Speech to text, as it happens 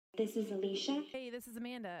This is Alicia. Hey, this is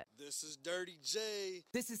Amanda. This is Dirty J.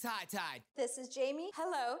 This is High Tide. This is Jamie.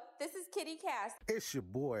 Hello, this is Kitty Cass. It's your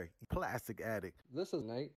boy, Plastic Addict. This is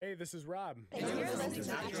Nate. Hey, this is Rob. And you're listening to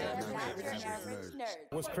Not Your Average Nerds.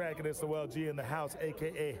 What's cracking? It's the G in the house,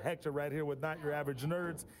 a.k.a. Hector, right here with Not Your Average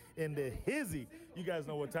Nerds in the hizzy. You guys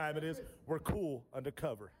know what time it is. We're cool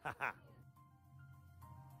undercover. Ha ha.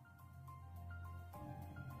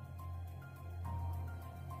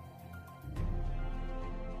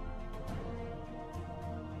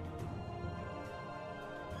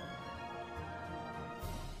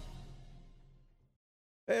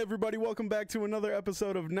 Hey everybody, welcome back to another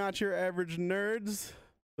episode of Not Your Average Nerds,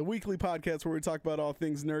 the weekly podcast where we talk about all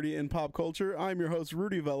things nerdy in pop culture. I'm your host,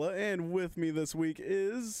 Rudy Vella, and with me this week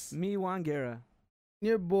is... me, Juan Guerra.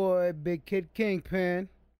 Your boy, Big Kid Kingpin.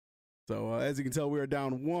 So, as you can tell, we are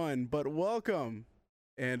down one, but welcome,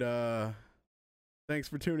 and thanks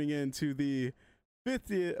for tuning in to the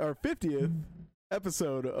 50th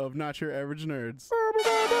episode of Not Your Average Nerds.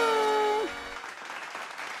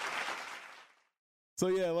 So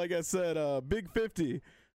yeah, like I said, big 50,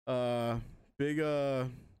 big you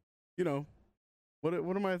know, what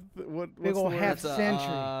am I? What's big old half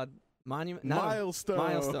century monument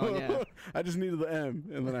milestone. Yeah. I just needed the M,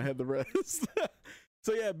 and then I had the rest.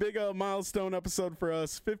 So yeah, big milestone episode for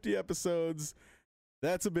us. 50 episodes.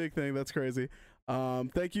 That's a big thing. That's crazy.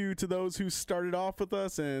 Thank you to those who started off with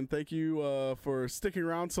us, and thank you for sticking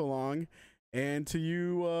around so long, and to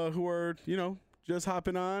you who are just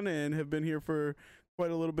hopping on and have been here for quite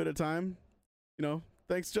a little bit of time.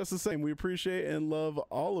 Thanks just the same. We appreciate and love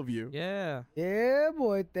all of you. Yeah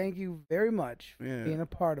boy, thank you very much for being a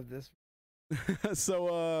part of this.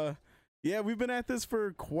 So yeah, we've been at this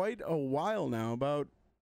for quite a while now, about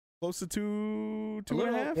close to two and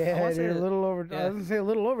a half. Yeah, a little over. I was gonna say a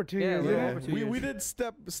little over 2 years. Yeah. Over 2 we years.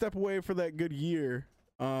 did step away for that good year,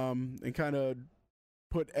 and kind of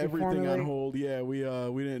put everything on hold. Yeah, we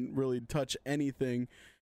didn't really touch anything.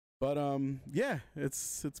 But yeah,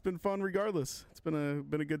 it's been fun regardless. It's been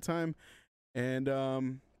a good time,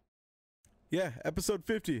 and yeah, episode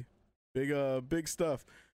 50, big stuff.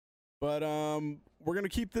 But we're gonna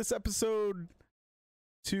keep this episode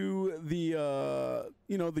to the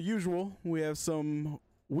the usual. We have some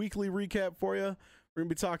weekly recap for you. We're gonna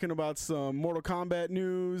be talking about some Mortal Kombat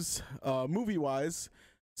news, movie wise,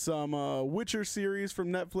 some Witcher series from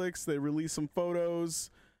Netflix. They released some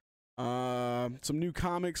photos. Some new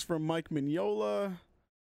comics from Mike Mignola,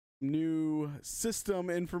 new system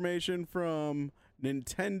information from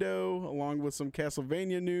Nintendo, along with some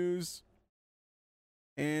Castlevania news,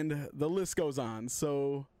 and the list goes on.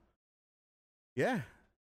 So, yeah.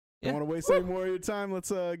 Don't want to waste any more of your time. Let's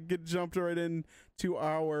get jumped right into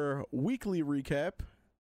our weekly recap,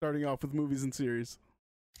 starting off with movies and series.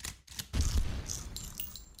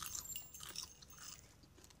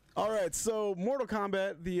 All right, so Mortal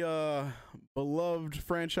Kombat, the beloved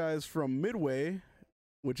franchise from Midway,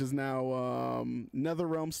 which is now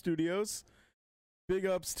NetherRealm Studios. Big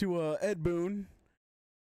ups to Ed Boon.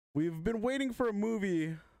 We've been waiting for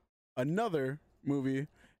another movie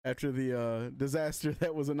after the disaster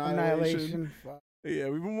that was Annihilation. Yeah,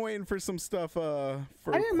 we've been waiting for some stuff for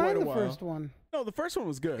I didn't quite mind a while. the first one. No, the first one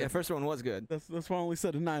was good. Yeah, first one was good. That's why I only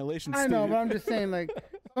said Annihilation. I know, but I'm just saying, like,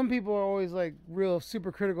 some people are always like real super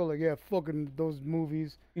critical, like, yeah, fucking those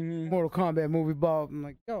movies, Mortal Kombat movie, Bob. I'm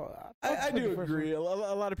like, yo, I do agree. A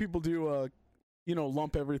lot of people do,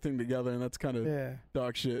 lump everything together, and that's kind of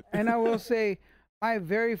dog shit. And I will say, my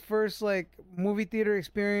very first like movie theater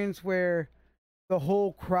experience where the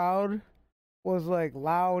whole crowd was like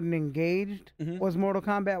loud and engaged was Mortal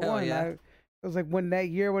Kombat 1. Yeah. It was like when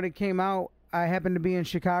it came out, I happened to be in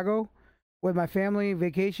Chicago with my family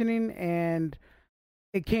vacationing, and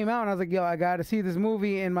it came out, and I was like, yo, I got to see this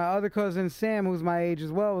movie. And my other cousin, Sam, who's my age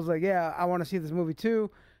as well, was like, yeah, I want to see this movie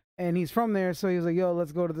too. And he's from there, so he was like, yo,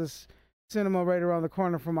 let's go to this cinema right around the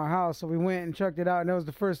corner from our house. So we went and checked it out, and it was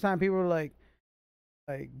the first time people were like,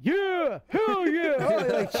 yeah, hell yeah,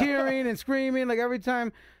 like cheering and screaming. Like every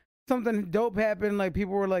time something dope happened, like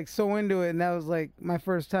people were like so into it. And that was like my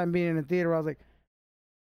first time being in a theater. I was like,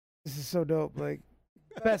 this is so dope. Like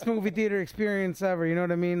best movie theater experience ever. You know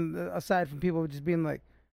what I mean? Aside from people just being like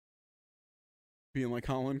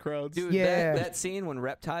Holland crowds. Dude, yeah. that scene when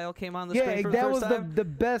Reptile came on the screen for that the was first time. the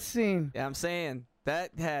best scene. Yeah, I'm saying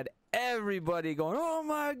that had everybody going, oh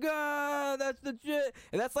my god, that's the shit.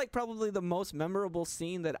 And that's like probably the most memorable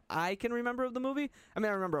scene that I can remember of the movie. I mean,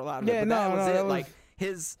 I remember a lot of it, but that was it. Like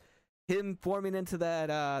him forming into that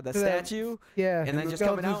statue, and then just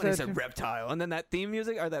coming out and he said Reptile, and then that theme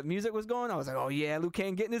music or that music was going. I was like, oh yeah, Liu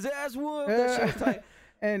Kang getting his ass whooped. That shit was tight.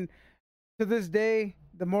 And to this day,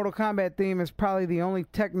 the Mortal Kombat theme is probably the only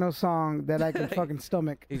techno song that I can fucking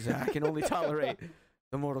stomach. Exactly. I can only tolerate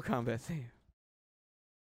the Mortal Kombat theme.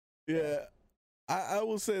 Yeah, I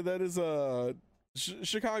will say that is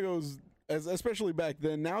Chicago's, especially back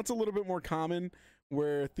then. Now it's a little bit more common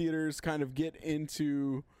where theaters kind of get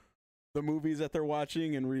into the movies that they're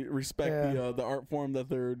watching and respect the art form that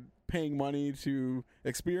they're paying money to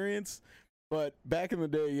experience. But back in the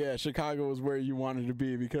day, yeah, Chicago was where you wanted to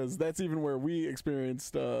be, because that's even where we experienced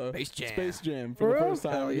Space Jam for the first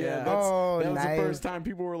time. Hell yeah. That was nice. the first time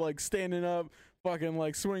people were like standing up, fucking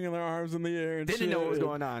like swinging their arms in the air and Didn't shit. know what was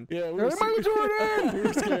going on. Yeah, we were Michael Jordan! we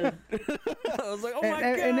were scared. I was like, oh my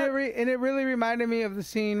and, God. and it really reminded me of the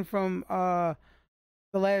scene from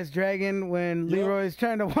The Last Dragon when Leroy's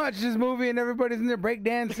trying to watch this movie and everybody's in there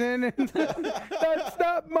breakdancing and that's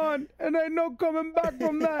that man, and ain't no coming back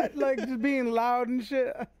from that. Like just being loud and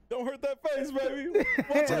shit. Don't hurt that face, baby. Watch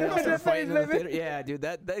When out else for they're that face, fighting in the baby. theater. Yeah, dude,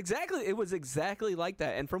 that exactly. It was exactly like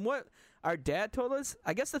that. And from what our dad told us,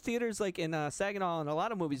 I guess the theaters like in Saginaw and a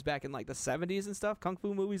lot of movies back in like the 70s and stuff, kung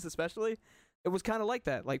fu movies especially, it was kind of like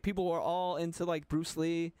that. Like people were all into like Bruce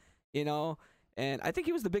Lee, you know, and I think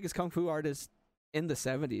he was the biggest kung fu artist in the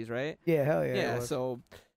 70s, right? Yeah, hell yeah. Yeah, so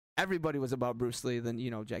everybody was about Bruce Lee, then,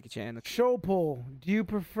 you know, Jackie Chan. Show poll. Do you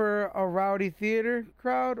prefer a rowdy theater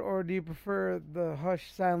crowd or do you prefer the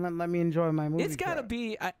hush, silent, let me enjoy my movie It's got to crowd?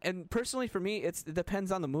 be, and personally for me, it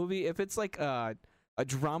depends on the movie. If it's like a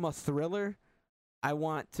drama thriller, I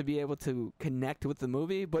want to be able to connect with the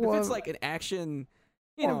movie. But if it's like an action,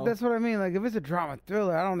 you know. That's what I mean. Like, if it's a drama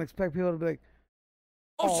thriller, I don't expect people to be like,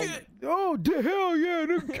 Oh, shit! Oh, hell yeah,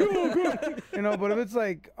 they're killing. You know, but if it's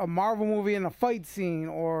like a Marvel movie and a fight scene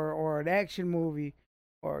or an action movie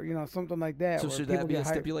or, you know, something like that. So where should people that be a get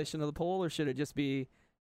hyped. stipulation of the poll, or should it just be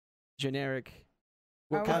generic?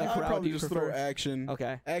 I What kind of I'd crowd do probably you just prefer? throw action.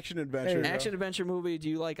 Okay. Action adventure. There you Action adventure movie, do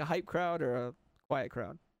you like a hype crowd or a quiet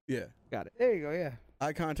crowd? Yeah. Got it. There you go, yeah.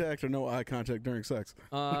 Eye contact or no eye contact during sex.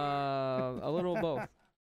 A little of both.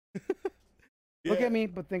 Look Yeah. at me,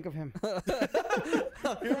 but think of him.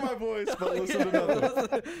 Hear my voice, but listen to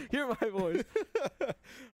nothing. Hear my voice.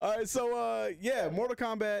 All right, so yeah, Mortal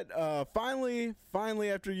Kombat.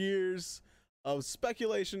 Finally, after years of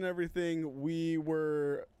speculation and everything, we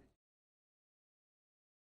were.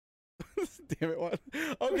 Damn it! What?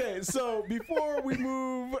 Okay, so before we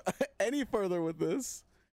move any further with this,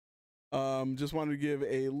 just wanted to give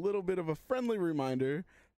a little bit of a friendly reminder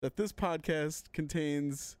that this podcast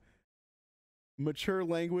contains mature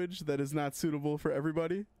language that is not suitable for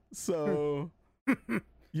everybody. So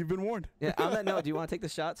you've been warned. Yeah, on that note, do you want to take the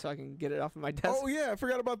shot so I can get it off of my desk? Oh yeah, I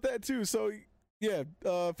forgot about that too. So yeah,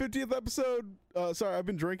 50th episode. Sorry, I've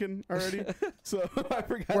been drinking already, so I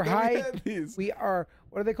forgot. We're that high. We had these. We are,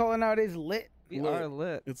 what do they call it nowadays? Lit? We Lit. are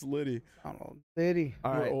lit. It's litty. I don't know. Litty.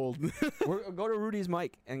 All We're right. old. Go to Rudy's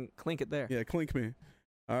mic and clink it there. Yeah, clink me.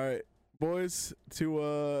 All right, boys.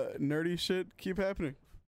 To nerdy shit keep happening.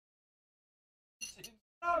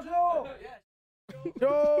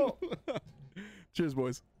 Joe! Cheers,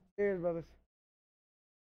 boys. Cheers, brothers.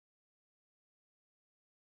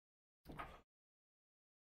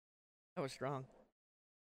 That was strong.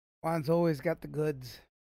 Juan's always got the goods.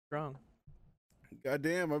 Strong. God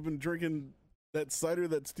damn, I've been drinking that cider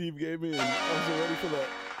that Steve gave me, and I wasn't ready for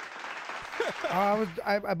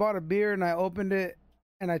that. I bought a beer and I opened it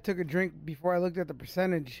and I took a drink before I looked at the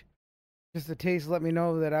percentage. Just the taste let me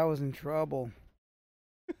know that I was in trouble.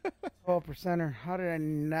 12%er. How did I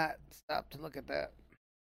not stop to look at that?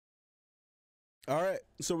 All right,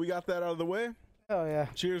 so we got that out of the way. Oh yeah.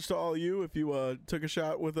 Cheers to all you if you took a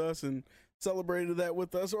shot with us and celebrated that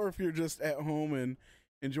with us, or if you're just at home and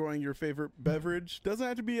enjoying your favorite beverage. Doesn't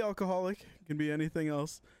have to be alcoholic. It can be anything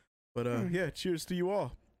else. But yeah, cheers to you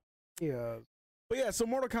all. Yeah. But yeah, so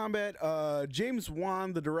Mortal Kombat, James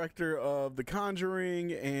Wan, the director of The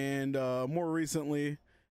Conjuring and more recently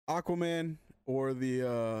Aquaman, or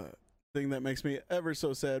the thing that makes me ever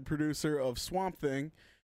so sad, producer of Swamp Thing.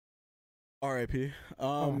 R.I.P.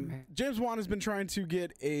 James Wan has been trying to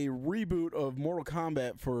get a reboot of Mortal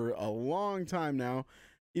Kombat for a long time now,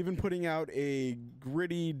 even putting out a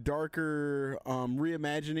gritty, darker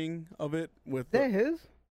reimagining of it with. Is that his?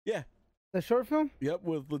 Yeah. The short film? Yep,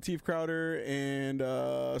 with Lateef Crowder and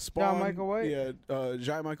Spawn. John Michael White? Yeah,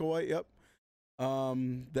 Jai Michael White. Yep.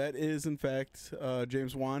 That is in fact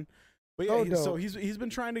James Wan. But yeah, so he's been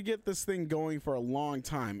trying to get this thing going for a long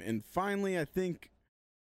time, and finally, I think,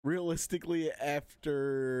 realistically,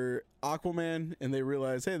 after Aquaman, and they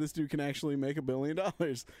realized, hey, this dude can actually make $1 billion.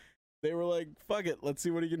 They were like, fuck it, let's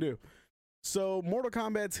see what he can do. So Mortal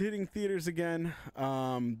Kombat's hitting theaters again.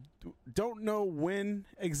 Don't know when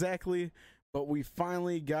exactly, But we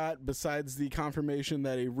finally got, besides the confirmation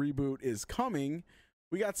that a reboot is coming,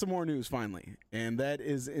 we got some more news finally. And that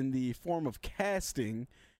is in the form of casting.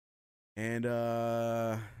 And,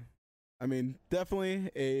 I mean, definitely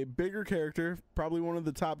a bigger character. Probably one of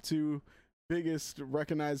the top 2 biggest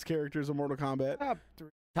recognized characters of Mortal Kombat.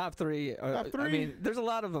 Top three. Top 3. I mean, there's a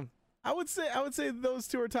lot of them. I would say those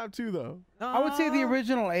 2 are top 2, though. I would say the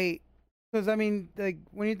original 8. Because, I mean, like,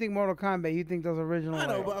 when you think Mortal Kombat, you think those original. I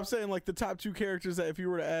know, but I'm saying, like, the top 2 characters that if you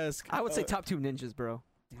were to ask. I would say top 2 ninjas, bro.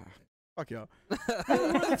 Fuck y'all. Who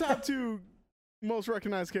are the top 2 most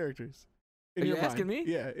recognized characters? Are you asking me?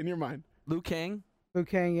 Yeah, in your mind. Liu Kang. Liu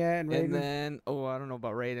Kang, yeah, and Raiden. And then, I don't know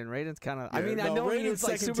about Raiden. Raiden's kind of. Yeah, I mean, I no, know Raiden's he's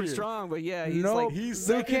like second super tier. strong, but yeah, he's Nope. like He's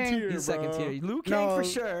Liu second Kang- tier, he's second bro. tier. Liu Kang No. for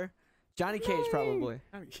sure. Johnny Cage probably.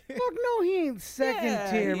 Fuck no, he ain't second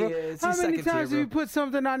Yeah, tier, he bro. is. How He's many second tier, times have you bro. put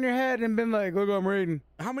something on your head and been like, look, I'm Raiden?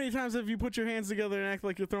 How many times have you put your hands together and act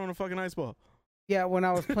like you're throwing a fucking ice ball? Yeah, when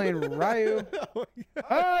I was playing Ryu.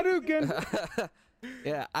 Hadouken!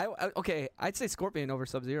 Yeah, okay. I'd say Scorpion over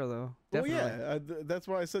Sub-Zero though. Well, Definitely. yeah, that's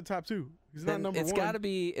why I said top 2. He's not Then number it's 1. gotta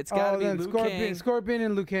be. It's Oh, gotta be then Liu Scorpion, Kang. Scorpion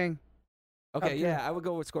and Liu Kang. Okay, Okay. yeah, I would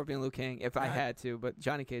go with Scorpion and Liu Kang if I I- had to, but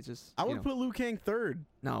Johnny Cage is. I you would know. put Liu Kang 3rd.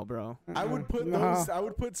 No, bro. I would put No. those. I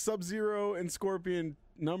would put Sub-Zero and Scorpion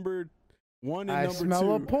number 1 and I number 2.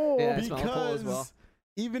 smell a pole. Yeah, I smell a pole as because well.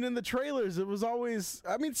 even in the trailers, it was always.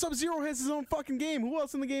 I mean, Sub-Zero has his own fucking game. Who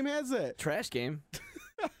else in the game has that? Trash game.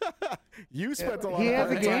 You spent a lot He of has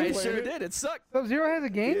time a game? I playing sure it. did. It sucked. Sub-Zero has a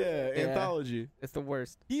game? Yeah, Yeah. anthology. It's the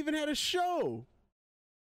worst. He even had a show.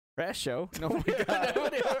 Trash show. No, nobody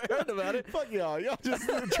ever heard about it. Fuck y'all. Y'all just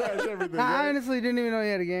trash everything. I right? honestly didn't even know he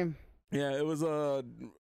had a game. Yeah, it was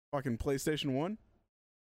fucking PlayStation 1.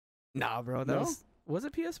 Nah, bro. That No? was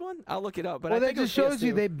it PS1? I'll look it up. But Well, I that think it just was shows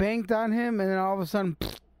you PS2. they banked on him, and then all of a sudden,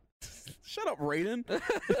 Shut up, Raiden.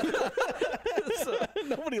 So-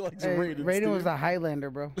 Nobody likes hey, Raiden. Raiden Steve. was a Highlander,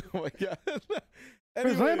 bro. Oh my god.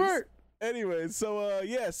 Chris Lambert. Anyways, so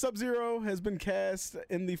yeah, Sub-Zero has been cast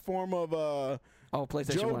in the form of oh,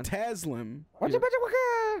 PlayStation Joe 1. Taslim. Waka, waka,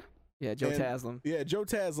 waka. Yeah, Joe And- Taslim. Yeah, Joe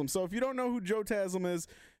Taslim. So if you don't know who Joe Taslim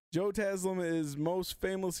is most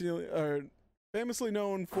famously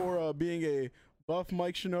known for being a buff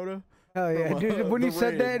Mike Shinoda. Hell yeah, From, dude! When The you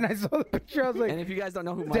said that Raid. and I saw the picture, I was like, And if you guys don't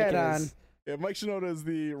know who Mike dead is, on. Yeah, Mike Shinoda is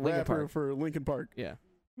the Linkin rapper Park. for Linkin Park. Yeah.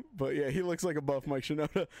 But yeah, he looks like a buff Mike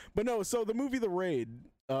Shinoda. But no, so the movie The Raid,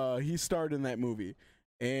 he starred in that movie.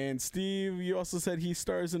 And Steve, you also said he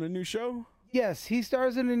stars in a new show? yes, he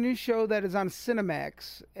stars in a new show that is on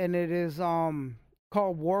Cinemax, and it is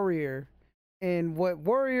called Warrior. And what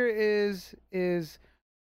Warrior is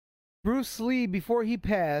Bruce Lee, before he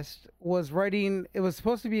passed, was writing. It was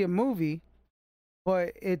supposed to be a movie,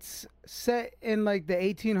 but it's set in like the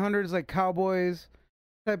 1800s, like cowboys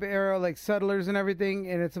type of era, like settlers and everything.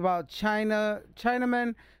 And it's about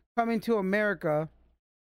Chinamen coming to America,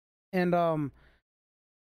 and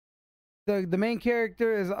the main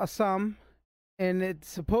character is Assam, and it's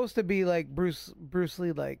supposed to be like Bruce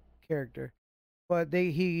Lee like character, but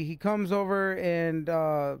he comes over and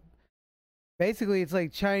basically it's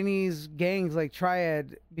like Chinese gangs, like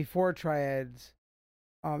triad before triads.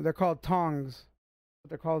 They're called Tongs, what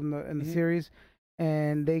they're called in the series,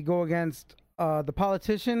 and they go against the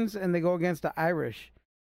politicians, and they go against the Irish.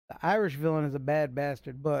 The Irish villain is a bad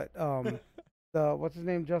bastard, but the what's his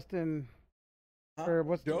name, Justin, or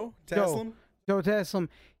what's Joe Joe. Taslim? Joe Taslim,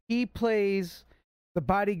 he plays the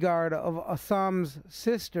bodyguard of Assam's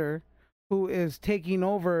sister, who is taking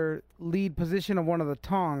over lead position of one of the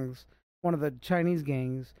Tongs, one of the Chinese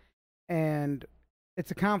gangs, and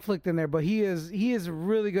it's a conflict in there. But he is a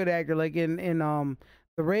really good actor. Like in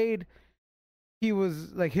The Raid, he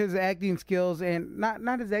was like, his acting skills, and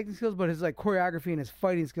not his acting skills, but his like choreography and his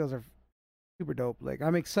fighting skills are super dope. Like,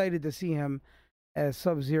 I'm excited to see him as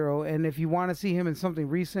Sub-Zero, and if you want to see him in something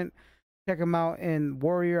recent, check him out in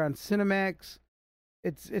Warrior on Cinemax.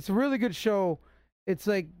 It's a really good show. It's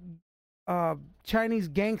like Chinese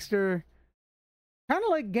gangster, kind of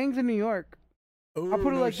like Gangs of New York. Ooh, I'll put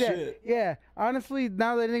it no like shit. that. Yeah, honestly,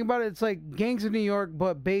 now that I think about it, it's like Gangs of New York,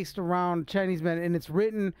 but based around Chinese men, and it's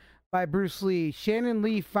written by Bruce Lee. Shannon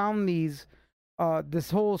Lee found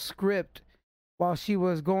this whole script while she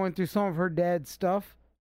was going through some of her dad's stuff,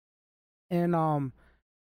 and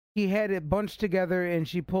he had it bunched together, and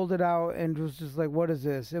she pulled it out and was just like, "What is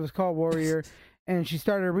this?" It was called Warrior, and she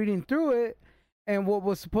started reading through it. And what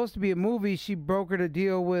was supposed to be a movie, she brokered a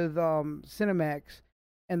deal with Cinemax,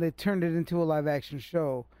 and they turned it into a live action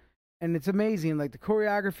show. And it's amazing. Like, the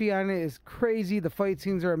choreography on it is crazy. The fight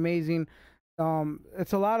scenes are amazing.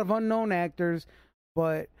 It's a lot of unknown actors,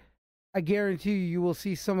 but I guarantee you will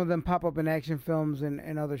see some of them pop up in action films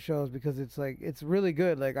and other shows because it's really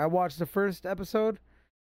good. Like I watched the first episode,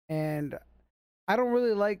 and I don't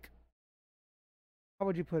really like. How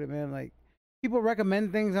would you put it, man? Like people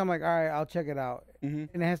recommend things, I'm like, all right, I'll check it out, and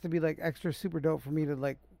it has to be like extra super dope for me to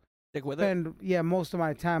like stick with spend most of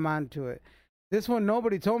my time onto it. This one,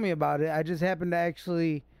 nobody told me about it. I just happened to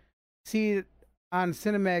actually see it on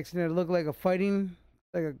Cinemax, and it looked like a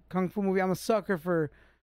kung fu movie. I'm a sucker for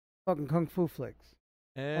fucking kung fu flicks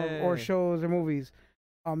or shows or movies.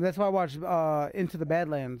 That's why I watched Into the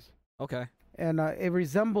Badlands. Okay. And it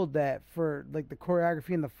resembled that for like the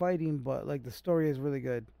choreography and the fighting, but like the story is really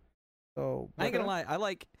good. So I ain't gonna lie, I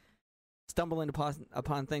like stumbling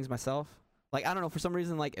upon things myself. Like I don't know, for some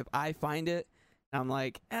reason, like if I find it, I'm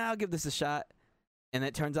like, I'll give this a shot, and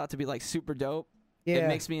it turns out to be like super dope. Yeah. It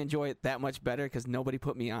makes me enjoy it that much better because nobody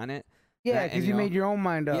put me on it. Yeah, because you made your own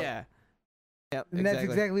mind up. Yeah. Yep. And that's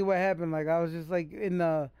exactly what happened. Like I was just like in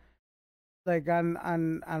the, like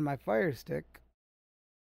on my Fire Stick.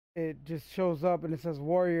 It just shows up and it says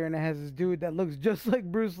Warrior, and it has this dude that looks just like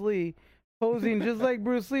Bruce Lee, posing just like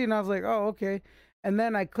Bruce Lee, and I was like, oh, okay. And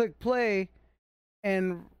then I click play,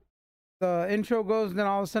 and the intro goes, and then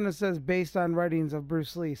all of a sudden it says based on writings of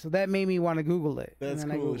Bruce Lee. So that made me want to Google it. That's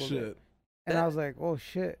cool as shit. And I was like, oh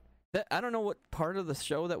shit. I don't know what part of the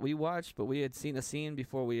show that we watched, but we had seen a scene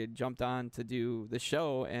before we had jumped on to do the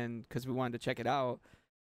show, and because we wanted to check it out,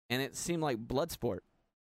 and it seemed like Bloodsport.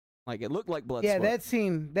 Like it looked like Bloodsport. Yeah, that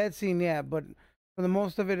scene, yeah. But for the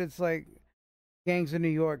most of it, it's like Gangs of New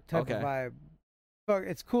York type of vibe. Fuck,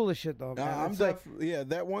 it's cool as shit though. Man.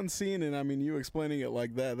 That one scene, and I mean, you explaining it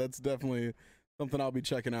like that, that's definitely something I'll be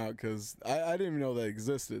checking out because I didn't even know that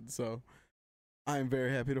existed. So I'm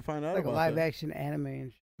very happy to find out like about a live action anime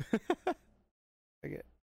and shit. Like it.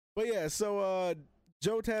 But yeah, so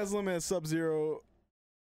Joe Taslim as Sub-Zero,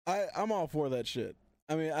 I'm all for that shit.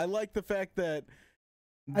 I mean, I like the fact that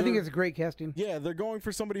I think it's great casting. Yeah, they're going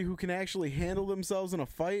for somebody who can actually handle themselves in a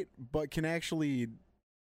fight, but can actually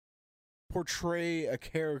portray a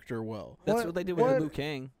character well. That's what they did with Liu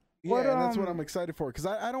Kang. Yeah, and that's what I'm excited for, because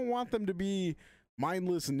I don't want them to be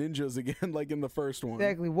mindless ninjas again like in the first one.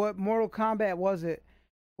 Exactly. What Mortal Kombat was it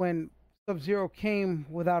when Sub-Zero came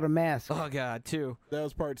without a mask? Oh God, 2. That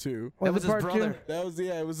was part 2. That was his brother. That was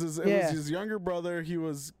it was his younger brother. He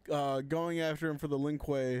was going after him for the Lin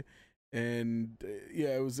Kuei. And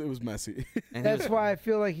yeah, it was messy. That's why I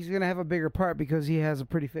feel like he's gonna have a bigger part because he has a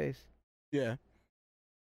pretty face. Yeah,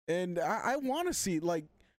 and I want to see like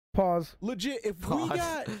pause. Legit, if we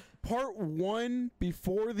got part 1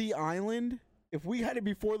 before the island, if we had it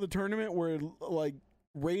before the tournament where like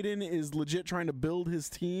Raiden is legit trying to build his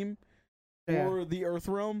team for the Earth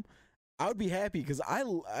Realm, I would be happy because I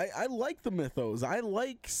like the mythos. I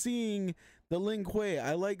like seeing the Lin Kuei.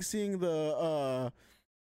 I like seeing the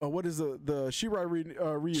what is the Shirai Ryu?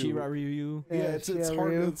 Shirai Ryu. Yeah, it's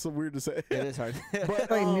hard. It's so weird to say. It is hard. But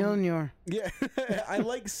like Mjolnir. Yeah, I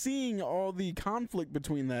like seeing all the conflict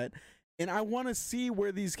between that, and I want to see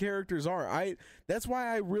where these characters are. That's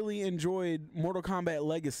why I really enjoyed Mortal Kombat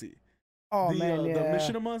Legacy. Oh the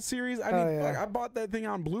Machinima series. I mean, I bought that thing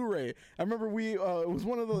on Blu-ray. I remember it was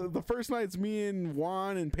one of the first nights me and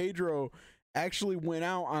Juan and Pedro actually went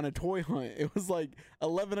out on a toy hunt. It was like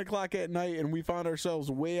 11 o'clock at night, and we found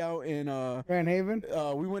ourselves way out in Grand Haven.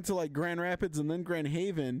 We went to like Grand Rapids and then Grand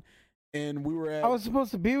Haven, and we were at. I was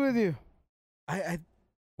supposed to be with you.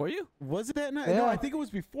 Were you? Was it that night? Yeah. No, I think it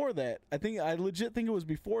was before that. I legit think it was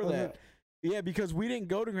before that. Yeah, because we didn't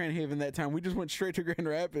go to Grand Haven that time. We just went straight to Grand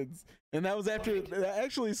Rapids, and that was after.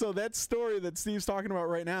 Actually, so that story that Steve's talking about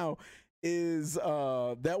right now is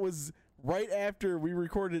that was right after we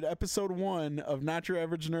recorded episode 1 of Not Your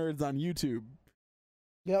Average Nerds on YouTube.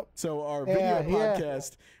 Yep. So our video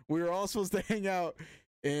podcast, we were all supposed to hang out,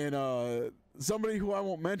 and somebody who I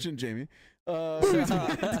won't mention, Jamie,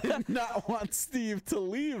 did not want Steve to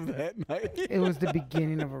leave that night. It was the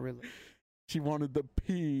beginning of a relationship. She wanted the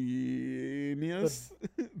penis,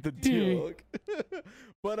 the dick.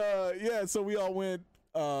 But yeah, so we all went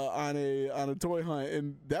on a toy hunt,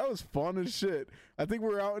 and that was fun as shit. I think we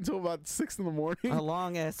were out until about 6 in the morning. A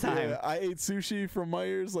long ass time. Yeah, I ate sushi from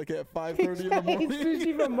Myers like at 5:30 in the morning.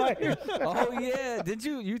 Sushi from Myers. Oh yeah, did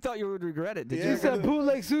you? You thought you would regret it? Did you? You said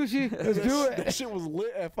bootleg sushi. Let's do it. That shit was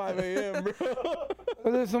lit at 5 a.m. bro.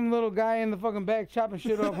 Well, there's some little guy in the fucking back chopping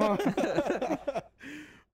shit up, huh?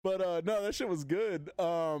 But no, that shit was good.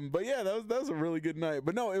 But yeah, that was a really good night.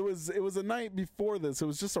 But no, it was a night before this. It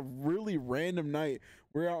was just a really random night.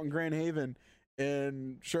 We were out in Grand Haven,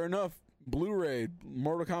 and sure enough, Blu-ray,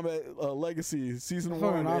 Mortal Kombat Legacy Season That's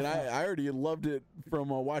 1, fucking and awesome. I already loved it from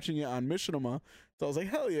watching it on Machinima. So I was like,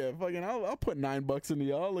 hell yeah, fucking, I'll put $9 into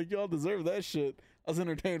y'all. Like, y'all deserve that shit. I was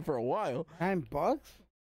entertained for a while. $9?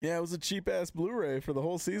 Yeah, it was a cheap-ass Blu-ray for the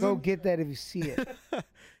whole season. Go get that if you see it.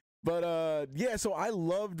 But, yeah, so I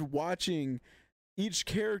loved watching each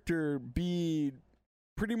character be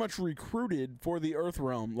pretty much recruited for the Earth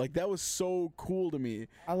Realm. Like, that was so cool to me.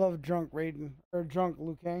 I love Drunk Raiden, or Drunk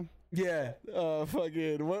Liu Kang. Yeah,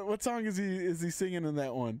 fucking, what song is he singing in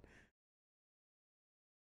that one?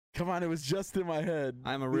 Come on, it was just in my head.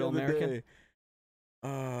 I'm a the Real other American. day.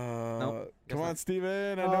 Nope, Come guess on, not.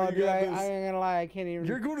 Steven. I Oh, know you dude, got I this. ain't gonna lie, I can't even.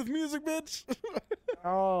 You're good with music, bitch.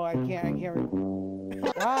 Oh, I can't.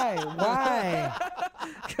 Why?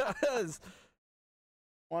 Because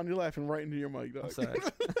Juan, you're laughing right into your mic, dog. I'm sorry.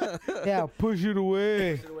 Yeah, push it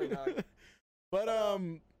away. But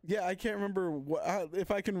yeah, I can't remember what. If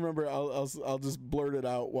I can remember, I'll just blurt it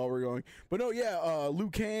out while we're going. But no, yeah, Liu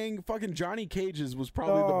Kang, fucking Johnny Cage's was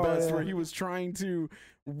probably Oh, the best, yeah. where he was trying to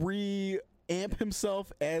amp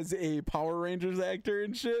himself as a Power Rangers actor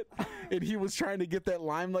and shit, and he was trying to get that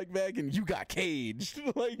limelight back, and you got caged.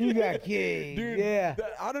 Like, You got caged, dude. yeah.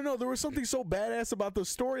 I don't know. There was something so badass about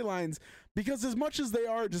those storylines, because as much as they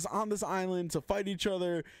are just on this island to fight each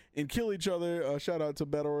other and kill each other, shout out to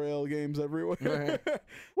Battle Royale games everywhere.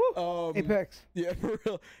 Woo. Apex. Yeah, for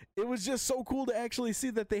real. It was just so cool to actually see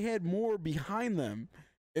that they had more behind them,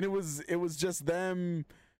 and it was just them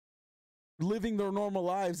living their normal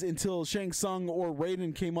lives until Shang Tsung or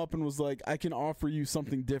Raiden came up and was like, I can offer you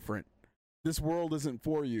something different. This world isn't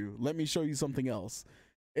for you. Let me show you something else.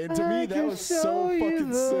 And to me, that was so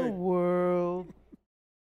fucking sick. World.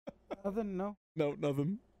 Nothing, no. No,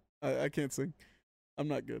 nothing. I can't sing. I'm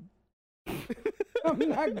not good. I'm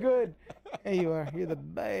not good. There you are. You're the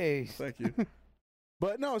best. Thank you.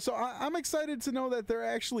 But no, so I'm excited to know that they're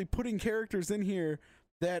actually putting characters in here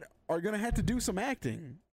that are going to have to do some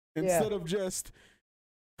acting. Instead of just,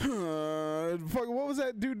 fucking, what was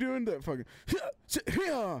that dude doing? That fucking,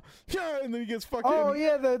 and then he gets fucking. Oh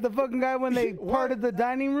yeah, the fucking guy when they What? parted the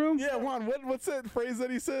dining room. Yeah, Juan, what's that phrase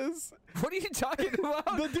that he says? What are you talking about?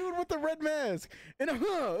 The dude with the red mask. And And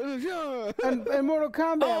Mortal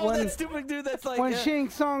Kombat Oh, when that stupid dude that's like when Shang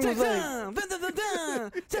Tsung was like,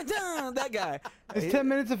 that guy. "It's 10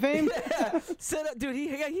 minutes of fame." Yeah, set up, dude. He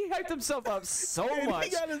hyped himself up so much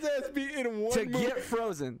he got his ass beat in one to move. get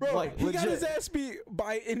Frozen. Bro, like he legit. got his ass beat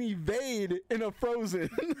by an evade in a Frozen.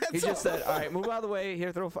 He just said, "All right, move out of the way.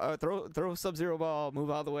 Here, throw Sub-Zero ball. Move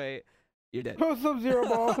out of the way. You're dead." Throw Sub-Zero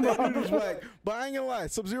ball. That dude was whack. But I ain't gonna lie,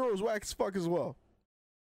 Sub-Zero was whack as fuck as well.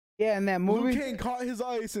 Yeah, in that Liu movie. Kang caught his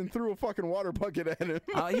ice and threw a fucking water bucket at him.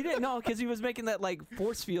 He didn't know because he was making that like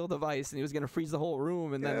force field of ice, and he was gonna freeze the whole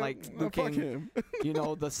room. And then like Liu fuck Kang, him. you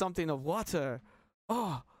know, the something of water.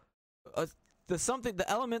 Oh, the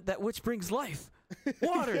element that which brings life,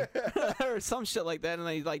 water, or some shit like that. And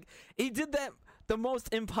then he did that the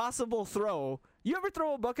most impossible throw. You ever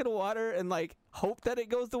throw a bucket of water and like hope that it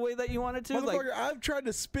goes the way that you want it to? Like, Motherfucker, I've tried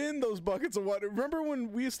to spin those buckets of water. Remember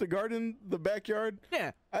when we used to garden the backyard?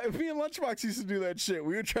 yeah, Me and Lunchbox used to do that shit.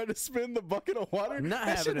 We would try to spin the bucket of water. Not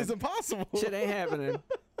that shit happening. is impossible. shit ain't happening.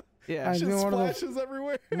 Yeah, I- Shit You know, one of those- splashes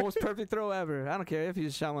everywhere. most perfect throw ever. I don't care if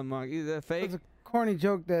he's a Shaolin monk. Either fake. It's a corny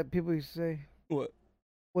joke that people used to say. What?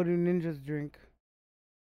 What do ninjas drink?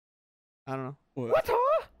 I don't know. What?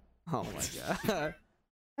 Huh? Oh my god.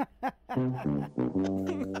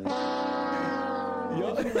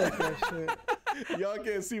 Y'all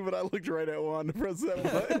can't see, but I looked right at Juan to press that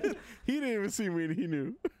button. He didn't even see me, and he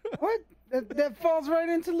knew. What? That falls right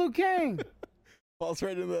into Liu Kang. Falls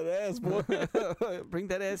right into that ass, boy. Bring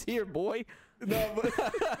that ass here, boy. No,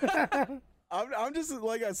 but I'm just,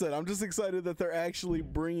 like I said, I'm just excited that they're actually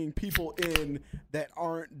bringing people in that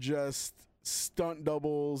aren't just stunt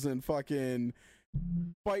doubles and fucking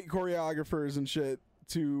fight choreographers and shit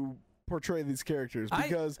to portray these characters,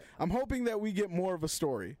 because I'm hoping that we get more of a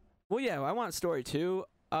story. Well, yeah, I want a story too.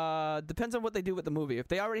 Depends on what they do with the movie. If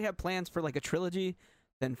they already have plans for like a trilogy,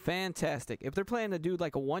 then fantastic. If they're planning to do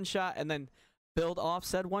like a one shot and then build off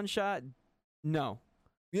said one shot, no.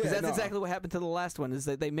 Yeah, Because that's no. exactly what happened to the last one, is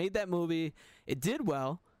that they made that movie, it did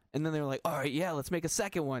well, and then they were like, all right, yeah, let's make a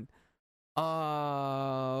second one.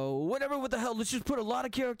 Whatever, what the hell, let's just put a lot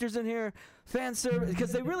of characters in here, fan service,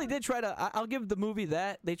 because they really did try to, I'll give the movie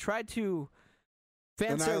that, they tried to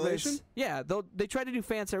fan Annihilation? service. Yeah, they tried to do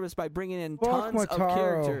fan service by bringing in Fuck tons of Motaro.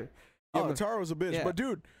 character. Yeah, Oh, Motaro was a bitch, yeah. but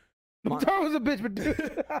dude, Motaro was a bitch, but dude.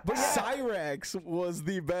 but Cyrax was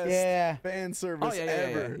the best Yeah. fan service Oh, yeah,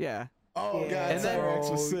 ever. yeah. Oh Yeah. god, And then-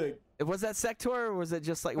 Cyrax was sick. Was that Sector, or was it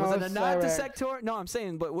just like, was it a nod to Sector? No, I'm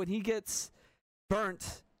saying, but when he gets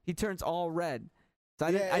burnt, he turns all red. So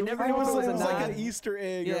I never knew it was a nod. like an Easter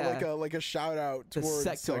egg or like a shout out towards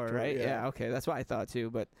Sector, right? Yeah, okay, that's what I thought too.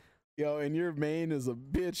 But yo, and your main is a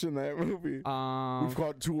bitch in that movie. We've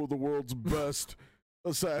got two of the world's best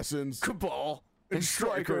assassins, Cabal and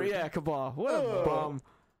Stryker. Yeah, Cabal. What a bum.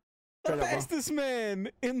 The fastest man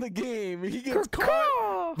in the game. He gets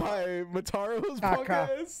caught by Mataro's punk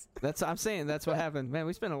ass. I'm saying that's what happened. Man,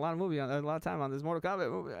 we spent a lot of time on this Mortal Kombat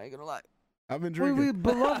movie. I ain't gonna lie. I've been drinking.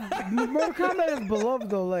 Mortal Kombat is beloved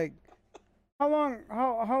though. Like, how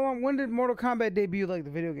long? When did Mortal Kombat debut? Like the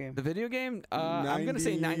video game? The video game? I'm gonna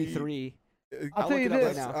say 93. I'll tell you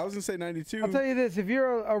this. I was gonna say 92. I'll tell you this. If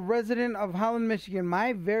you're a resident of Holland, Michigan,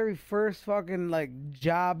 my very first fucking like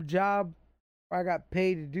job where I got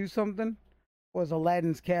paid to do something was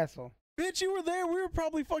Aladdin's Castle. Bitch, you were there. We were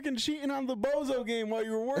probably fucking cheating on the Bozo game while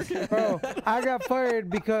you were working. Bro, I got fired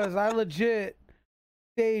because I legit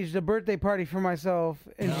staged a birthday party for myself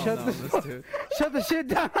and shut the shit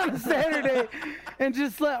down on a Saturday and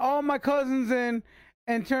just let all my cousins in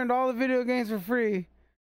and turned all the video games for free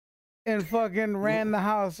and fucking ran the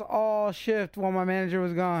house all shift while my manager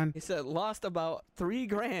was gone. He said lost about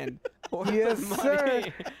 $3,000. Yes, sir.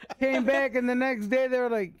 Came back and the next day they were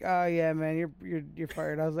like, "Oh yeah, man, you're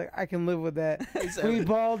fired." I was like, "I can live with that." We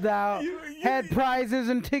balled out, had prizes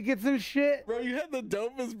and tickets and shit. Bro, you had the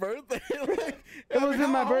dopest birthday. It wasn't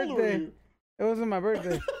my birthday. It wasn't my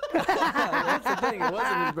birthday. That's the thing. It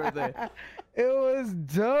wasn't his birthday. It was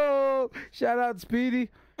dope. Shout out Speedy.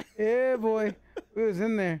 Yeah, boy. We was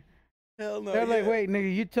in there. Hell no. They're like, "Wait,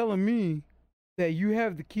 nigga, you telling me that you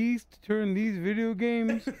have the keys to turn these video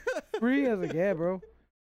games free?" I was like, "Yeah, bro."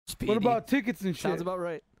 Speedy. What about tickets and shit? Sounds about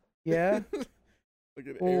right. Yeah. Look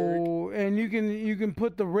at Eric. And you can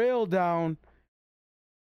put the rail down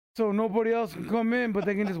so nobody else can come in, but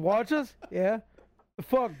they can just watch us? Yeah. The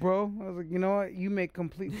fuck, bro? I was like, you know what? You make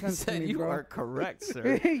complete sense to me, bro. You are correct,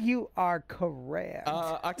 sir. You are correct.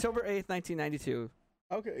 October 8th, 1992.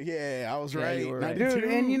 Okay, yeah, I was right. You were right. Dude,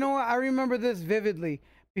 and you know what? I remember this vividly.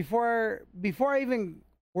 Before I even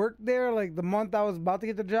worked there, like the month I was about to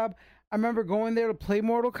get the job, I remember going there to play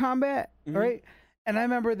Mortal Kombat, right? And I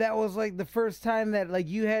remember that was like the first time that like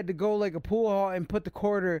you had to go like a pool hall and put the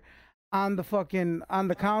quarter on the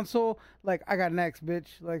console. Like, I got next, bitch.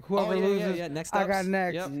 Like whoever loses, next I got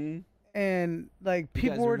next. Yep. And like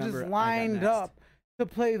people were just lined up to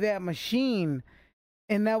play that machine.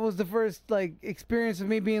 And that was the first like experience of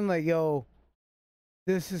me being like, yo,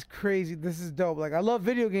 this is crazy. This is dope. Like, I love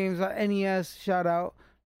video games. NES, shout out.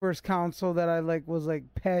 First console that I like was like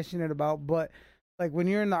passionate about. But like when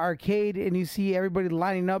you're in the arcade and you see everybody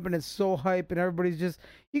lining up and it's so hype and everybody's just,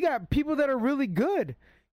 you got people that are really good,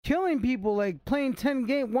 killing people, like playing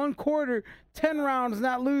 1 quarter, 10 rounds,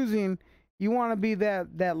 not losing. You want to be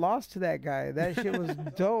that lost to that guy. That shit was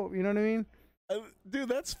dope. You know what I mean? Dude,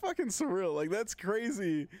 that's fucking surreal. Like, that's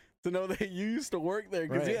crazy to know that you used to work there.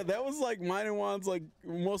 Because, yeah, that was like mine and Juan's, like,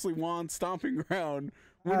 mostly Juan's stomping ground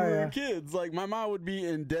when we were kids. Like, my mom would be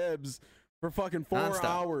in Debs for fucking 4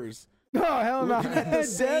 hours. Oh, hell no. The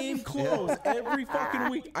same clothes every fucking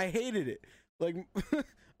week. I hated it. Like,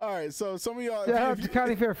 all right, so some of y'all. Shout out to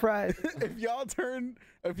County Fair Fries. If y'all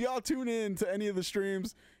tune in to any of the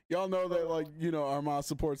streams, y'all know that, like, you know, our mom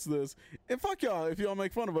supports this. And fuck y'all if y'all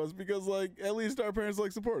make fun of us, because, like, at least our parents,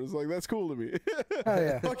 like, support us. Like, that's cool to me. Oh,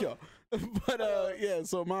 yeah. Fuck y'all. But, yeah,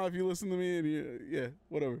 so, Mom, if you listen to me, and yeah,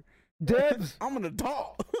 whatever. Debs. I'm an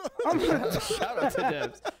adult. Shout out to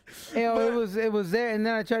Debs. You know, it was there, and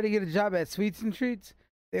then I tried to get a job at Sweets and Treats.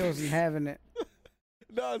 They wasn't having it.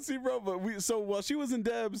 No, see, bro, but while she was in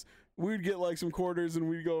Debs, we'd get like some quarters and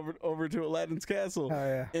we'd go over to Aladdin's Castle. Oh,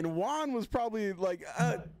 yeah. And Juan was probably like,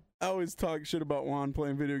 I always talk shit about Juan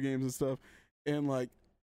playing video games and stuff. And like,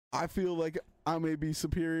 I feel like I may be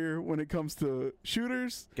superior when it comes to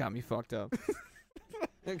shooters. Got me fucked up.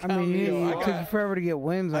 I mean, it took forever to get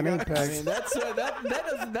wins on Apex. I mean,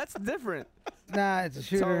 that's different. Nah, it's a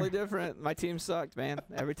shooter. Totally different. My team sucked, man.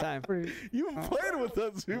 Every time. You've played with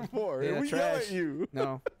us before. Yeah, and we trash. yell at you.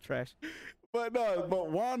 No, trash. But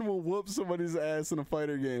Juan will whoop somebody's ass in a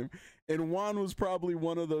fighter game. And Juan was probably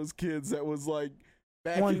one of those kids that was like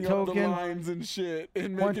backing up the lines and shit.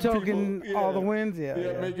 And making people, all the wins.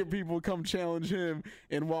 Yeah, making people come challenge him.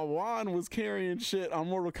 And while Juan was carrying shit on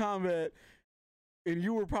Mortal Kombat, and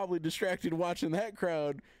you were probably distracted watching that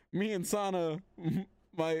crowd, me and Sana,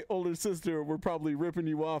 my older sister, were probably ripping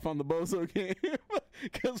you off on the Bozo game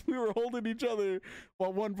because we were holding each other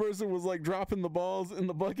while one person was like dropping the balls in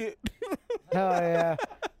the bucket. Hell yeah.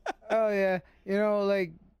 Oh yeah. You know,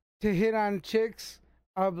 like to hit on chicks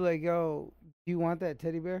I'll be like, yo, do you want that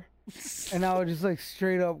teddy bear? And I would just like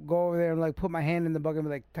straight up go over there and like put my hand in the bucket and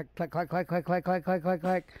be like, clack, clack, clack, clack, clack, clack, clack, clack, clack,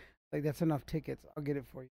 clack. Like, that's enough tickets. I'll get it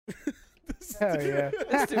for you. Hell yeah.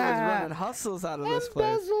 This dude was running hustles out of this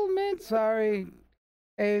place. Embezzlement. Sorry.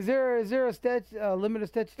 Hey, is there a limit of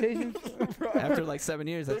statutations? After like 7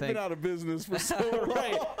 years, I They've think. been out of business for so long.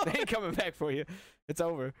 Right. They ain't coming back for you. It's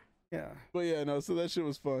over. Yeah. But yeah, no, so that shit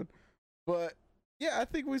was fun. But yeah, I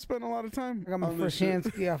think we spent a lot of time. I got my on this first shit. hand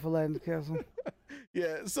ski off Aladdin's Castle.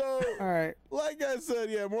 Yeah, so All right. like I said,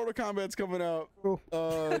 yeah, Mortal Kombat's coming out. Cool.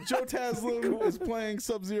 Joe Taslim is playing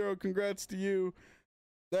Sub-Zero. Congrats to you.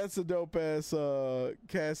 That's a dope ass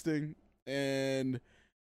casting, and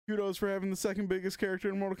kudos for having the second biggest character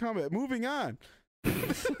in Mortal Kombat. Moving on.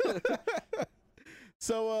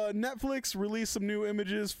 So Netflix released some new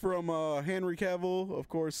images from Henry Cavill, of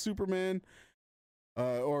course, Superman.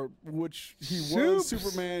 Which he was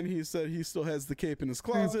Superman. He said he still has the cape in his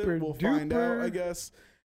closet. Super We'll find out, duper. I guess.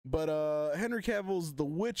 But Henry Cavill's The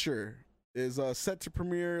Witcher is set to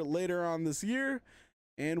premiere later on this year,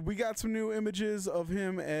 and we got some new images of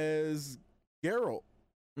him as Geralt.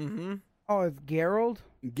 Mm-hmm. Oh, it's Geralt?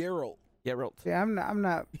 Geralt. Geralt. Yeah, I'm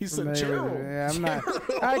not. He said familiar Gerald. with it. Yeah, I'm not.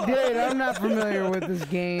 I did. I'm not familiar with this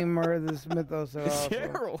game or this mythos at all. So.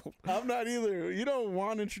 Geralt. I'm not either. You don't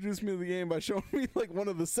want to introduce me to the game by showing me like one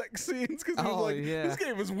of the sex scenes because Oh, like, yeah. this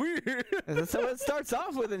game is weird. That's what it starts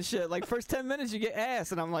off with and shit. Like, first 10 minutes, you get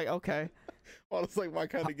ass, and I'm like, okay. Well, it's like my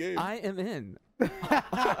kind of game. I am in.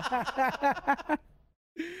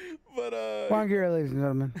 But Juan Guerrero, ladies and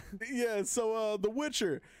gentlemen. yeah, so The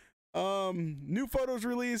Witcher, new photos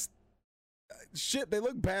released. Shit, they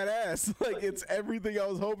look badass. Like, it's everything I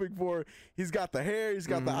was hoping for. He's got the hair, he's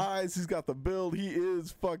got the eyes, he's got the build. He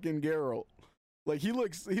is fucking Geralt. Like, he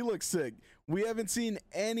looks sick. We haven't seen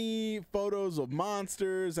any photos of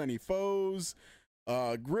monsters, any foes,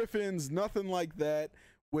 griffins, nothing like that,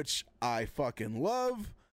 which I fucking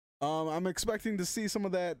love. I'm expecting to see some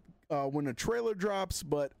of that when a trailer drops,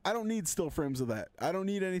 but I don't need still frames of that. I don't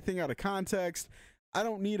need anything out of context. I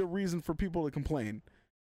don't need a reason for people to complain.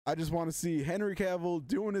 I just want to see Henry Cavill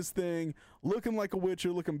doing his thing, looking like a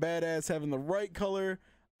Witcher, looking badass, having the right color,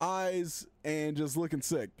 eyes, and just looking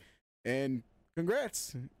sick. And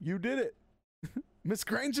congrats, you did it. Miss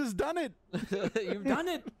Grange has done it. You've done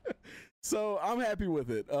it. So I'm happy with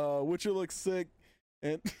it. Witcher looks sick,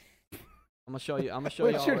 and I'm gonna show you. I'm gonna show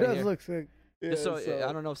you all Witcher right does here. look sick. yeah, Just so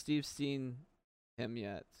I don't know if Steve's seen him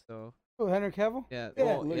yet. So Oh, Henry Cavill? yeah. Yeah,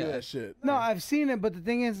 well, look yeah. at that shit. No, I've seen it, but the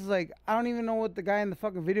thing is like, I don't even know what the guy in the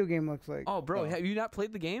fucking video game looks like. Oh, bro, have you not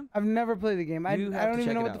played the game? I've never played the game. I You have don't to even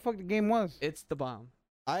check know it what the out. fuck the game was. It's the bomb.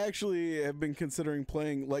 I actually have been considering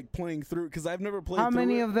playing through because I've never played. How through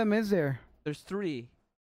many it. of them is there? There's 3.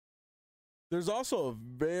 There's also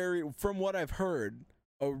from what I've heard,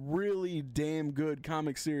 a really damn good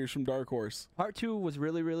comic series from Dark Horse. Part 2 was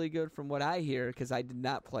really, really good from what I hear because I did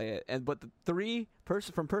not play it. But the 3,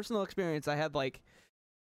 from personal experience, I had like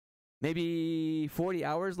maybe 40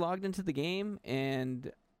 hours logged into the game,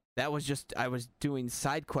 and that was just, I was doing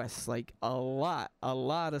side quests, like a lot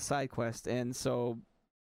of side quests. And so,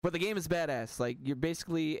 but the game is badass. Like, you're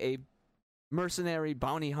basically a mercenary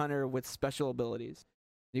bounty hunter with special abilities.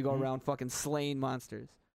 You go around fucking slaying monsters.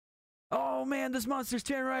 Oh man, this monster's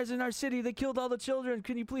terrorizing our city. They killed all the children.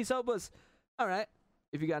 Can you please help us? All right,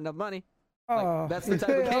 if you got enough money. Like, Oh, that's the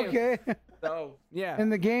type of game. Okay. So yeah, In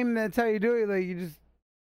the game, that's how you do it. Like, you just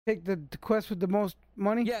take the quest with the most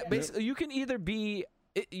money. yeah. Basically, you can either be,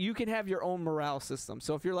 you can have your own morale system.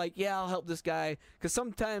 So if you're like, yeah, I'll help this guy, because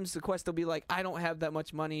sometimes the quest will be like, I don't have that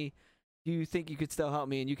much money. Do you think you could still help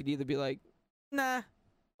me? And you could either be like, nah,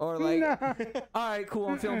 or like, Nah. all right, cool,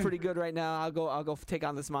 I'm feeling pretty good right now. I'll go take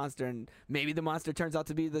on this monster, and maybe the monster turns out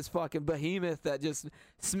to be this fucking behemoth that just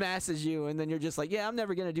smashes you, and then you're just like, yeah, I'm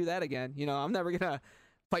never gonna do that again. You know, I'm never gonna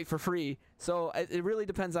fight for free. So it really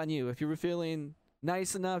depends on you. If you're feeling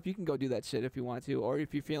nice enough, you can go do that shit if you want to, or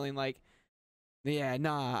if you're feeling like, yeah,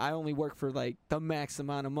 nah, I only work for like the max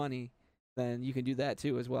amount of money, then you can do that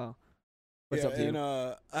too as well. What's up to and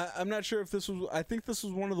you? I'm not sure if this was. I think this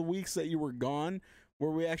was one of the weeks that you were gone where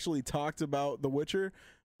we actually talked about The Witcher.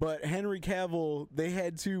 But Henry Cavill, they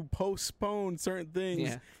had to postpone certain things.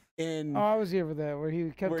 Yeah. And Oh, I was here for that, where he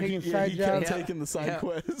kept where taking he side kept jobs. taking the side Yeah.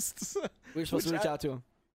 quests. We were supposed to which reach out to him.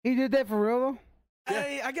 He did that for real, though?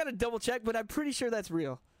 I gotta double check, but I'm pretty sure that's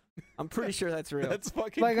real. I'm pretty sure that's real. That's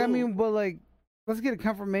fucking Like, cool. I mean, but like, let's get a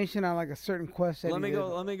confirmation on like a certain quest. That Let he me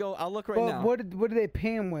did. go. I'll look right But now. what did they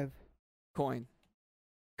pay him with? Coin.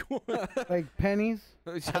 Like pennies?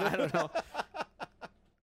 I don't know.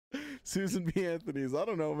 Susan B. Anthony's. I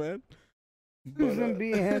don't know, man. But, Susan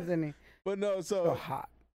B. Anthony. But no, So so hot.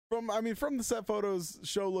 from the set photos,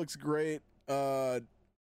 show looks great. I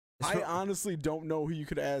honestly don't know who you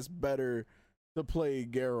could ask better to play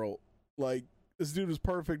Geralt. Like, this dude was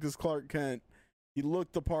perfect as Clark Kent. He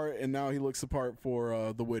looked the part, and now he looks the part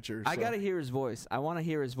for The Witcher. I gotta hear his voice. I want to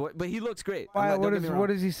hear his voice, but he looks great. Why, what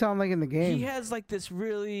does he sound like in the game? He has like this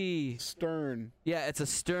really stern. Yeah, it's a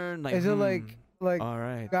stern like. Is it like all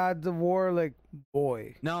right, Gods of War, like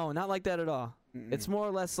boy? No, not like that at all. It's more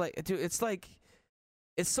or less like, dude. It's like,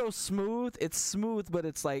 it's so smooth. It's smooth, but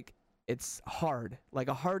it's like it's hard, like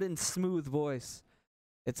a hardened, smooth voice.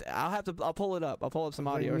 I'll pull it up. I'll pull up some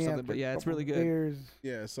audio or something. But yeah, it's really good.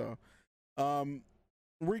 Yeah. So,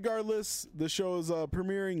 regardless, the show is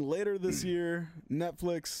premiering later this year.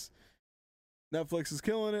 Netflix is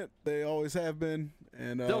killing it. They always have been,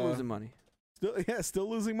 and still losing money. Still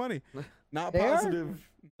losing money. Not They positive.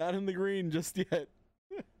 Not in the green just yet.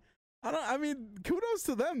 I mean, kudos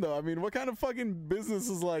to them though. I mean, what kind of fucking business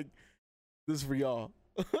is like this for y'all?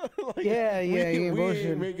 Like, you ain't we bullshit.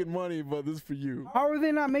 ain't making money, but this is for you. How are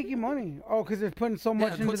they not making money? Oh, because they're putting so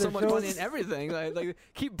much into put so the much shows. money in everything. Like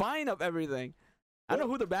keep buying up everything. I don't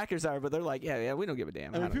know who the backers are, but they're like, yeah, we don't give a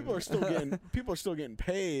damn. I mean, people are still getting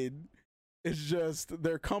paid. It's just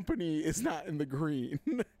their company is not in the green.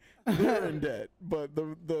 They're in debt, but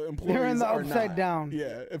the employees They're in the are upside not. down.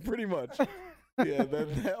 Yeah, pretty much. Yeah,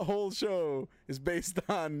 that whole show is based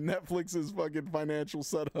on Netflix's fucking financial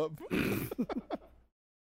setup.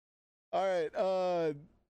 All right,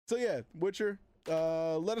 so yeah, Witcher.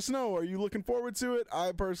 Let us know. Are you looking forward to it?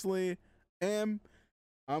 I personally am.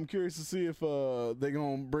 I'm curious to see if they're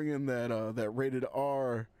gonna bring in that rated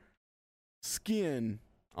R skin.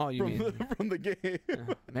 Oh, you mean from the game?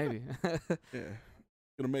 Maybe. Yeah,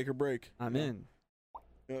 gonna make or break. I'm in.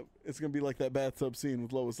 Yep, it's gonna be like that bathtub scene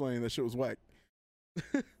with Lois Lane. That shit was whack.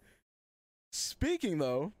 Speaking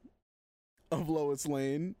though of Lois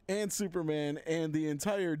Lane and Superman and the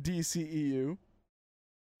entire DCEU,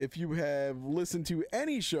 if you have listened to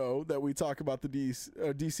any show that we talk about the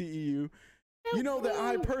DCEU, you know that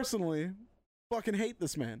I personally fucking hate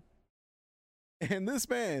this man. And this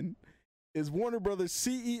man is Warner Brothers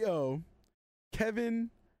CEO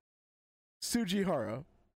Kevin Tsujihara.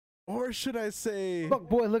 Or should I say... Fuck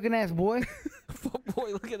boy looking ass boy. Fuck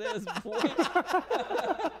boy looking ass boy.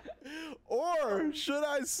 Or should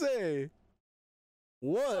I say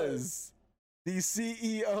was the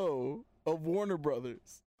CEO of Warner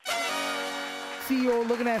Brothers. CEO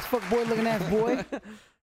looking ass fuck boy looking ass boy.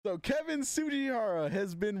 So Kevin Tsujihara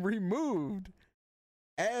has been removed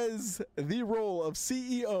as the role of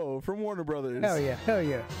CEO from Warner Brothers. Hell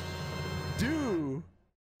yeah. Due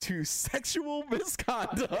to sexual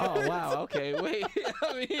misconduct. Oh wow, okay. Wait.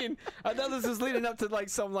 I mean, I thought this was leading up to like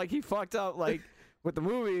some like he fucked up like with the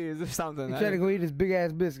movies or something. He tried to go eat his big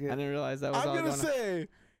ass biscuit. I didn't realize that was all I'm gonna going on. say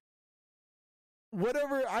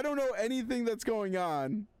whatever, I don't know anything that's going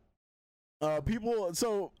on. People,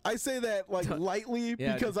 so I say that like lightly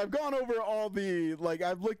because I've gone over all the, like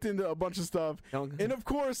I've looked into a bunch of stuff, and of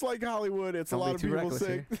course, like Hollywood, it's a lot of people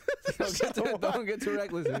saying. Don't get too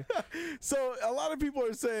reckless here. So a lot of people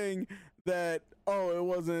are saying that it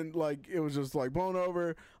wasn't like it was just like blown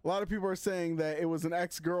over. A lot of people are saying that it was an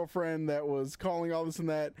ex-girlfriend that was calling all this and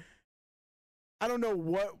that. I don't know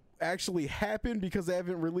what actually happened because they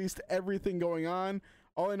haven't released everything going on.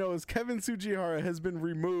 All I know is Kevin Tsujihara has been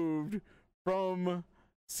removed from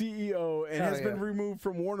CEO and has been removed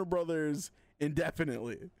from Warner Brothers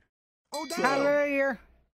indefinitely. Oh damn! Hallelujah!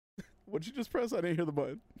 What'd you just press? I didn't hear the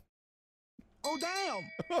button. Oh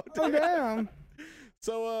damn! Oh damn!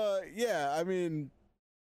 So yeah, I mean,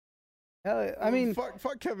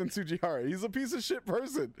 fuck Kevin Tsujihara. He's a piece of shit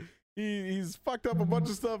person. He's fucked up a bunch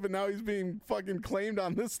of stuff, and now he's being fucking claimed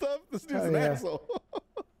on this stuff. This dude's an asshole.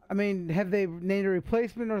 I mean, have they named a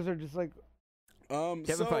replacement, or is it just like Kevin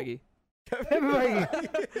Feige? Kevin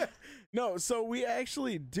Feige. Yeah. No, so we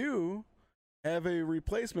actually do have a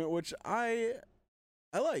replacement, which I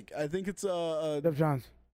like. I think it's Jeff Johns.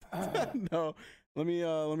 No, let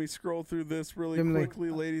me scroll through this really quickly,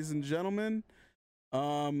 ladies and gentlemen.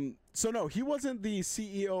 So no, he wasn't the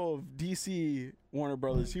CEO of DC Warner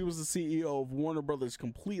Brothers. He was the CEO of Warner Brothers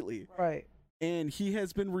completely. Right. And he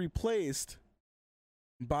has been replaced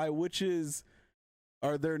by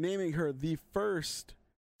they're naming her the first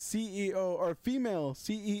CEO or female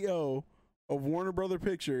CEO of Warner Brother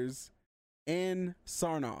Pictures, Ann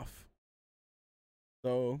Sarnoff.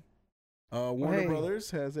 So Warner Brothers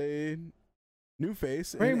has a new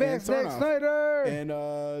face. Bring back Zack Snyder.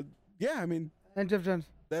 And yeah, I mean, and Jeff Johns.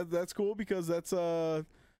 That's cool because that's a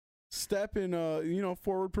step in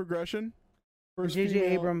forward progression. J.J.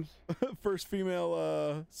 Abrams. First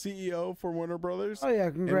female CEO for Warner Brothers. Oh yeah,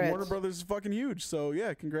 congrats. And Warner Brothers is fucking huge. So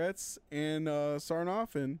yeah, congrats and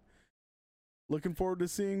Sarnoff, and looking forward to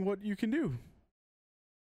seeing what you can do.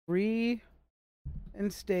 Reinstate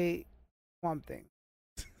Swamp Thing.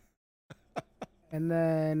 And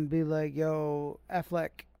then be like, yo,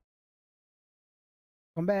 Affleck,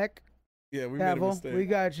 come back. Yeah, we made a Cavill, mistake. we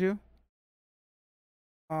got you.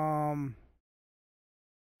 I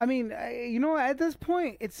mean, you know, at this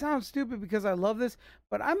point, it sounds stupid because I love this,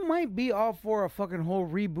 but I might be all for a fucking whole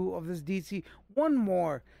reboot of this DC. One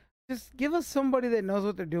more. Just give us somebody that knows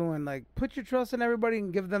what they're doing. Like, put your trust in everybody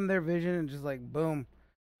and give them their vision and just like, boom.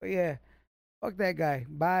 But yeah, fuck that guy.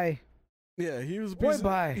 Bye. Yeah, he was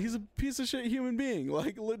he's a piece of shit human being,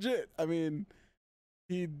 like legit. I mean,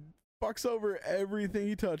 he fucks over everything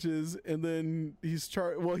he touches, and then he's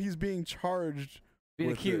being charged.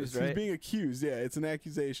 Being accused, right? He's being accused, yeah, it's an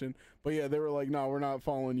accusation. But yeah, they were like, no, we're not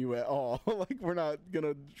following you at all. Like, we're not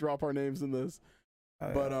gonna drop our names in this.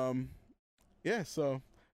 But yeah, so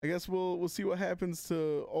I guess we'll see what happens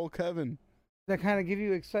to old Kevin. Does that kind of give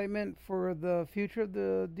you excitement for the future of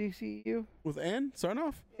the DCU? With Ann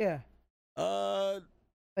Sarnoff? Yeah.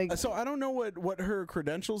 So I don't know what her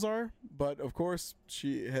credentials are, but of course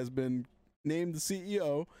she has been named the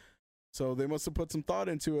CEO, so they must have put some thought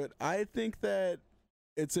into it. I think that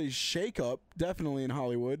it's a shakeup, definitely in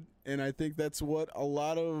Hollywood, and I think that's what a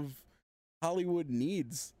lot of Hollywood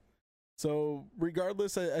needs. So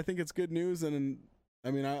regardless, I think it's good news, and I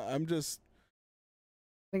mean I'm just.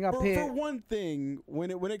 For one thing, when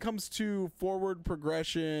it comes to forward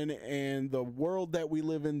progression and the world that we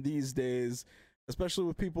live in these days, especially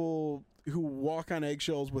with people who walk on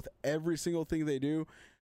eggshells with every single thing they do,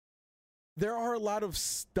 there are a lot of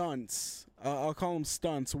stunts. I'll call them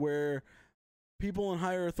stunts, where people in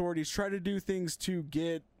higher authorities try to do things to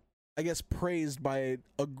get, I guess, praised by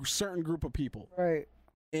a certain group of people. Right.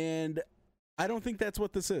 And I don't think that's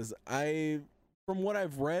what this is. From what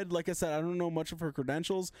I've read, like I said, I don't know much of her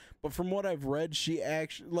credentials, but from what I've read, she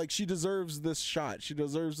deserves this shot. She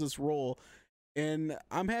deserves this role. And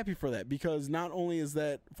I'm happy for that, because not only is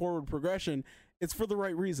that forward progression, it's for the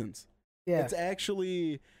right reasons. Yeah. It's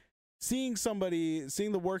actually seeing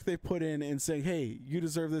the work they put in and saying, hey, you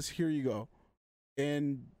deserve this, here you go.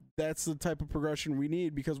 And that's the type of progression we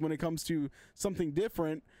need, because when it comes to something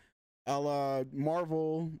different, a la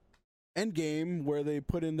Marvel Endgame, where they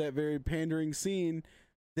put in that very pandering scene,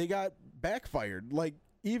 they got backfired. Like,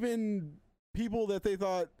 even people that they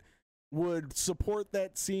thought would support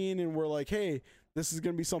that scene and were like, hey, this is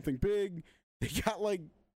gonna be something big, they got like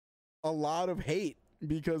a lot of hate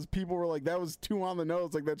because people were like, that was too on the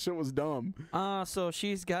nose, like that shit was dumb. So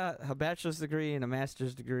she's got a bachelor's degree and a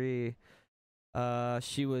master's degree.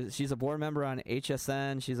 She's a board member on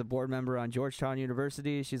HSN, she's a board member on Georgetown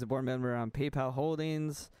University, she's a board member on PayPal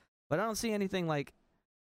Holdings. But I don't see anything like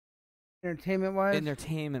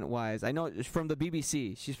entertainment-wise. I know from the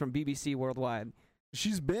BBC. She's from BBC Worldwide.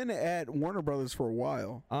 She's been at Warner Brothers for a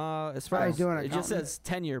while. As far as it just says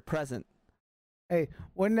tenure present. Hey,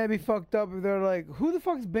 wouldn't that be fucked up if they're like, who the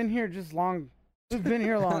fuck's been here just long? Who's been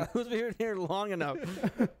here long? Who's been here long enough?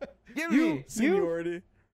 Give me seniority.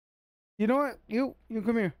 You know what? You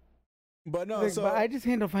come here. But no, but I just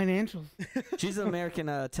handle financials. She's an American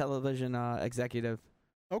television executive.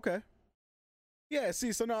 Okay. Yeah,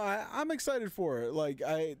 see, so no, I'm excited for it. Like,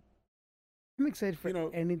 I'm excited for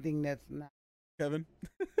anything that's not Kevin.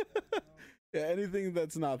 Yeah, anything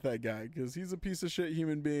that's not that guy, because he's a piece of shit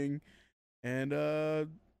human being. And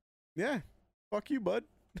yeah, fuck you, bud.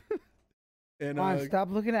 And come on, stop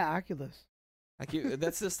looking at Oculus.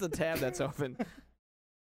 That's just the tab that's open.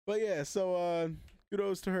 But yeah, so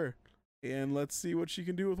kudos to her, and let's see what she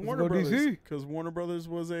can do with Warner Brothers, because Warner Brothers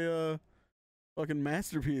was a fucking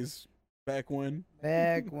masterpiece back when.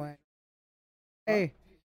 Hey,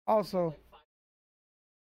 also.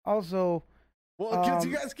 Well, because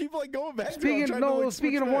you guys keep like going back. Speaking of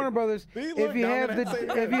Warner Brothers, if you have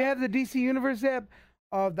the DC Universe app,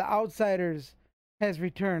 The Outsiders has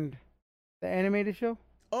returned, the animated show.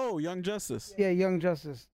 Oh, Young Justice. Yeah, Young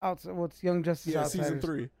Justice. What's Young Justice? Yeah, Outsiders. season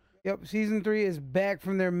 3. Yep, season 3 is back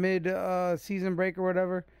from their mid-season break or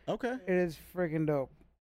whatever. Okay. It is freaking dope.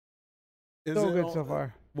 So good so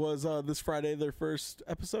far. Was this Friday their first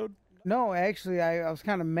episode? No, actually, I was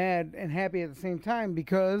kind of mad and happy at the same time,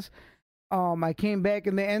 because I came back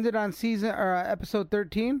and they ended on episode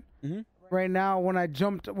 13. Mm-hmm. Right now, when I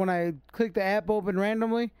clicked the app open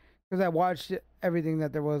randomly, because I watched everything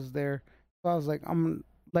that there was there, so I was like, I'm gonna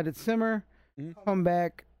let it simmer, come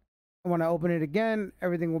back, and when I open it again,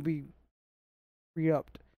 everything will be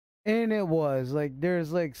re-upped. And it was like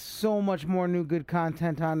there's like so much more new good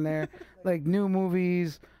content on there, like new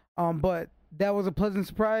movies. But that was a pleasant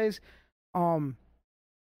surprise. They're on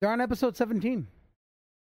episode 17.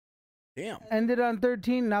 Damn. Ended on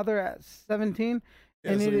 13. Now they're at 17.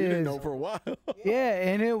 Yeah, and so it you is. didn't know for a while. Yeah,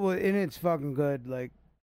 and it's fucking good. Like,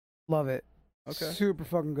 love it. Okay. Super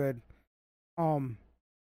fucking good.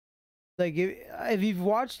 Like if you've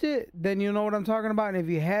watched it, then you know what I'm talking about. And if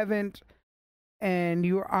you haven't, and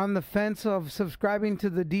you're on the fence of subscribing to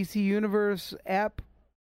the DC Universe app,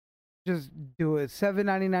 just do it.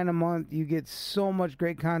 $7.99 a month. You get so much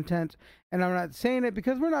great content. And I'm not saying it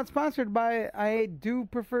because we're not sponsored by it. I do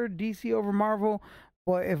prefer DC over Marvel.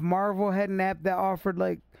 But if Marvel had an app that offered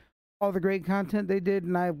like all the great content they did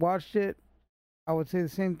and I watched it, I would say the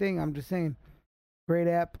same thing. I'm just saying, great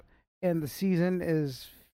app. And the season is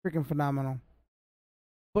freaking phenomenal.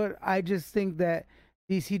 But I just think that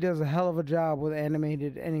DC does a hell of a job with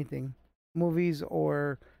animated anything, movies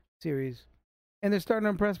or series. And they're starting to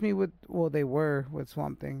impress me with, well, they were with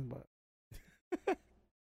Swamp Thing, but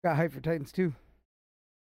got hype for Titans too.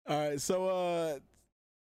 All right, so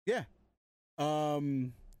yeah.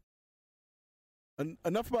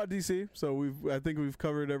 Enough about DC. So I think we've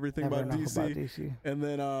covered everything Never about enough DC. about DC. And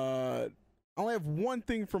then I only have one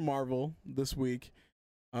thing for Marvel this week.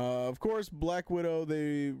 Of course, Black Widow,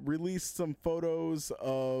 they released some photos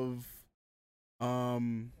of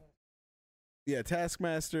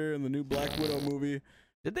Taskmaster and the new Black Widow movie.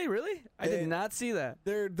 Did they really? I did not see that.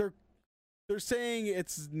 They're saying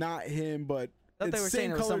it's not him, but I thought it's they were same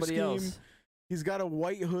saying it was color somebody scheme. else. He's got a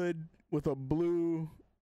white hood with a blue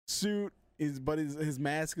suit. But his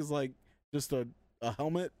mask is like just a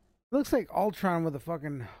helmet. Looks like Ultron with a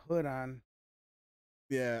fucking hood on.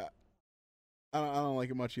 Yeah, I don't like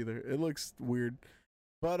it much either. It looks weird.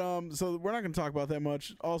 But so we're not gonna talk about that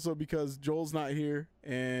much. Also because Joel's not here,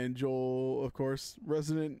 and Joel, of course,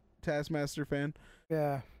 resident Taskmaster fan.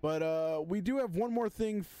 Yeah. But we do have one more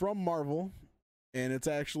thing from Marvel, and it's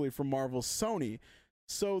actually from Marvel Sony.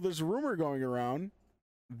 So there's a rumor going around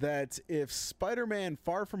that if Spider-Man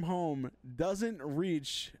Far From Home doesn't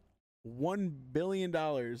reach $1 billion,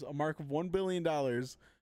 a mark of $1 billion,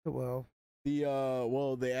 Well,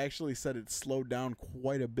 they actually said it slowed down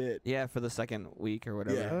quite a bit. Yeah, for the second week or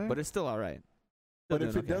whatever. Yeah. But it's still all right. But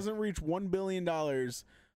if it doesn't reach $1 billion,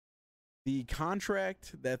 the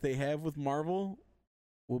contract that they have with Marvel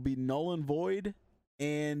will be null and void,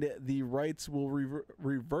 and the rights will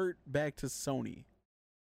revert back to Sony.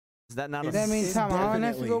 Is that not does that mean Tom Holland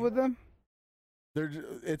has to go with them?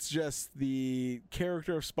 It's just the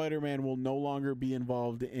character of Spider-Man will no longer be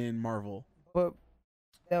involved in Marvel. But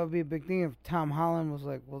that would be a big thing if Tom Holland was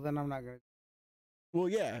like, well, then I'm not going to. Well,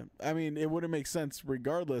 yeah. I mean, it wouldn't make sense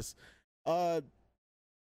regardless. So,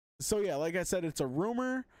 yeah, like I said, it's a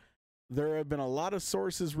rumor. There have been a lot of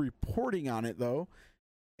sources reporting on it, though.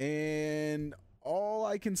 And all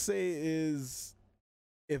I can say is,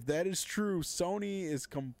 if that is true, Sony is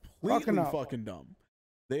completely fucking dumb.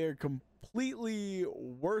 They are completely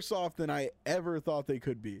worse off than I ever thought they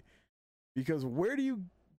could be. Because where do you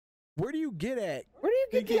get at? Where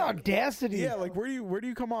do you get the audacity? Yeah, like where do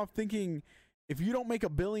you come off thinking if you don't make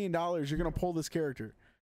 $1 billion, you're gonna pull this character?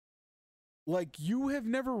 Like, you have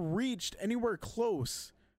never reached anywhere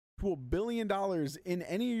close to $1 billion in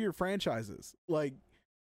any of your franchises. Like,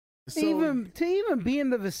 so, to even be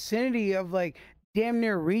in the vicinity of like damn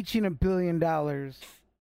near reaching $1 billion,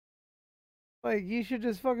 like you should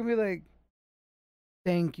just fucking be like,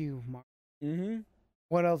 thank you, Mark. Mm-hmm.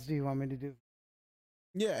 What else do you want me to do?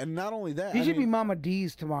 Yeah, and not only that, You should be Mama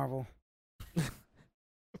D's to Marvel.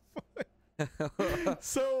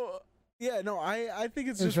 So yeah, no, I think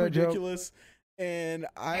it's just ridiculous, and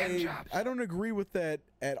I don't agree with that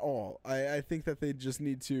at all. I think that they just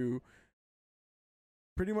need to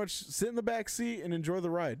pretty much sit in the back seat and enjoy the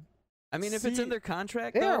ride. I mean, if it's in their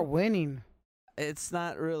contract, they are winning. It's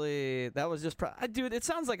not really. That was just, dude. It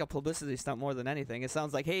sounds like a publicity stunt more than anything. It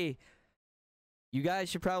sounds like, hey, you guys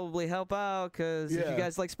should probably help out because if you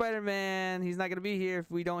guys like Spider-Man, he's not gonna be here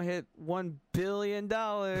if we don't hit $1 billion.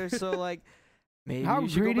 So like, maybe how you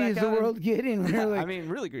should greedy go back is the world getting? Like, I mean,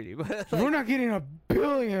 really greedy. But like, we're not getting $1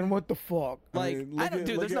 billion. What the fuck? Like,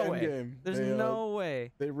 dude, there's no way. There's no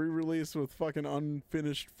way. They re-released with fucking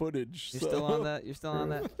unfinished footage. You're still on that. You're still on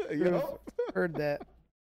that. You know? Heard that.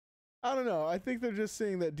 I don't know. I think they're just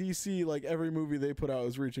saying that DC, like every movie they put out,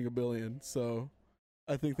 is reaching $1 billion. So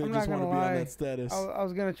I think they just want to be on that status. I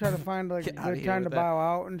was gonna try to find like a good time to bow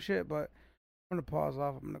out and shit, but I'm gonna pause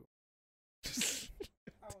off. I'm gonna.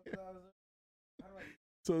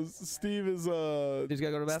 So Steve is He's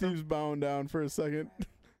gotta go to the bathroom? Steve's bowing down for a second.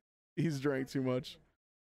 He's drank too much.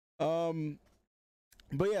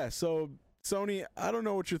 But yeah, so Sony, I don't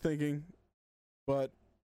know what you're thinking, but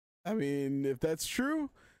I mean, if that's true,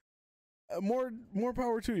 more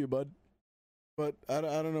power to you, bud. But I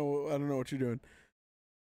don't know what you're doing.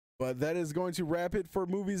 But that is going to wrap it for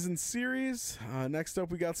movies and series. Next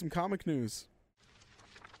up, we got some comic news.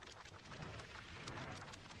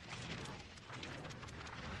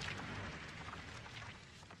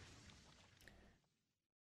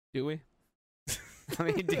 Do we? I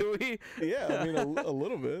mean, do we? Yeah, I mean a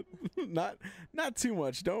little bit. Not too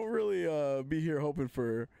much. Don't really be here hoping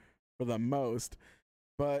for the most.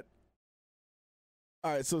 But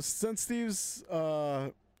all right, so since Steve's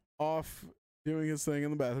off doing his thing in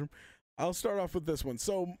the bathroom, I'll start off with this one.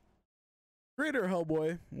 So, creator of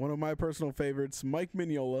Hellboy, one of my personal favorites, Mike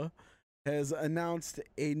Mignola, has announced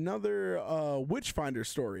another Witchfinder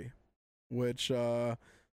story, which some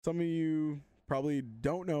of you probably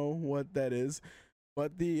don't know what that is.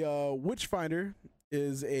 But the Witchfinder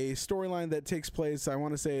is a storyline that takes place, I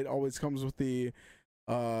want to say it always comes with the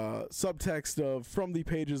subtext of from the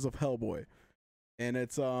pages of Hellboy. And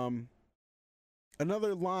it's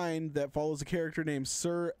another line that follows a character named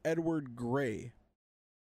Sir Edward Grey.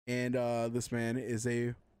 And this man is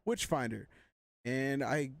a Witchfinder. And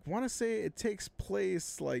I want to say it takes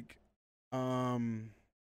place like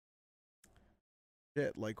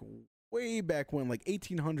way back when, like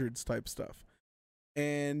 1800s type stuff.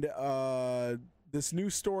 And this new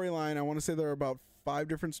storyline, I want to say there are about 5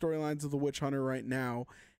 different storylines of the Witch Hunter right now.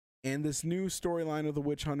 And this new storyline of the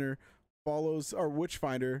Witch Hunter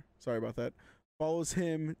Witchfinder, sorry about that, follows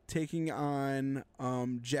him taking on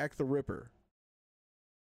Jack the Ripper.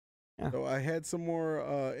 Yeah. So I had some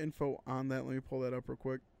more info on that. Let me pull that up real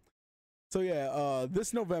quick. So yeah,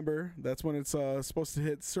 this November, that's when it's supposed to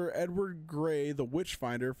hit. Sir Edward Grey, the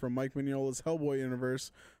Witchfinder from Mike Mignola's Hellboy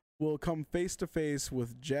universe, will come face to face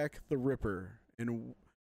with Jack the Ripper in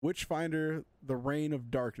Witchfinder: The Reign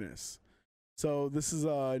of Darkness. So this is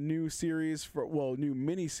a new new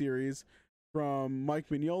mini series from Mike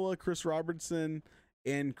Mignola, Chris Robertson,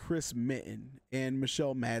 and Chris Mitten and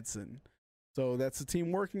Michelle Madsen. So that's the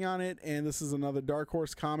team working on it, and this is another Dark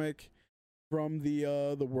Horse comic from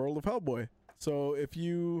the world of Hellboy. So if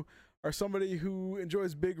you are somebody who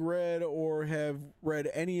enjoys Big Red or have read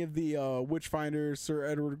any of the Witchfinder, Sir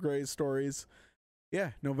Edward Grey stories,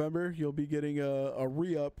 yeah, November you'll be getting a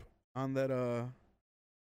re-up on that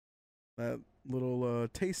little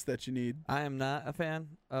taste that you need. I am not a fan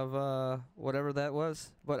of whatever that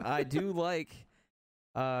was, but I do like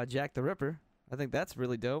Jack the Ripper. I think that's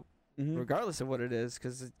really dope, regardless of what it is,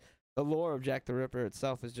 because the lore of Jack the Ripper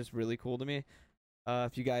itself is just really cool to me.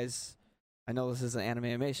 If you guys, I know this is an anime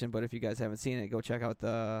animation, but if you guys haven't seen it, go check out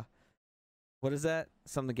what is that?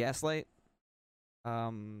 Some of the Gaslight?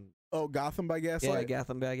 Gotham by Gaslight? Yeah,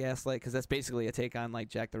 Gotham by Gaslight, because that's basically a take on like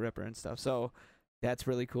Jack the Ripper and stuff. So that's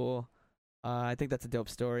really cool. I think that's a dope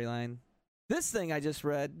storyline. This thing I just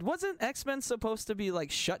read, wasn't X-Men supposed to be like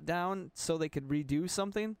shut down so they could redo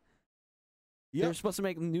something? Yeah. They were supposed to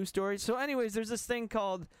make new stories. So anyways, there's this thing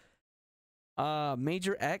called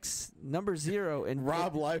Major X #0, and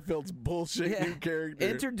Rob Liefeld's bullshit new character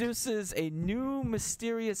introduces a new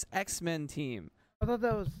mysterious X-Men team. I thought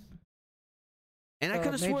that was, and I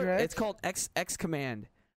could have sworn it's called X Command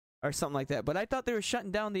or something like that. But I thought they were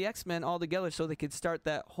shutting down the X-Men altogether so they could start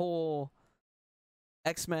that whole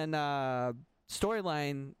X-Men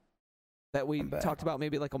storyline that we talked about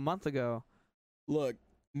maybe like a month ago. Look,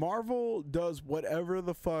 Marvel does whatever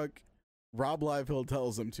the fuck Rob Liefeld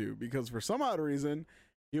tells them to, because for some odd reason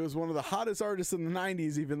he was one of the hottest artists in the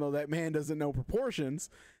 90s, even though that man doesn't know proportions,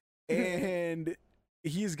 and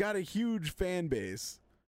he's got a huge fan base.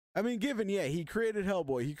 I mean, he created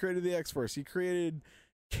Hellboy, he created the X-Force, he created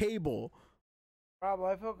Cable. Rob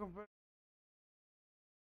Liefeld.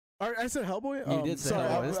 I said Hellboy? You did say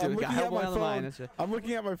Hellboy. I'm looking at my phone. I'm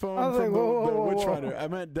looking at my phone from like, the Witchfinder. I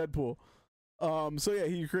meant Deadpool. So yeah,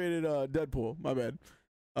 he created Deadpool. My bad.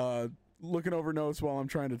 Looking over notes while I'm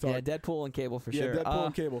trying to talk. Yeah, Deadpool and Cable for sure. Yeah, Deadpool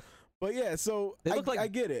and Cable. But yeah, so they look like I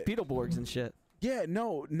get it. Beetleborgs and shit. Yeah,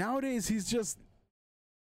 no. Nowadays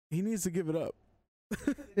he needs to give it up.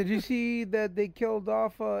 Did you see that they killed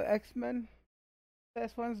off X-Men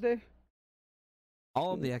last Wednesday?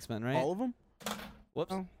 All of the X-Men, right? All of them?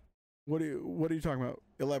 Whoops. Oh. What are you talking about?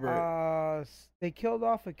 Elaborate. They killed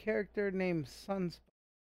off a character named Sunspot.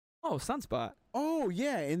 Oh, Sunspot. Oh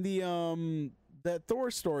yeah, in the that Thor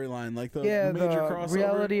storyline, like the major crossover.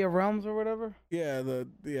 Reality of Realms or whatever. Yeah,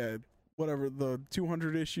 whatever, the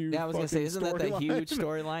 200 issue. Yeah, I was gonna say, isn't that the huge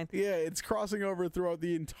storyline? Yeah, it's crossing over throughout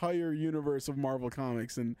the entire universe of Marvel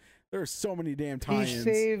Comics, and there are so many damn tie-ins. He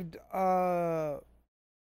saved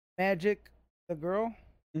Magic, the girl.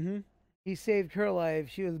 Mm-hmm. He saved her life.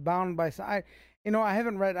 She was bound by. I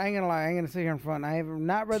haven't read. I ain't gonna lie. I ain't gonna sit here in front. I have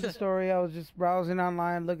not read the story. I was just browsing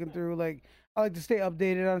online, looking through. Like, I like to stay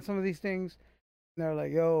updated on some of these things. And they're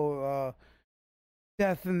like, "Yo,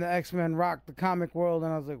 Death and the X-Men rocked the comic world,"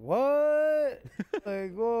 and I was like, "What?"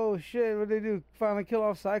 Like, whoa, shit! What they do? Finally kill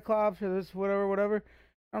off Cyclops or this, whatever.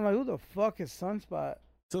 I'm like, who the fuck is Sunspot?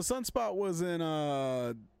 So Sunspot was in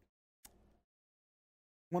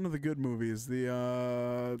one of the good movies. It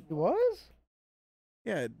was?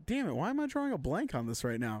 Yeah, damn it. Why am I drawing a blank on this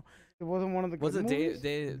right now? It wasn't one of the good movies?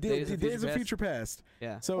 Days of Future Past.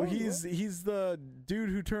 Yeah. So he's the dude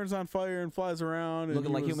who turns on fire and flies around. And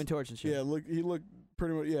looking like Human Torch and shit. Yeah, he looked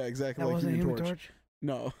pretty much, yeah, exactly That like wasn't Human Torch.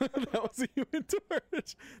 No, that was a Human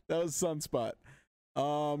Torch. That was Sunspot.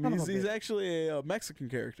 He's actually a Mexican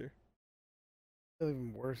character.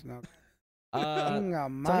 Even worse now. So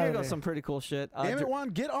here goes some pretty cool shit. Damn it, Juan,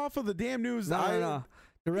 get off of the damn news. No.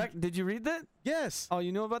 Did you read that? Yes. Oh,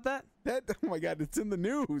 you knew about that? Oh my God, it's in the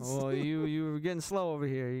news. Well, you were getting slow over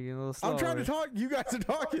here. You're getting a little slow. I'm trying to talk. You guys are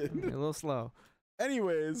talking. You're a little slow.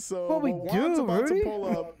 Anyways, so What we Juan's do, about Rudy? to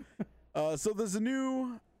pull up. So there's a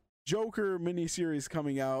new Joker miniseries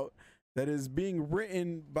coming out that is being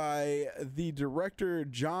written by the director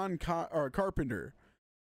John Carpenter.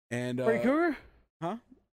 And Freddy Krueger? Huh?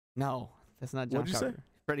 No, that's not John What'd you say? Carpenter.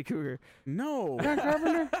 Freddy Krueger. No. John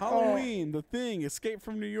Carpenter? Halloween, The Thing, Escape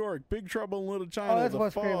from New York, Big Trouble in Little China, Oh, that's The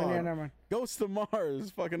Wes Fog, Craven. Yeah, never mind. Ghost of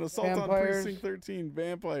Mars, fucking Assault on Vampires. Precinct 13,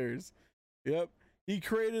 Vampires. Yep. He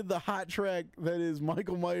created the hot track that is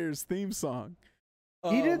Michael Myers' theme song.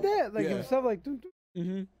 He did that? Like yeah. himself? Like, doo, doo.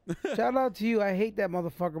 Mm-hmm. Shout out to you. I hate that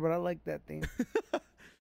motherfucker, but I like that theme.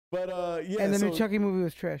 But yeah, And the so new Chucky movie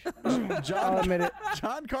was trash. I'll admit it.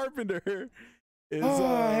 John Carpenter is.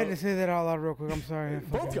 I had to say that out loud real quick. I'm sorry.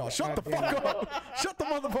 Both y'all, shut the fuck up! Shut the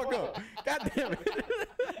motherfucker up! God damn it!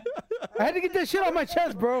 I had to get that shit off my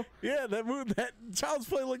chest, bro. Yeah, that Child's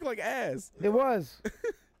Play looked like ass. It was.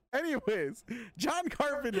 Anyways, John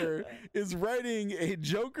Carpenter is writing a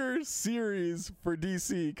Joker series for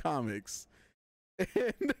DC Comics.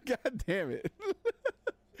 And God damn it.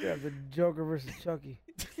 Yeah, the Joker versus Chucky.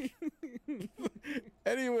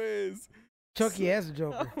 Anyways. Chucky as a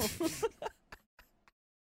Joker.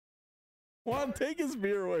 Juan, take his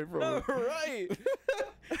beer away from him. Right.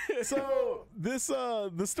 So this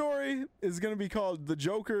the story is gonna be called The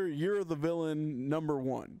Joker, You're the Villain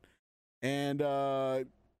 #1. And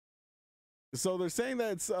so they're saying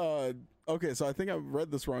that it's okay, so I think I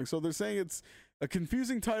read this wrong. So they're saying it's a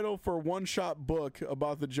confusing title for a one-shot book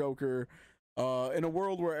about the Joker in a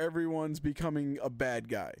world where everyone's becoming a bad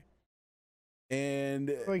guy.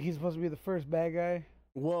 And Like he's supposed to be the first bad guy.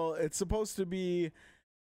 well, it's supposed to be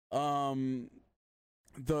so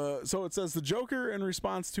it says the Joker, in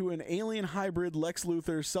response to an alien hybrid Lex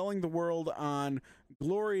Luthor selling the world on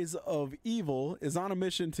glories of evil, is on a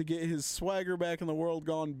mission to get his swagger back in the world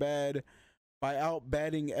gone bad by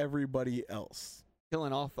out-batting everybody else.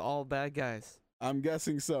 Killing all bad guys. I'm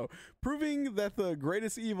guessing so. Proving that the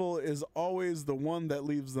greatest evil is always the one that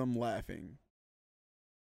leaves them laughing.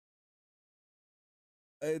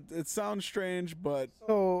 It sounds strange, but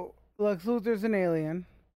So Lex Luthor's an alien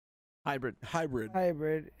Hybrid. hybrid,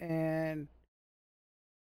 and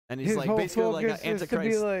And he's his like whole basically like an focus is to be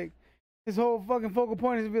antichrist. like, his whole fucking focal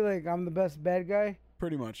point is to be like, I'm the best bad guy.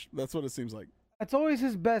 pretty much that's what it seems like. That's always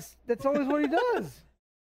his best. That's always what he does.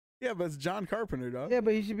 Yeah, but it's John Carpenter, dog. Yeah,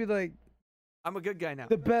 but he should be like, I'm a good guy now.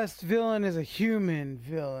 the best villain is a human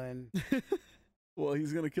villain. Well,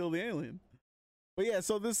 he's gonna kill the alien. But yeah,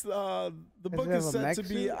 so this the book it is have a set mech to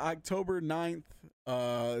be suit? October 9th.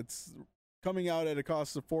 It's coming out at a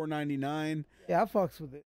cost of $4.99. Yeah, I fucks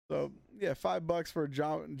with it. So yeah, $5 for a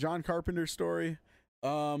John Carpenter story.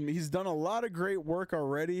 He's done a lot of great work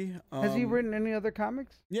already. Has he written any other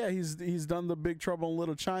comics? Yeah, he's done the Big Trouble in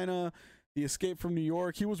Little China, The Escape from New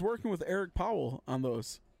York. He was working with Eric Powell on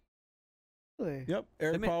those. Really? Yep,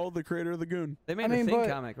 Eric Powell, the creator of the Goon. They made I mean, the Thing but-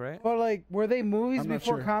 comic, right? But like, were they movies I'm not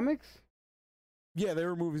before sure. comics? Yeah, they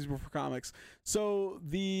were movies before comics. So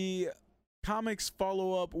the comics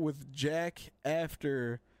follow up with Jack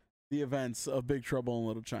after the events of Big Trouble in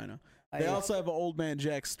Little China. They also have an Old Man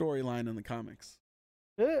Jack storyline in the comics.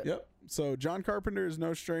 Shit. Yep. So John Carpenter is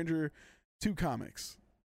no stranger to comics.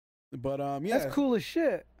 But yeah. That's cool as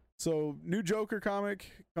shit. So new Joker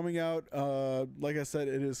comic coming out. Like I said,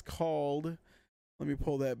 it is called, let me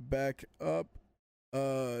pull that back up.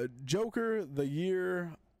 Joker, the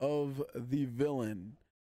Year of the Villain.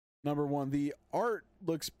 #1. The art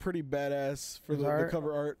looks pretty badass for the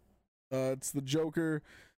cover art. It's the Joker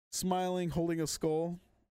smiling, holding a skull.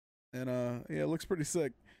 And yeah, it looks pretty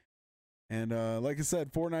sick. And like I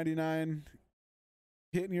said, $4.99,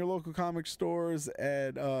 hitting your local comic stores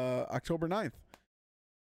at October 9th.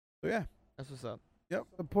 So yeah, That's what's up. Yep.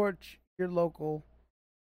 Support your local.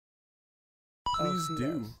 Please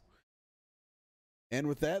do. LCS. And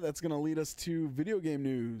with that, that's going to lead us to video game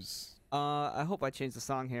news. I hope I changed the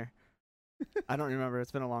song here. I don't remember.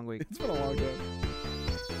 It's been a long week. It's been a long time.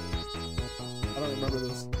 I don't remember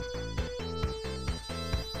this.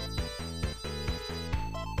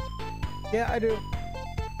 Yeah, I do.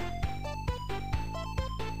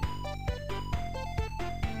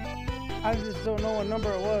 I just don't know what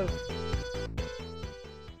number it was.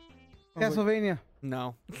 Castlevania.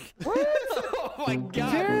 No. What? Oh my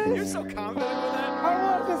god. Serious? You're so confident with that? I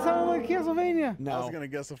want to sound like Castlevania. No. I was going to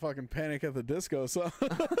guess a fucking Panic at the Disco. So,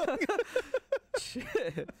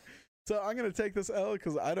 Shit. so I'm going to take this L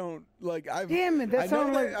because I don't like. Damn it, that I know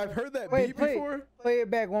sounded that like. I've heard that Wait, beat play, before. play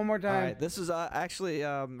it back one more All time. right. This is actually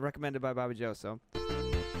recommended by Bobby Joe, so.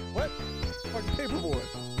 What? Fucking Paperboy.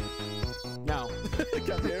 No.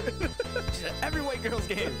 God damn it. Every white girl's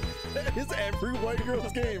game. It's every white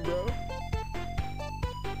girl's game, bro.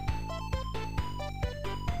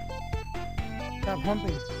 Stop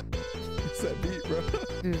humping. It's that beat, bro.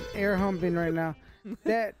 Dude, air humping right now.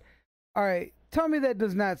 That. All right. Tell me that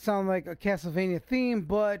does not sound like a Castlevania theme,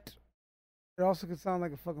 but it also could sound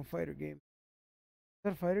like a fucking fighter game. Is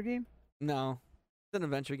that a fighter game? No. It's an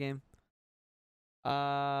adventure game.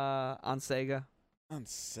 On Sega. On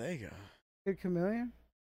Sega. Kid Chameleon?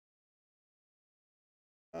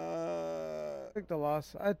 Take the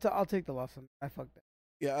loss. I'll take the loss. I fucked that.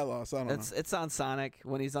 Yeah, I lost. I don't know. It's on Sonic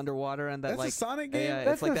when he's underwater and that That's like a Sonic game? Yeah,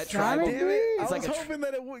 That's it's like a that Sonic tribal. game? Damn it. I It's was like a hoping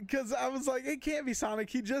that it would, because I was like, it can't be Sonic.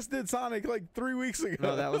 He just did Sonic like 3 weeks ago.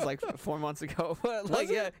 No, that was like 4 months ago. But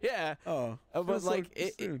like, it? yeah. Oh. But feels like so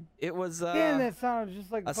it soon. was Damn, that sounded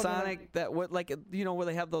just like a fucking Sonic that would like you know where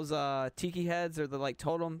they have those tiki heads or the like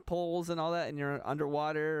totem poles and all that, and you're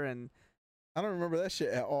underwater and. I don't remember that shit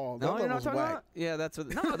at all. That No, you're not level's talking whack. about. Yeah, that's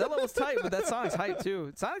what. No, that level's tight, but that Sonic's hype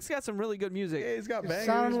too. Sonic's got some really good music. Yeah, he's got It bangers.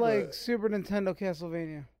 sounded like but Super Nintendo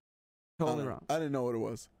Castlevania. Totally wrong. I didn't know what it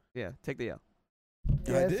was. Yeah, take the L.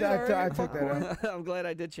 Yeah, I it's- did. I alright. took that out. I'm glad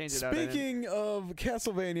I did change it out. Speaking of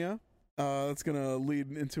Castlevania, that's gonna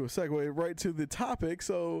lead into a segue right to the topic.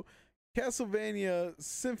 So, Castlevania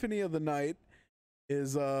Symphony of the Night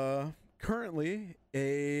is currently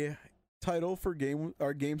a title for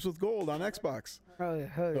Games with Gold on Xbox. Oh, yeah,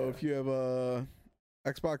 hell So yeah. if you have a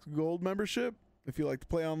Xbox Gold membership, if you like to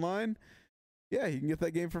play online, yeah, you can get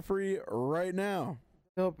that game for free right now.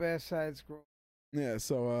 Dope ass side scroll. Yeah,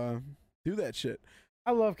 so do that shit.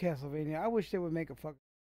 I love Castlevania. I wish they would make a fucking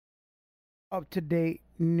up to date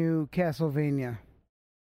new Castlevania.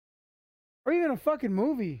 Or even a fucking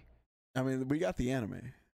movie. I mean, we got the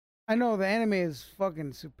anime. I know the anime is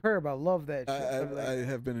fucking superb. I love that shit. I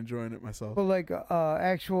have been enjoying it myself. But like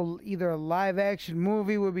actual either a live action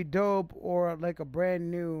movie would be dope or like a brand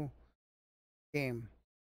new game.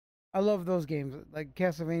 I love those games. Like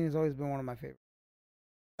Castlevania has always been one of my favorites.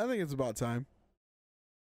 I think it's about time.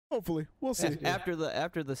 Hopefully, we'll see. after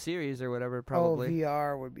the series or whatever, probably. Oh,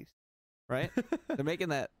 VR would be. Right? They're making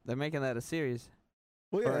that a series.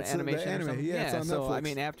 Well, yeah, or an it's animation the or anime. something. Yeah, it's on so Netflix. I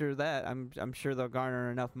mean, after that, I'm sure they'll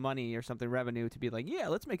garner enough money or something revenue to be like, yeah,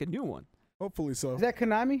 let's make a new one. Hopefully so. Is that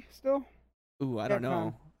Konami still? Ooh, I don't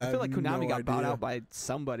know. I I feel like have Konami no got bought idea. out by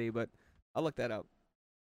somebody, but I'll look that up.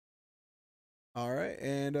 All right,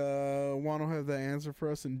 and Juan will have that answer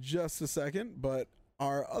for us in just a second. But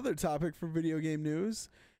our other topic for video game news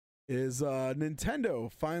is Nintendo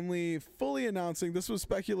finally fully announcing. This was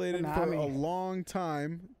speculated for a Konami. long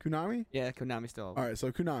time. Konami? Yeah, Konami still. All right, so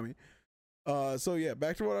Konami. So yeah,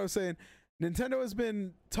 back to what I was saying. Nintendo has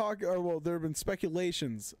been there have been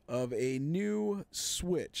speculations of a new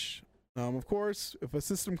Switch. Of course, if a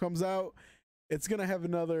system comes out, it's gonna have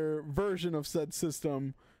another version of said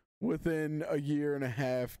system within a year and a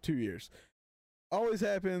half, 2 years. Always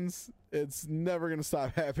happens. It's never gonna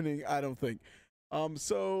stop happening, I don't think.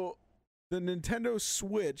 So the Nintendo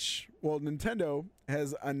Switch, Nintendo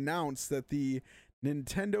has announced that the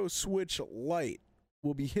Nintendo Switch Lite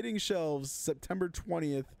will be hitting shelves September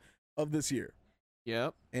 20th of this year.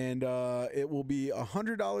 Yep. And it will be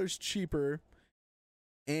 $100 cheaper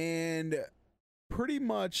and pretty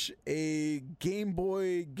much a Game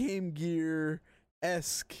Boy, Game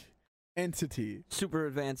Gear-esque entity. Super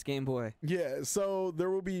advanced Game Boy. Yeah, so there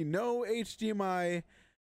will be no HDMI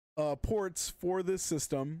ports for this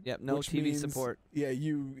system. Yep, no which TV means, support. Yeah,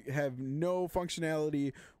 you have no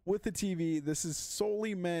functionality with the TV. This is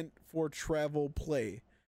solely meant for travel play.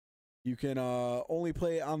 You can only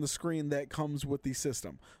play on the screen that comes with the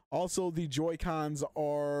system. Also, the Joy-Cons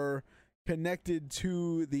are connected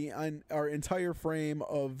to our entire frame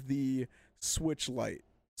of the Switch Lite.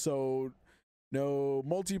 So no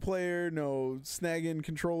multiplayer, no snagging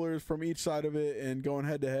controllers from each side of it and going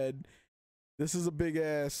head to head. This is a big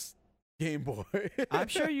ass Game Boy. I'm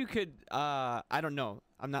sure you could. I don't know.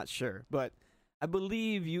 I'm not sure, but I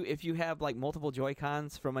believe if you have like multiple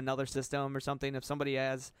Joy-Cons from another system or something, if somebody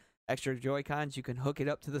has extra Joy-Cons, you can hook it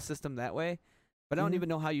up to the system that way. But I don't even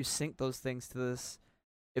know how you sync those things to this,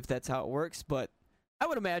 if that's how it works. But I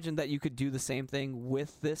would imagine that you could do the same thing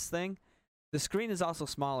with this thing. The screen is also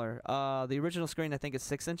smaller. The original screen, I think, is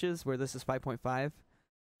 6 inches, where this is 5.5.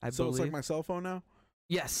 So it's like my cell phone now?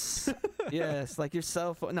 Yes. Yes, like your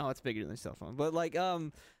cell phone. No, it's bigger than your cell phone. But like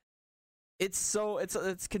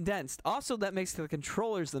it's condensed. Also, that makes the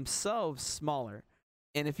controllers themselves smaller.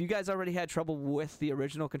 And if you guys already had trouble with the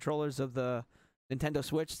original controllers of the Nintendo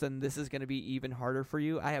Switch, then this is going to be even harder for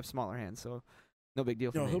you. I have smaller hands, so no big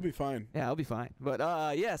deal for me. No, he'll be fine. Yeah, he'll be fine. But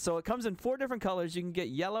yeah, so it comes in 4 different colors. You can get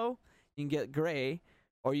yellow, you can get gray,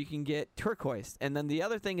 or you can get turquoise. And then the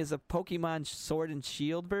other thing is a Pokemon Sword and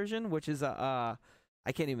Shield version, which is a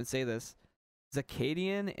I can't even say this.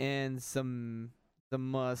 Zacadian and the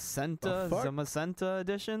Zamacenta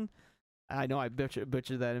edition. I know I butchered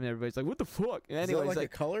that, and everybody's like, "What the fuck?" Anyways, is that like a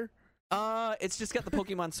color? It's just got the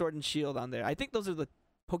Pokemon Sword and Shield on there. I think those are the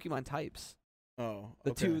Pokemon types. Oh,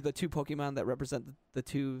 okay. The two Pokemon that represent the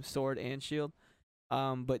 2 Sword and Shield.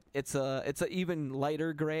 But it's a even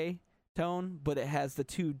lighter gray tone, but it has the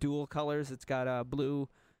 2 dual colors. It's got a blue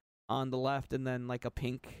on the left and then like a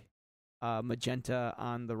pink, magenta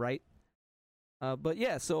on the right. But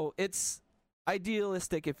yeah, so it's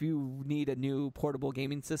idealistic if you need a new portable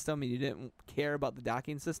gaming system and you didn't care about the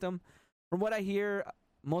docking system. From what I hear,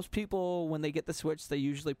 most people, when they get the Switch, they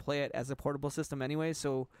usually play it as a portable system anyway.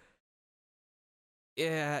 So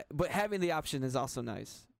yeah, but having the option is also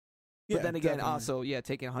nice. Yeah, but then again, definitely. also, yeah,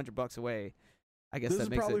 taking $100 away, I guess this that is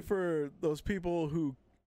makes probably it. for those people who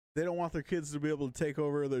they don't want their kids to be able to take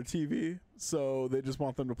over their TV, so they just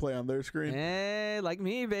want them to play on their screen. Hey, like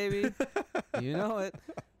me, baby. You know it.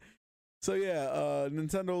 So yeah,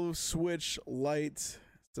 Nintendo Switch Lite,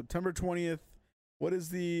 September 20th. What is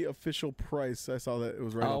the official price? I saw that it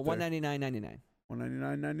was right up there. $199.99.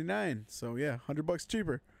 $199.99. So yeah, $100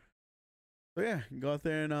 cheaper. So yeah, go out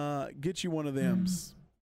there and get you one of them's.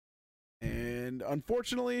 And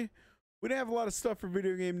unfortunately, we didn't have a lot of stuff for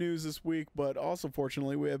video game news this week, but also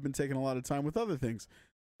fortunately, we have been taking a lot of time with other things.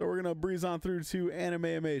 So we're gonna breeze on through to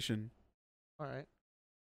Animation. All right.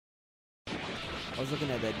 I was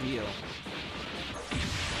looking at that deal.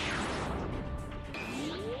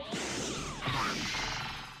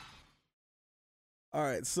 All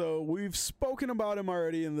right, so we've spoken about him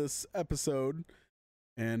already in this episode,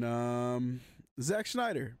 and Zack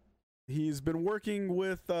Snyder. He's been working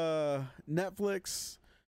with Netflix.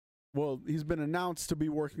 Well, he's been announced to be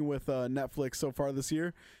working with Netflix so far this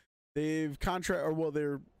year. They've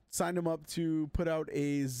they're signed him up to put out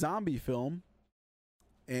a zombie film,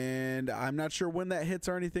 and I'm not sure when that hits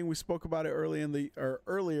or anything. We spoke about it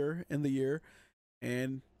earlier in the year,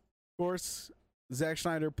 and of course, Zack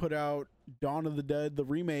Snyder put out Dawn of the Dead, the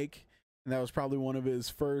remake, and that was probably one of his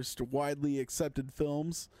first widely accepted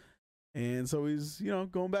films. And so he's,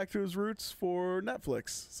 going back to his roots for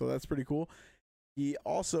Netflix. So that's pretty cool. He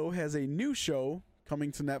also has a new show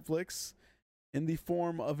coming to Netflix in the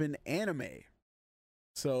form of an anime.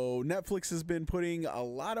 So Netflix has been putting a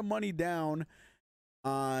lot of money down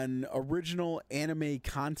on original anime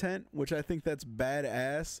content, which I think that's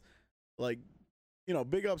badass. Like,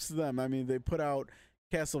 big ups to them. I mean, they put out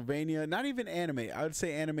Castlevania, not even anime. I would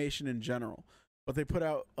say animation in general. But they put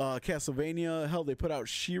out Castlevania. Hell, they put out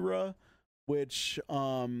She-Ra, which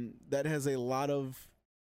that has a lot of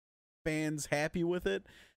fans happy with it.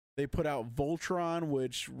 They put out Voltron,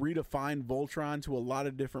 which redefined Voltron to a lot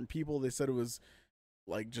of different people. They said it was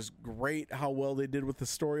like just great how well they did with the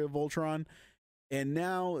story of Voltron. And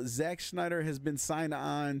now Zack Snyder has been signed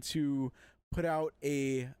on to put out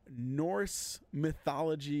a Norse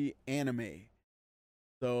mythology anime.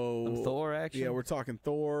 So Some Thor action. Yeah, we're talking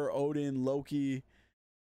Thor, Odin, Loki.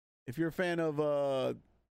 If you're a fan of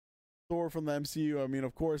Thor from the MCU, I mean,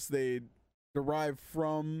 of course they derive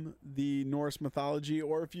from the Norse mythology.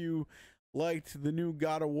 Or if you liked the new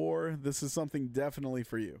God of War, this is something definitely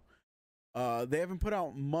for you. They haven't put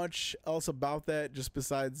out much else about that, just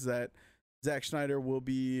besides that Zack Snyder will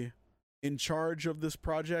be in charge of this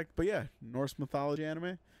project. But yeah, Norse mythology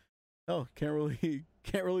anime. Oh, can't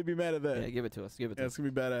really be mad at that. Yeah, give it to us. It's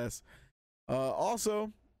gonna be badass.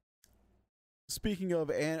 Also, speaking of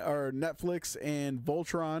Netflix and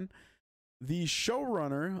Voltron, the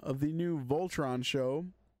showrunner of the new Voltron show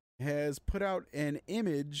has put out an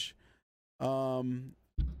image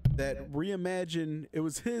that reimagined. It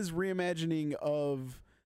was his reimagining of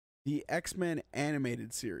the X-Men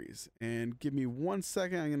animated series. And give me 1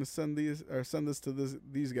 second. I'm going to send this to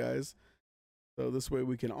these guys, so this way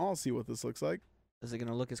we can all see what this looks like. Is it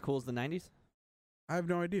gonna look as cool as the '90s? I have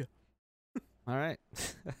no idea. All right.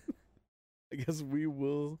 I guess we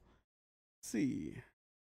will see.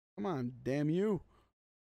 Come on, damn you.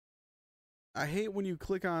 I hate when you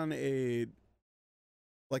click on a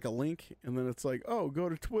link and then it's like, oh, go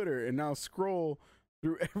to Twitter and now scroll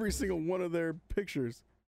through every single one of their pictures.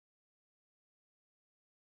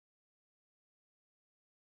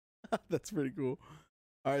 That's pretty cool.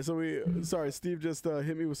 All right, so sorry, Steve just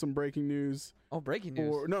hit me with some breaking news. Oh, breaking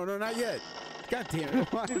news. No, not yet. God damn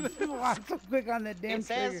it. Why so quick on that damn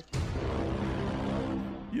trigger?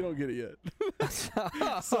 You don't get it yet.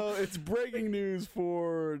 So it's breaking news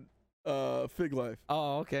for Fig Life.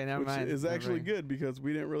 Oh, okay, never mind. Which is actually good because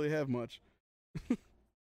we didn't really have much.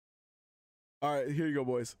 All right, here you go,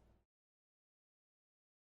 boys.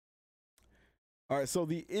 All right, so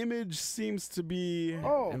the image seems to be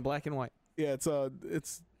in black and white. Yeah,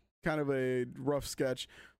 it's kind of a rough sketch,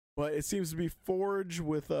 but it seems to be Forge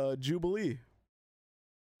with Jubilee.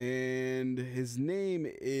 And his name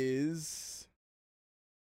is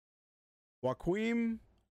Joaquim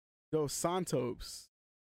Dos Santos.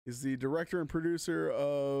 He's the director and producer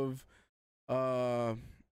of the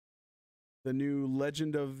new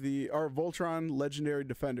Voltron Legendary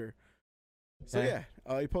Defender. So yeah,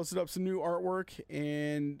 he posted up some new artwork,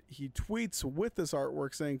 and he tweets with this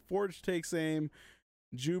artwork saying, Forge takes aim,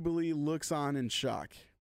 Jubilee looks on in shock.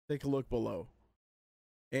 Take a look below.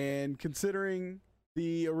 And considering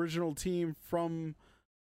the original team from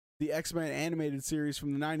the X-Men animated series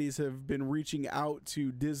from the 90s have been reaching out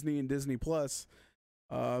to Disney and Disney Plus,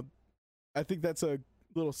 I think that's a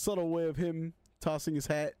little subtle way of him tossing his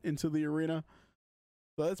hat into the arena.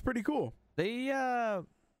 So that's pretty cool. They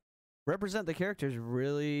represent the characters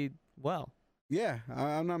really well. Yeah,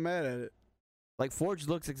 I'm not mad at it. Like, Forge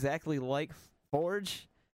looks exactly like Forge,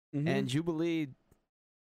 and Jubilee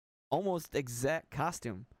almost exact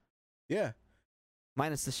costume. Yeah.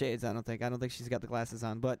 Minus the shades, I don't think she's got the glasses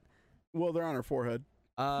on, but well, they're on her forehead.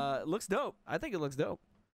 Looks dope. I think it looks dope.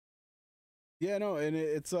 Yeah, no, and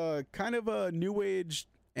it's kind of a new age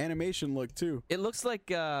animation look too. It looks like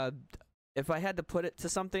if I had to put it to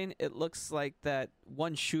something, it looks like that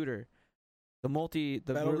one shooter, the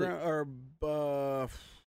Battleground, or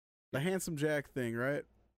the Handsome Jack thing, right?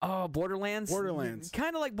 Oh, Borderlands.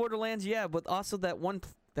 Kind of like Borderlands, yeah, but also that one,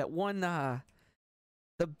 the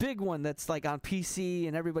big one that's like on PC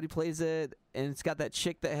and everybody plays it, and it's got that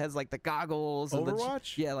chick that has like the goggles.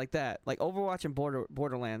 Overwatch? Yeah, like that, like Overwatch and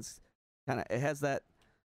Borderlands. Kind of, it has that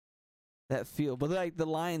feel, but like the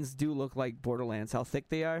lines do look like Borderlands. How thick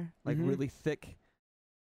they are, like really thick.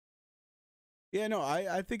 Yeah, no,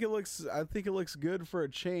 I think it looks good for a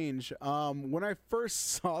change. When I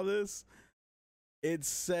first saw this, it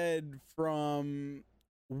said from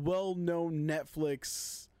well-known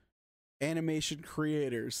Netflix animation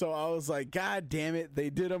creators. So I was like, God damn it,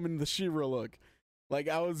 they did them in the She-Ra look. Like,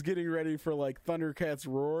 I was getting ready for like Thundercats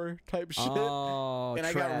Roar type shit, and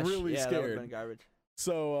I got really scared. That would've been garbage.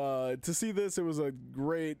 So to see this, it was a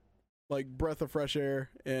great like breath of fresh air,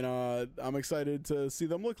 and I'm excited to see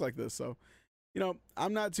them look like this. So, you know,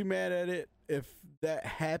 I'm not too mad at it. If that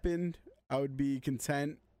happened, I would be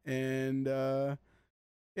content, and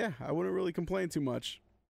yeah, I wouldn't really complain too much.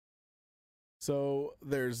 So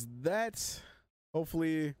there's that.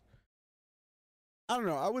 Hopefully, I don't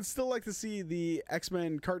know. I would still like to see the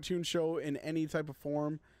X-Men cartoon show in any type of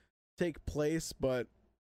form take place, but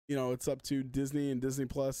you know, it's up to Disney and Disney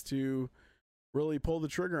Plus to really pull the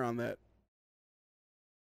trigger on that.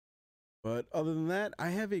 But other than that, I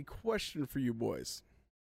have a question for you boys.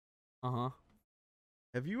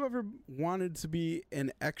 Have you ever wanted to be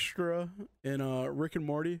an extra in Rick and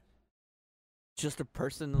Morty? Just a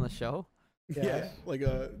person in the show? Yeah, like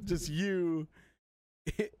just you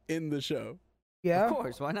in the show. Yeah, of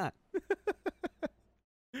course. Why not?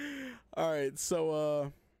 All right,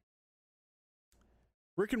 so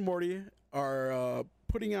Rick and Morty are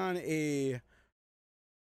putting on a.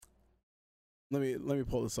 Let me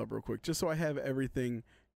pull this up real quick, just so I have everything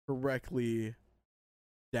correctly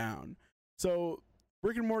down. So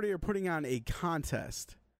Rick and Morty are putting on a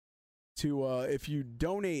contest to if you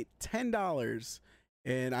donate $10,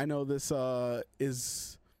 and I know this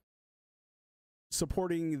is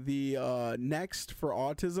supporting the Next for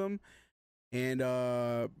Autism and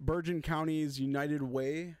Bergen County's United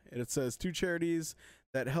Way, and it says 2 charities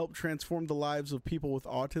that help transform the lives of people with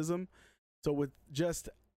autism. So with just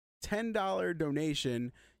 $10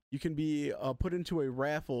 donation, you can be put into a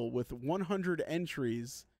raffle with 100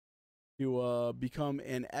 entries to become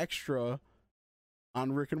an extra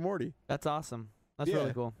on Rick and Morty. That's awesome. That's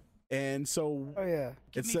really cool. And so Oh yeah.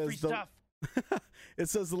 it says it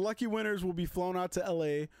says the lucky winners will be flown out to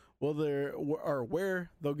LA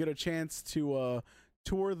where they'll get a chance to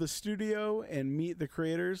tour the studio and meet the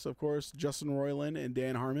creators, of course, Justin Roiland and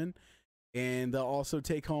Dan Harmon. And they'll also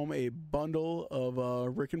take home a bundle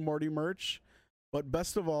of Rick and Morty merch. But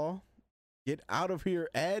best of all, get out of here,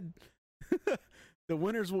 Ed. The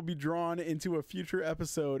winners will be drawn into a future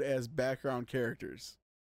episode as background characters.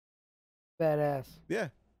 Badass. Yeah.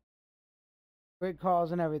 Great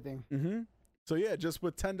calls and everything. Mm-hmm. So yeah, just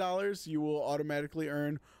with $10, you will automatically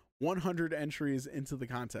earn 100 entries into the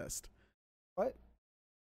contest. What?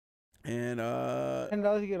 And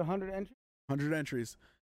 $10 you get 100 entries? 100 entries.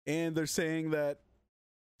 And they're saying that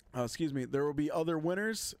there will be other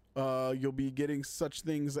winners. You'll be getting such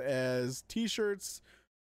things as t-shirts,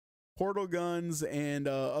 portal guns, and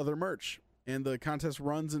other merch. And the contest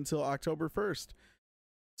runs until October 1st.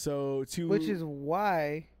 So which is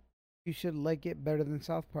why you should like it better than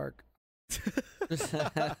South Park.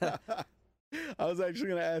 I was actually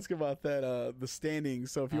going to ask about that, the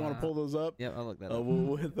standings. So if you want to pull those up, I'll look that up.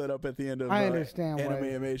 we'll hit that up at the end of I understand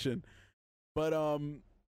Animation. But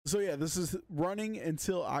so yeah, this is running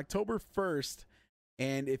until October 1st,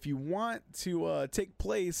 and if you want to take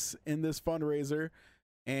place in this fundraiser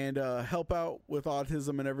and help out with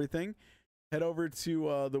autism and everything, head over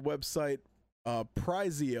to the website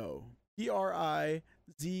Prizeo, Prizeo,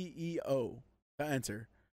 to enter.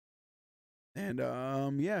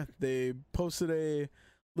 And yeah, they posted a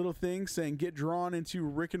little thing saying get drawn into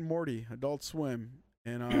Rick and Morty, Adult Swim.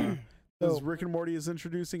 And Rick and Morty is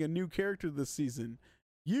introducing a new character this season.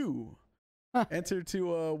 You enter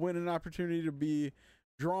to win an opportunity to be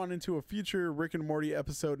drawn into a future Rick and Morty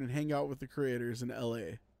episode and hang out with the creators in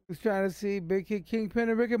LA. Who's trying to see Big Kid Kingpin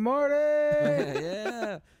and Rick and Morty?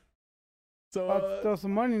 Yeah. So I'll throw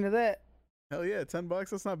some money into that. Hell yeah, $10.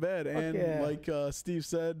 That's not bad. And like Steve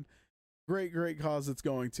said, great cause it's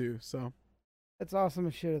going to. So that's awesome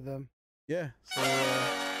as shit of them. Yeah. So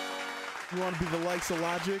if you want to be the likes of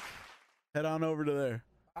Logic, head on over to there.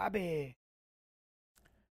 Bobby.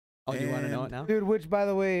 Oh, you want to know it now? Dude, which, by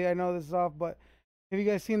the way, I know this is off, but have you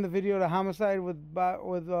guys seen the video of the homicide with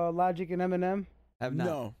Logic and Eminem? I have not.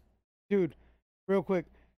 No. Dude, real quick.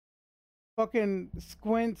 Fucking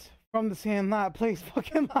Squint from the Sandlot plays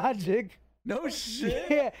fucking Logic. No shit.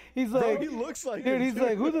 Yeah, he's like, bro, he looks like dude. him, He's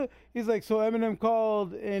like, he's like, so Eminem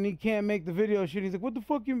called and he can't make the video shoot. He's like, what the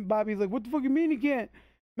fuck you, Bobby's like, what the fuck you mean he can't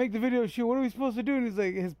make the video shoot? What are we supposed to do? And he's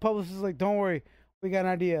like, his publicist is like, don't worry, we got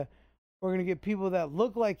an idea. We're gonna get people that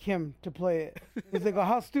look like him to play it. He's like, oh,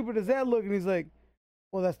 how stupid does that look? And he's like,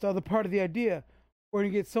 well, that's the other part of the idea. We're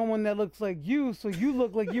gonna get someone that looks like you, so you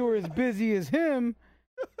look like you were as busy as him,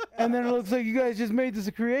 and then it looks like you guys just made this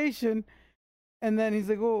a creation. And then he's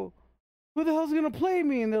like, oh, who the hell's gonna play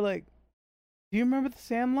me? And they're like, do you remember the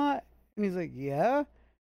Sandlot? And he's like, yeah.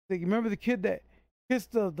 He's like, you remember the kid that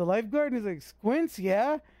kissed the lifeguard? And he's like, Squints,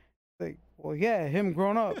 yeah. He's like, well, yeah, him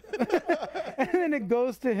grown up. And then it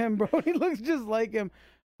goes to him, bro. He looks just like him.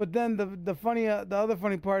 But then the other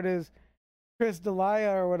funny part is Chris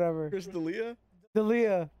D'Elia or whatever. Chris D'Elia?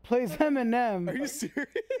 D'Elia plays Eminem. Are you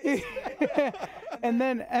serious? And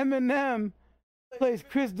then Eminem plays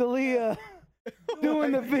Chris D'Elia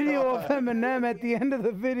doing the video of Eminem at the end of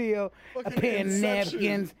the video. A pair of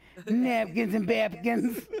napkins and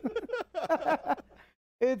napkins.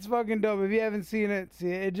 It's fucking dope. If you haven't seen it, see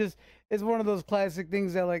it. It's one of those classic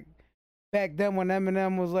things that, like, back then when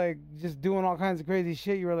Eminem was like just doing all kinds of crazy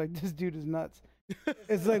shit, you were like, this dude is nuts.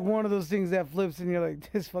 It's like one of those things that flips and you're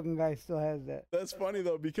like, this fucking guy still has that. That's funny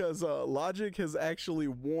though, because Logic has actually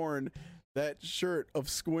worn that shirt of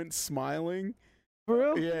Squint smiling.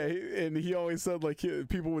 For real? Yeah, and he always said like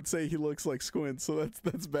people would say he looks like Squint, so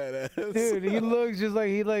that's badass. Dude, he looks just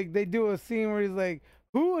like they do a scene where he's like,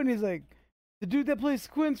 who? And he's like, the dude that plays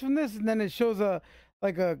Squints from this, and then it shows a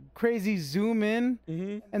crazy zoom in,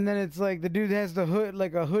 and then it's like the dude has the hood,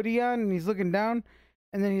 like a hoodie on, and he's looking down,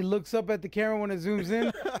 and then he looks up at the camera when it zooms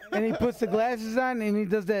in, and he puts the glasses on, and he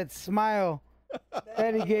does that smile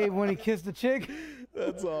that he gave when he kissed the chick.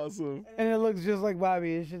 That's awesome. And it looks just like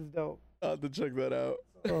Bobby. It's just dope. I'll have to check that out.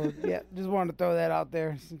 So, yeah, just wanted to throw that out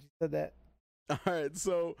there since you said that. All right,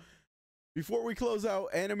 so before we close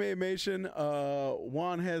out Animation,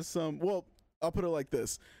 Juan has some, well, I'll put it like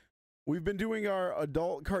this. We've been doing our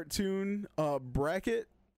adult cartoon bracket,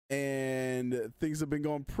 and things have been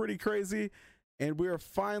going pretty crazy, and we are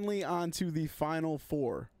finally on to the final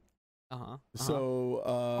four. So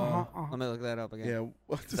let me look that up again.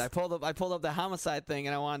 yeah. 'Cause I pulled up the homicide thing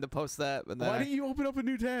and I wanted to post that, but then Why didn't you open up a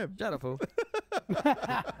new tab? shut up, fool.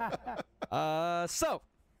 So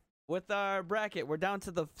with our bracket, we're down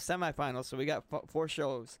to the semifinals, so we got 4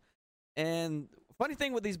 shows. And funny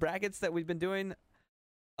thing with these brackets that we've been doing,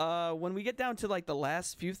 when we get down to like the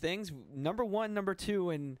last few things, number 1, number 2,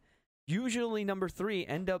 and usually number 3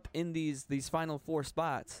 end up in these final 4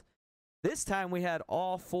 spots. This time we had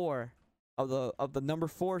all 4 of the number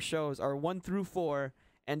 4 shows, or 1 through 4,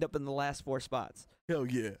 end up in the last 4 spots. Hell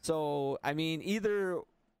yeah. So I mean, either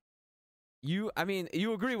you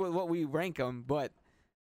agree with what we rank them, but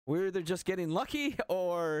we're either just getting lucky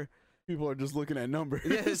or People are just looking at numbers.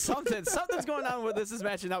 yeah, something's going on with this is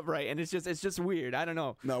matching up right, and it's just weird. I don't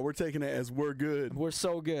know. No, we're taking it as we're good. We're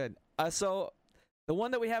so good. So the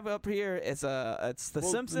one that we have up here is it's The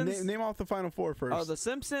Simpsons. Name off the final 4 first. Oh, The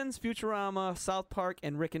Simpsons, Futurama, South Park,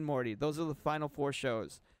 and Rick and Morty. Those are the final 4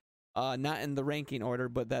 shows. Not in the ranking order,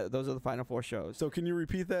 but those are the final 4 shows. So can you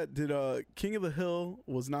repeat that? Did King of the Hill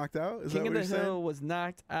was knocked out? Is King that of what the you're saying? Hill was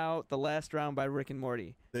knocked out the last round by Rick and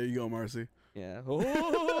Morty. There you go, Marcy. Yeah.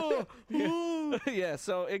 Oh! Yeah,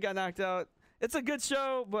 so it got knocked out. It's a good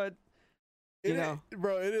show, but you know,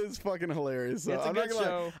 bro, it is fucking hilarious. So it's a I'm good not gonna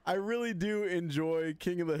lie, show. I really do enjoy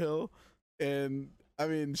King of the Hill, and I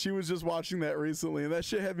mean, she was just watching that recently, and that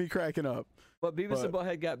shit had me cracking up. But Beavis and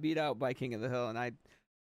Butthead got beat out by King of the Hill, and I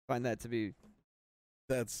find that to be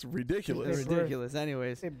That's ridiculous. ridiculous.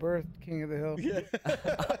 Anyways, They birthed King of the Hill. Yeah.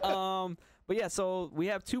 but yeah, so we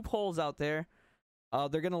have 2 polls out there.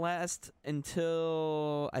 They're gonna last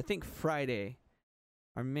until I think Friday,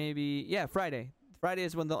 or maybe Friday. Friday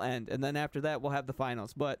is when they'll end, and then after that we'll have the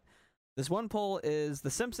finals. But this one poll is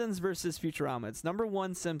The Simpsons versus Futurama. It's number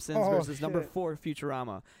 1 Simpsons versus number 4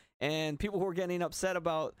 Futurama, and people were getting upset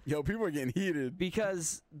about People are getting heated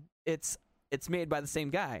because it's made by the same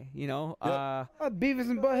guy, you know. Yep. Beavis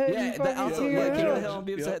and Butthead. Yeah, you fucking also King of the King of the Hill. Hill and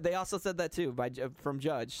Beavis. Yep. They also said that too from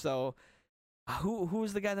Judge. So who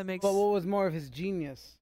is the guy that makes? But what was more of his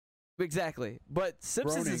genius? Exactly. But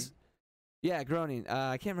Simpsons Groening. is Groening.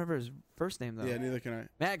 I can't remember his first name though. Yeah, neither can I.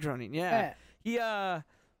 Matt Groening. Yeah. Matt.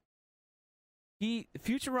 He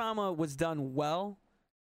Futurama was done well,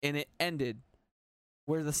 and it ended.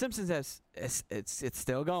 Where The Simpsons it's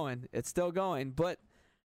still going. It's still going. But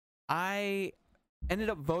I ended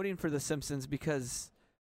up voting for The Simpsons because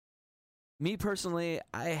me personally,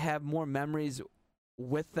 I have more memories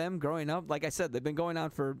with them growing up. Like I said, they've been going on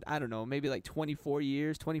for, I don't know, maybe like 24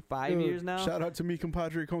 years, 25 Dude, years now. Shout out to me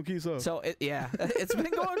compadre Conquiso. So it's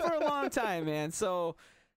been going for a long time, man. So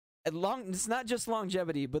it's not just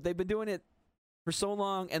longevity, but they've been doing it for so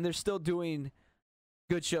long, and they're still doing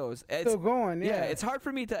good shows. It's Still going, yeah. it's hard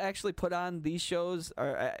for me to actually put on these shows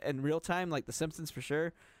in real time, like The Simpsons for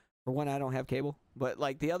sure, for when I don't have cable. But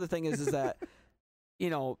like the other thing is that you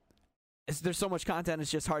know, there's so much content,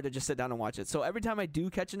 it's just hard to just sit down and watch it. So every time I do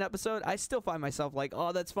catch an episode, I still find myself like,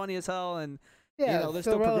 oh, that's funny as hell, and Yeah, you know, they're it's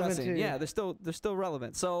still still relevant progressing. to you. Yeah, they're still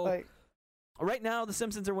relevant. So Like, right now, The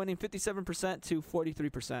Simpsons are winning 57% to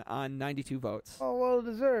 43% on 92 votes. oh, well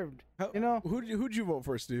deserved. You know, Who'd you vote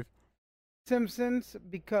for, Steve? Simpsons,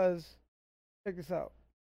 because check this out.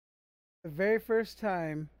 The very first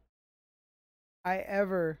time I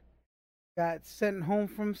ever got sent home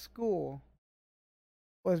from school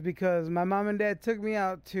was because my mom and dad took me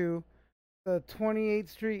out to the 28th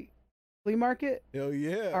Street flea market, Hell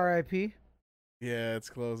yeah. R.I.P. Yeah, it's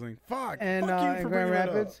closing. Fuck. and Fuck you in for Grand bringing that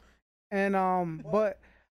up. Rapids. And but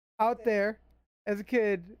out there as a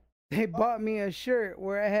kid, they bought me a shirt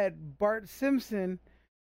where I had Bart Simpson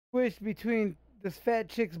squished between this fat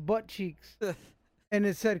chick's butt cheeks, and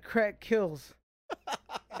it said "crack kills."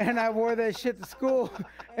 And I wore that shit to school,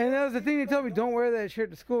 and that was the thing they told me: don't wear that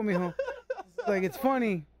shirt to school, mijo. Like, it's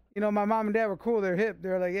funny, you know. My mom and dad were cool; they're hip.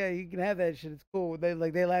 They're like, yeah, you can have that shit. It's cool. They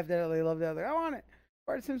laughed at it. They loved it. I was like, I want it.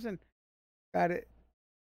 Bart Simpson, got it.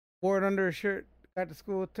 Wore it under a shirt. Got to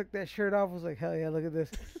school, took that shirt off. Was like, hell yeah, look at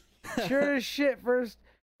this. Sure as shit.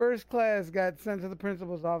 First class, got sent to the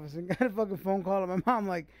principal's office and got a fucking phone call to my mom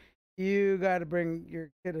like, you got to bring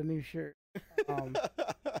your kid a new shirt.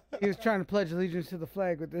 He was trying to pledge allegiance to the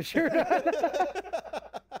flag with this shirt on.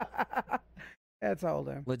 That's how old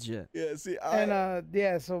I am. Legit. Yeah, see,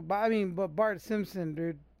 But Bart Simpson,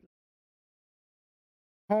 dude.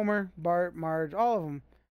 Homer, Bart, Marge, all of them,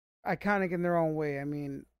 iconic in their own way. I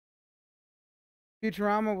mean,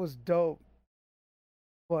 Futurama was dope,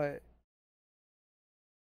 but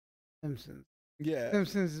Simpsons. yeah.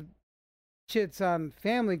 Simpsons shits on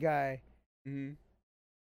Family Guy. Mhm.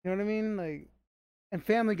 You know what I mean? Like, and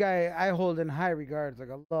Family Guy, I hold in high regards. Like,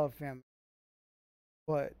 I love Family.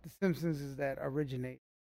 but The Simpsons is that originate.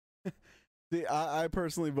 See, I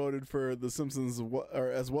personally voted for The Simpsons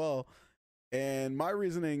as well, and my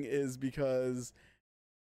reasoning is because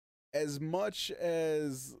as much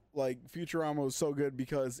as like Futurama was so good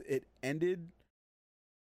because it ended,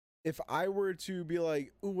 if I were to be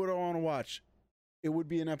like, ooh, what do I want to watch? It would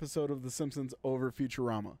be an episode of The Simpsons over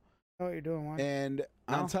Futurama. Know what you're doing, Juan? And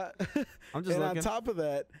on top, I'm just and looking. on top of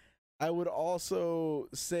that, I would also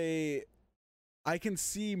say I can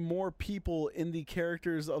see more people in the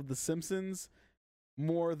characters of The Simpsons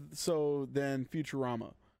more so than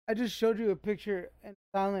Futurama. I just showed you a picture and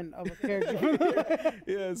silent of a character.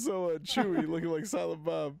 Yeah, so Chewie looking like Silent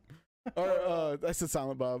Bob. Or I said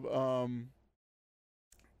Silent Bob.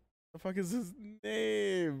 The fuck is his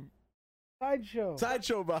name?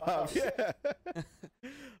 Sideshow Bob. Yeah.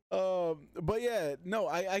 But yeah, no,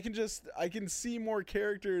 I can see more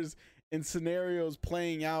characters and scenarios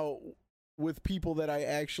playing out with people that I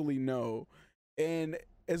actually know. And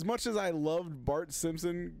as much as I loved Bart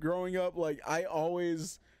Simpson growing up, like I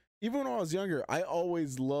always, even when I was younger, I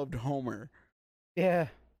always loved Homer. Yeah.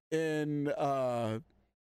 And I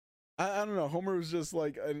don't know, Homer was just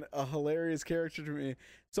like a hilarious character to me.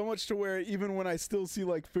 So much to where even when I still see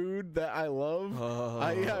like food that I love,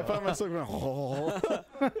 I find myself going,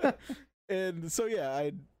 oh. And so yeah,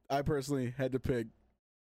 I personally had to pick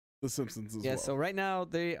The Simpsons as well. Yeah, so right now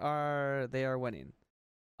they are winning.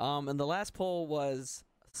 And the last poll was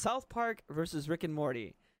South Park versus Rick and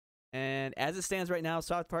Morty. And as it stands right now,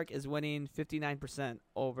 South Park is winning 59%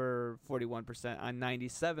 over 41% on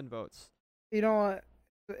 97 votes. You know what?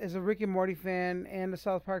 As a Rick and Morty fan and a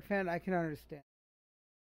South Park fan, I can understand.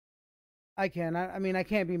 I can. I mean, I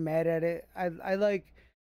can't be mad at it. I like,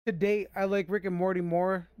 to date, I like Rick and Morty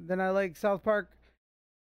more than I like South Park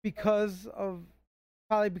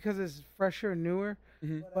probably because it's fresher and newer.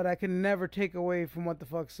 Mm-hmm. But I can never take away from what the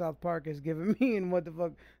fuck South Park has given me and what the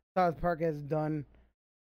fuck South Park has done.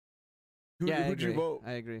 Who'd you vote?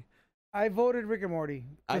 I agree. I voted Rick and Morty.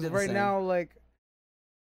 I Because did the right same. now, like,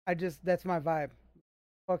 that's my vibe.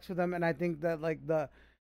 Fucks with them, and I think that like the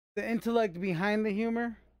intellect behind the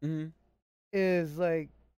humor Mm-hmm. is like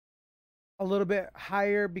a little bit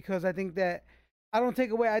higher, because I think that I don't take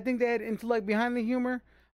away. I think they had intellect behind the humor,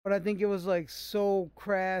 but I think it was like so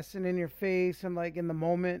crass and in your face and like in the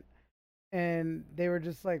moment, and they were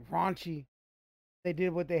just like raunchy. They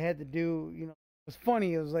did what they had to do. You know, it was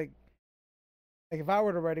funny. It was like if I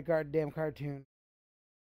were to write a goddamn cartoon,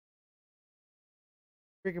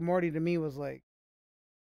 Rick and Morty to me was like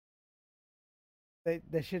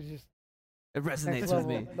that shit just It next resonates with level,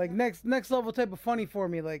 me. like next level type of funny for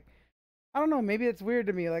me. Like, I don't know, maybe it's weird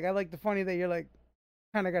to me. Like, I like the funny that you're like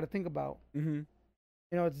kind of got to think about. Mm-hmm.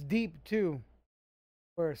 You know, it's deep too.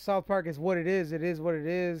 Where South Park is what it is. It is what it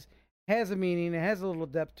is. It has a meaning. It has a little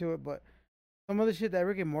depth to it. But some of the shit that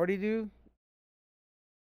Rick and Morty do,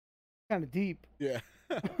 kind of deep. Yeah.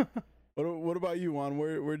 What about you, Juan?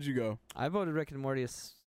 Where'd you go? I voted Rick and Morty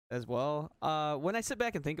as well. When I sit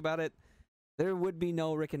back and think about it, there would be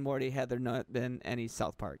no Rick and Morty had there not been any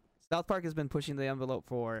South Park. South Park has been pushing the envelope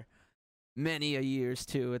for many a years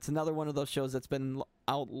too. It's another one of those shows that's been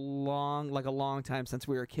out a long time since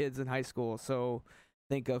we were kids in high school. So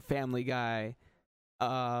think of Family Guy.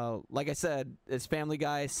 Like I said, it's Family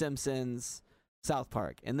Guy, Simpsons, South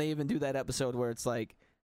Park, and they even do that episode where it's like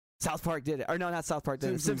South Park did it, or no, not South Park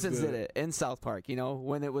did it. Simpsons did it in South Park. You know,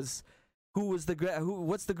 when it was what's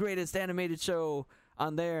the greatest animated show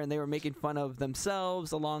on there, and they were making fun of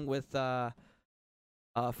themselves along with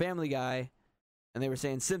Family Guy, and they were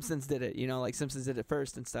saying Simpsons did it, you know, like Simpsons did it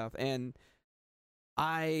first and stuff. And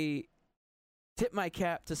I tip my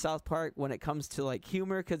cap to South Park when it comes to like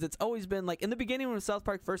humor, because it's always been like in the beginning when South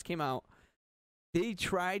Park first came out, they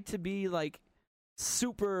tried to be like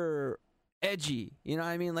super edgy, you know what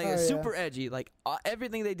I mean? Like super edgy, like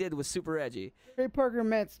everything they did was super edgy. Trey Parker and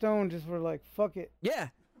Matt Stone just were like, fuck it. Yeah.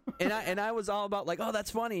 and I was all about like, oh, that's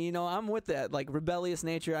funny, you know, I'm with that, like rebellious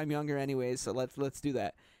nature. I'm younger anyways, so let's do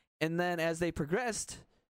that. And then as they progressed,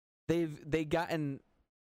 they've gotten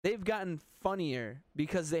funnier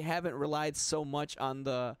because they haven't relied so much on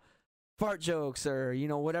the fart jokes or, you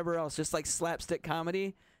know, whatever else, just like slapstick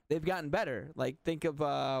comedy. They've gotten better. Like think of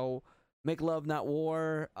Make Love Not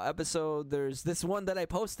War episode. There's this one that I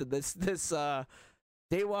posted, this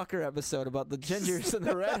Daywalker episode about the gingers and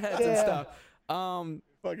the redheads and stuff.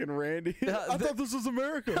 Fucking Randy. I thought this was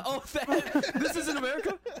America. Oh, this isn't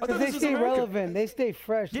America? I thought They this was stay America. relevant. They stay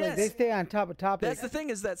fresh. Yes. Like, they stay on top of topics. That's the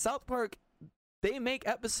thing, is that South Park, they make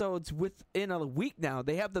episodes within a week now.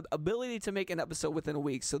 They have the ability to make an episode within a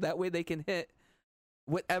week, so that way they can hit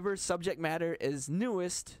whatever subject matter is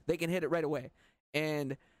newest, they can hit it right away.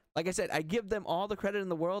 And like I said, I give them all the credit in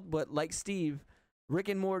the world, but like Steve, Rick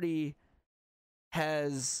and Morty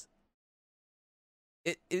has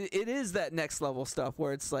it is that next level stuff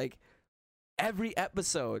where it's like every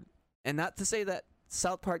episode, and not to say that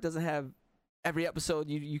South Park doesn't have every episode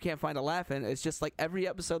you can't find a laugh in. It's just like every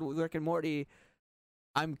episode with Rick and Morty,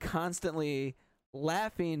 I'm constantly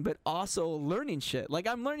laughing, but also learning shit. Like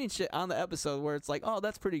I'm learning shit on the episode where it's like, oh,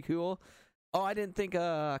 that's pretty cool. Oh, I didn't think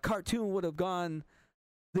a cartoon would have gone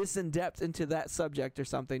this in depth into that subject or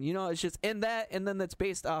something. You know, it's just in that, and then that's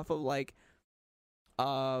based off of like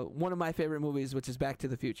one of my favorite movies, which is Back to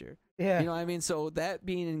the Future. Yeah. You know what I mean? So that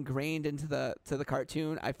being ingrained into the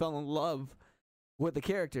cartoon, I fell in love with the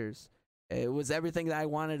characters. It was everything that I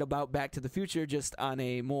wanted about Back to the Future, just on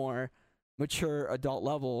a more mature adult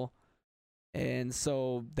level. And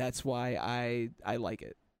so that's why I like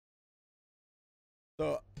it.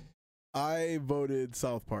 So I voted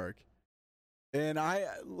South Park. And I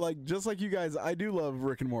just like you guys, I do love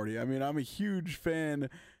Rick and Morty. I mean, I'm a huge fan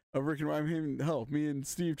of Rick and Morty. I mean, hell, me and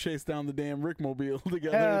Steve chased down the damn Rickmobile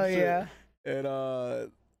together. Hell and shit. yeah. And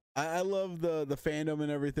I love the fandom and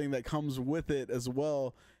everything that comes with it as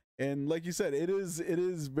well. And like you said, it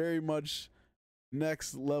is very much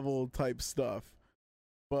next level type stuff.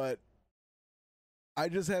 But I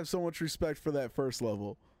just have so much respect for that first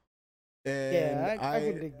level. And yeah, I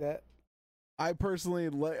can dig that. I personally,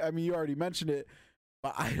 I mean, you already mentioned it,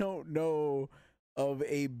 but I don't know of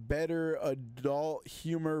a better adult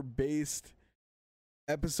humor based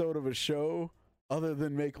episode of a show other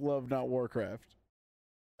than Make Love Not Warcraft.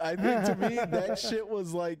 I think to me that shit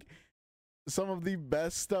was like some of the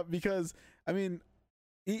best stuff, because I mean,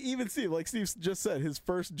 even Steve, like Steve just said, his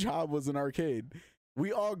first job was an arcade.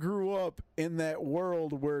 We all grew up in that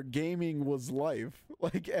world where gaming was life.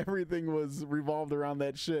 Like everything was revolved around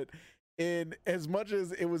that shit. And as much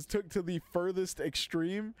as it was took to the furthest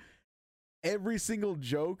extreme, every single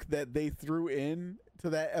joke that they threw in to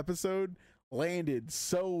that episode landed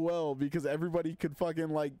so well, because everybody could fucking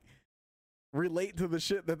like relate to the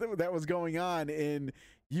shit that was going on. And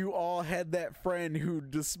you all had that friend who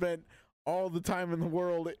just spent all the time in the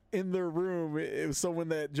world in their room. So when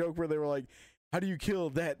that joke where they were like, how do you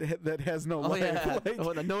kill that has no life? Yeah.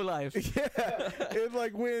 Like, no life. Yeah. And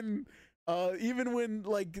like when even when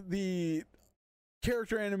like the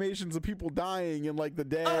character animations of people dying and like the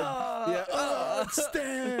dad,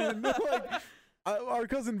 Stan, like our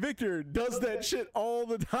cousin Victor does that shit all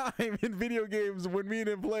the time in video games when me and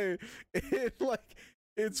him play.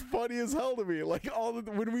 It's funny as hell to me. Like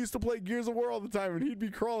when we used to play Gears of War all the time, and he'd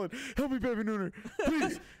be crawling, help me, Baby Nooner,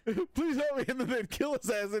 please, please help me, and then they'd kill his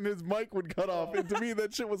ass, and his mic would cut off. And to me,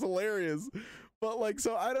 that shit was hilarious. But like,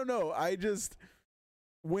 so I don't know.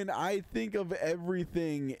 When I think of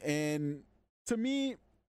everything, and to me,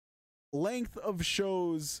 length of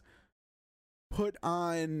shows put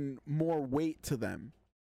on more weight to them.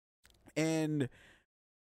 And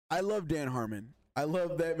I love Dan Harmon. I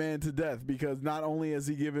love that man to death, because not only has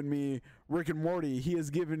he given me Rick and Morty, he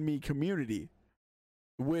has given me Community,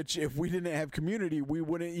 which if we didn't have Community, we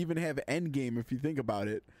wouldn't even have Endgame, if you think about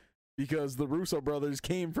it, because the Russo brothers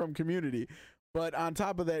came from Community. But on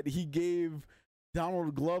top of that, he gave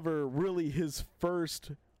Donald Glover really his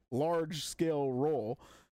first large-scale role.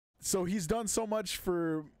 So he's done so much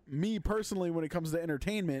for me personally when it comes to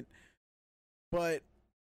entertainment, but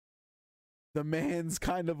the man's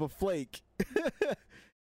kind of a flake.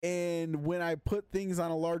 And when I put things on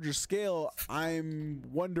a larger scale, I'm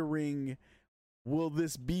wondering, will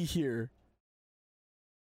this be here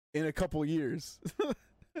in a couple years?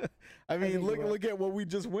 I mean, look at what we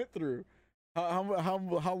just went through.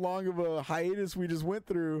 How long of a hiatus we just went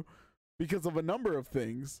through because of a number of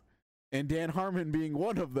things, and Dan Harmon being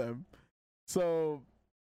one of them. So,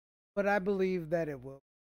 but I believe that it will.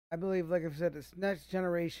 I believe, like I said, it's next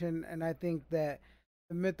generation, and I think that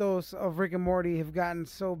the mythos of Rick and Morty have gotten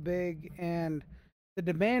so big, and the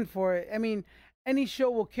demand for it. I mean, any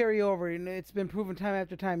show will carry over, and it's been proven time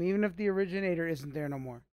after time. Even if the originator isn't there no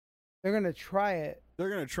more, they're gonna try it. They're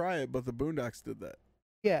gonna try it, but the Boondocks did that.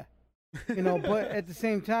 Yeah, you know. But at the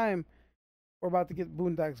same time, we're about to get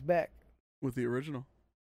Boondocks back with the original.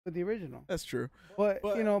 With the original. That's true. But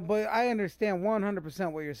you know, but I understand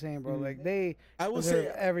 100% what you're saying, bro. Like I will say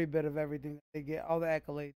every bit of everything that they get, all the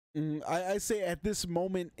accolades. I say at this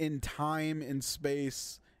moment in time, in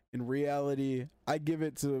space, in reality, I give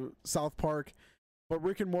it to South Park. But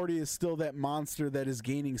Rick and Morty is still that monster that is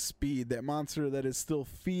gaining speed, that monster that is still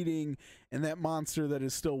feeding, and that monster that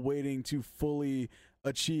is still waiting to fully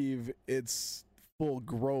achieve its full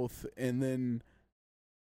growth and then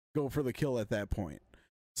go for the kill at that point.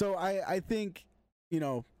 So I think, you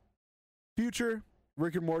know, future,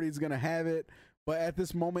 Rick and Morty is gonna have it, but at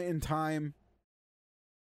this moment in time,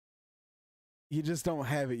 you just don't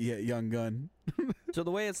have it yet, young gun. So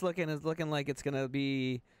the way it's looking is looking like it's gonna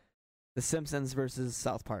be The Simpsons versus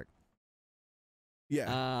South Park.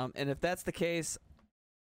 Yeah. And if that's the case,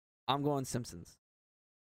 I'm going Simpsons.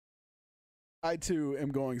 I too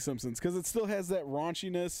am going Simpsons because it still has that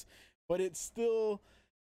raunchiness, but it still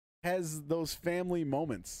has those family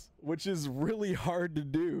moments, which is really hard to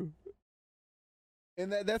do.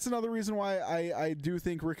 And that's another reason why I do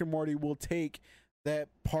think Rick and Morty will take that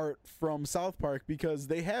part from South Park, because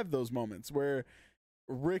they have those moments where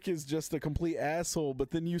Rick is just a complete asshole,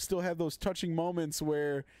 but then you still have those touching moments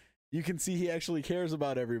where you can see he actually cares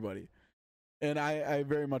about everybody. And I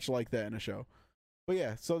very much like that in a show. But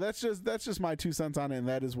yeah, so that's just my 2 cents on it, and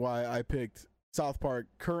that is why I picked South Park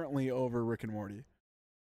currently over Rick and Morty.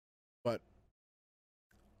 But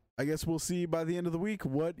I guess we'll see by the end of the week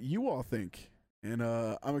what you all think. And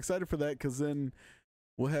I'm excited for that, because then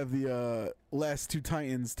we'll have the last two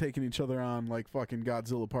Titans taking each other on like fucking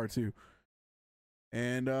Godzilla Part 2.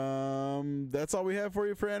 And that's all we have for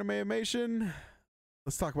you for Anime Animation.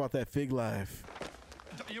 Let's talk about that Fig Life.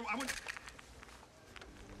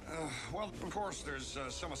 Well, of course, there's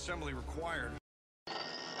some assembly required.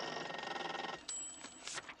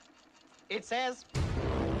 It says...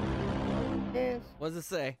 What does it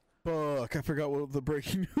say? Fuck, I forgot what the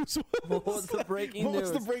breaking news was. What was the breaking news?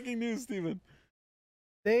 What's the breaking news, Steven?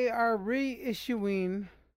 They are reissuing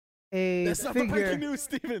a That's not figure. the breaking news,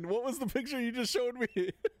 Steven. What was the picture you just showed me?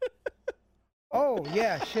 Oh,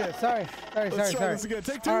 yeah, shit. Sorry. Let's try this again.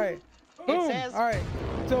 Take two. All right. Boom. says- All right.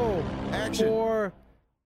 So, Action. for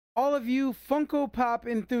all of you Funko Pop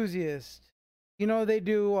enthusiasts, you know they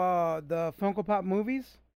do the Funko Pop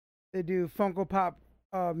movies. They do Funko Pop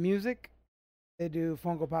music. They do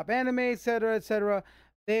Funko Pop anime, etc., etc.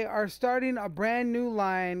 They are starting a brand new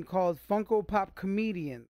line called Funko Pop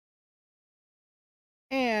Comedians.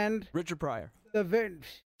 And Richard Pryor. the very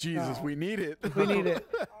Jesus, we need it. we need it.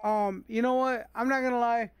 You know what? I'm not gonna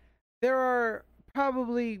lie. There are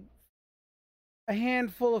probably a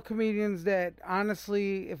handful of comedians that,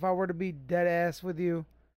 honestly, if I were to be dead ass with you,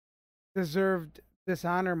 deserved this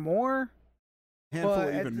honor more. Handful But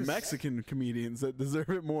of at even this- Mexican comedians that deserve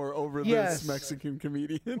it more over Yes. this Mexican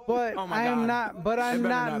comedian. But Oh my I am God. not. But I'm better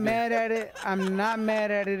not not be. mad at it. I'm not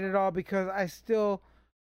mad at it at all, because I still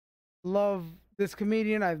love this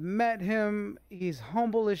comedian. I've met him. He's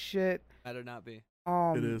humble as shit. Better not be.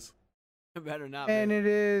 It is. Better not And be. it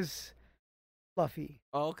is Fluffy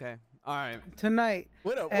Oh, okay. All right. tonight.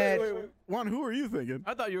 Wait up, At- wait. Juan, who are you thinking?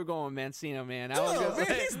 I thought you were going Mancino, man. I Oh, was gonna man,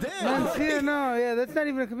 say- he's dead. Mencia, no, yeah, that's not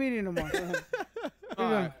even a comedian no more.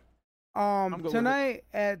 All right. good with Tonight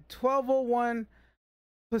at 12:01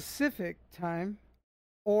 Pacific time,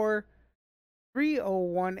 or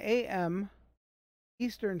 3:01 a.m.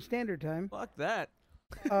 Eastern Standard Time, Fuck that.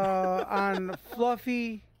 on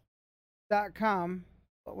Fluffy.com.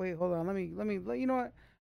 Oh, wait, hold on. Let me. You know what?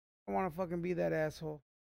 I want to fucking be that asshole.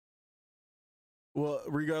 Well,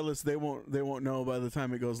 regardless, they won't know by the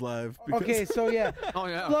time it goes live. because- Okay, so yeah, Oh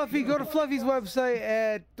yeah. Fluffy. Go to Fluffy's website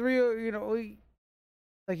at 3. You know,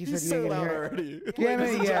 like you He's said, you sold ain't out gonna hear it. already. Yeah, Ladies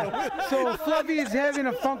man, and yeah. gentlemen. So Fluffy is having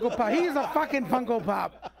a Funko Pop. He's a fucking Funko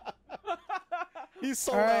Pop. He's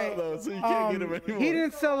sold All right. out though, so you can't get him anymore. He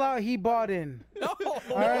didn't sell out. He bought in. No. All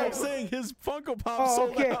I'm right. saying his Funko Pop Oh,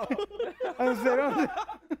 sold okay. out. I said,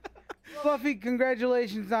 Fluffy,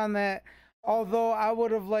 congratulations on that. Although I would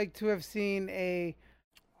have liked to have seen a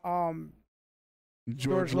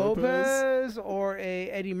George Lopez or a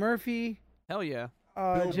Eddie Murphy, Hell yeah.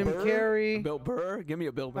 Bill Jim Burr? Carrey. Bill Burr? Give me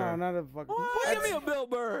a Bill Burr. No, not a fucking. What? Give me a Bill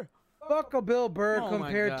Burr. Fuck a Bill Burr Oh my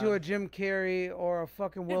compared to God. a Jim Carrey or a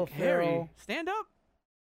fucking Will Jim Carrey. Ferrell. Stand up?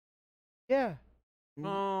 Yeah,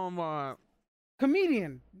 Oh my.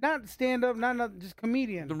 comedian, not stand up, not just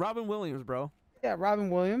comedian. The Robin Williams, bro. Yeah, Robin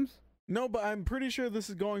Williams. No, but I'm pretty sure this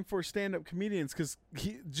is going for stand-up comedians because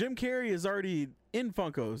Jim Carrey is already in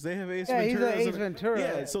Funkos. They have Ace Yeah, he's Ventura. a Ace Ventura.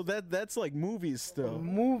 Yeah, so that's like movies still.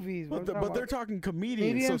 Movies. But, what the, I'm but talking they're about. talking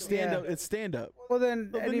comedians, so Comedians, stand-up. yeah. It's stand-up. Well, then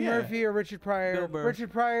Well, then, Eddie yeah. Murphy or Richard Pryor. Bill Burr.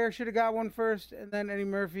 Richard Pryor should have got one first, and then Eddie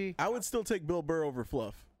Murphy. I would still take Bill Burr over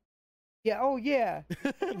Fluff. Yeah. Oh yeah.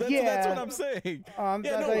 that's Yeah. what I'm saying. I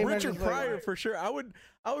Yeah, thought no, you meant Richard just like- Pryor for sure. I would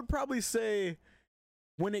probably say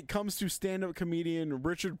when it comes to stand-up comedian,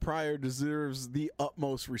 Richard Pryor deserves the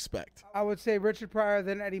utmost respect. I would say Richard Pryor,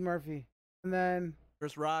 then Eddie Murphy, and then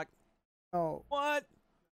Chris Rock. oh, What?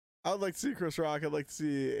 I would like to see Chris Rock. I'd like to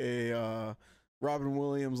see a Robin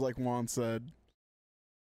Williams, like Juan said.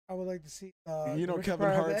 I would like to see. You know, Richard Kevin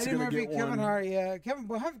Pryor, Hart's Eddie gonna Murphy, get Kevin one. Hart. Yeah, Kevin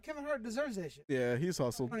Hart deserves that shit. Yeah, he's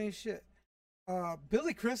hustled. Funny as shit.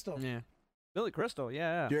 Billy Crystal. Yeah. Billy Crystal,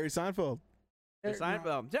 yeah. Jerry Seinfeld. Jerry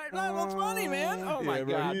Seinfeld. Jerry Seinfeld's funny, man. Oh my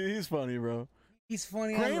bro, god. He's funny, bro. He's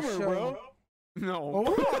funny Kramer, on the show. bro. No.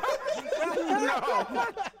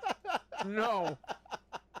 No.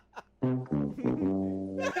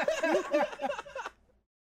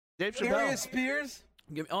 Dave Chappelle. Darius Spears.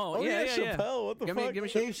 Yeah. Chappelle. What the fuck? Give me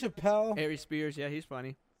Dave Chappelle. Harry Spears. Yeah, he's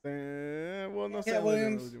funny. Well, no, Cat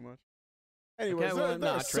Williams. Really do much. Anyways, Cat Williams,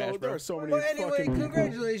 nah, trash, there are so many. Well, anyway, fucking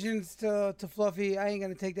congratulations to Fluffy. I ain't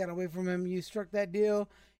gonna take that away from him. You struck that deal.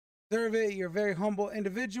 Deserve it. You're a very humble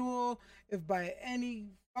individual. If by any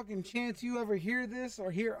fucking chance you ever hear this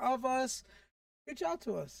or hear of us, reach out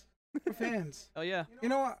to us. We're fans. Oh yeah. You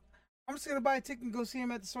know what? I'm just gonna buy a ticket and go see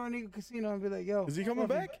him at the Soaring Eagle Casino and be like, "Yo, Is he coming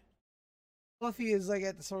Fluffy. back? Fluffy is like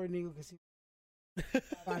at the Soaring Eagle Casino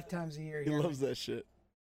 5 times a year. He loves that shit.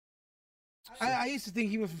 I used to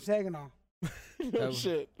think he was from Saginaw. No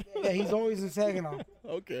shit. Yeah, he's always in Saginaw.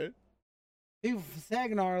 Okay. People from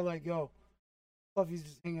Saginaw are like, "Yo, Fluffy's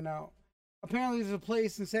just hanging out." Apparently, there's a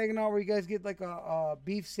place in Saginaw where you guys get like a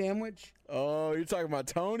beef sandwich. Oh, you're talking about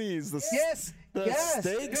Tony's. The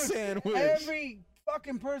steak dude, sandwich. Every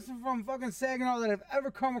fucking person from fucking Saginaw that I've ever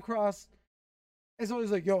come across is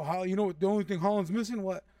always like, "Yo, how you know what? The only thing Holland's missing,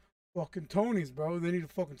 what? Fucking Tony's, bro. They need a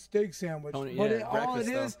fucking steak sandwich." Tony, But yeah, all it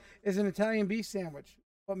breakfast, is an Italian beef sandwich,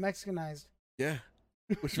 but Mexicanized. Yeah.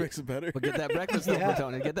 Which makes it better. But get that breakfast though from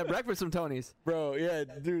Tony. Get that breakfast from Tony's. Bro, yeah,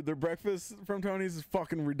 dude, their breakfast from Tony's is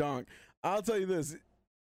fucking redonk. I'll tell you this.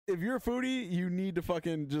 If you're a foodie, you need to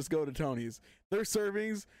fucking just go to Tony's. Their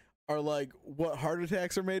servings are like what heart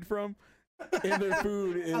attacks are made from, and their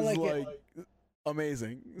food is like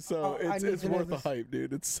amazing. So it's worth the hype,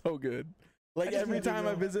 dude. It's so good. Like every time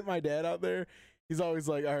I visit my dad out there, he's always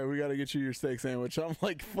like, "All right, we got to get you your steak sandwich." I'm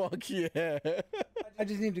like, "Fuck yeah!" I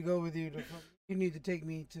just need to go with you. You need to take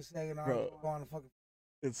me to Saginaw. Bro. Go on a fucking.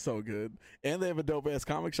 It's so good, and they have a dope ass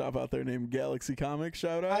comic shop out there named Galaxy Comics.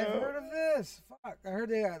 Shout out! I've heard of this. Fuck, I heard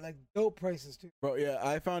they got like dope prices too. Bro, yeah,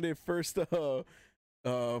 I found a first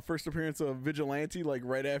appearance of Vigilante like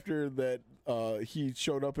right after that he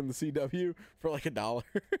showed up in the CW for like $1.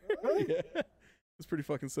 Really? Yeah. It's pretty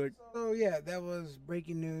fucking sick. So yeah, that was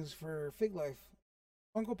breaking news for Fig Life.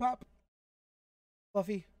 Funko Pop,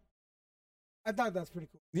 Fluffy. I thought that's pretty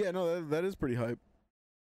cool. Yeah, no, that is pretty hype.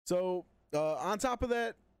 So on top of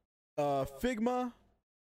that, Figma,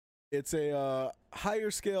 it's a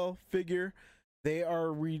higher scale figure. They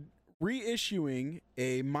are reissuing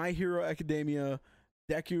a My Hero Academia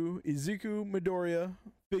Deku Izuku Midoriya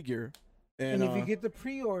figure. And if you get the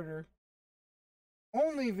pre-order,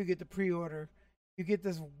 only if you get the pre-order, you get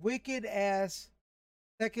this wicked ass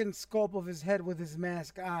second sculpt of his head with his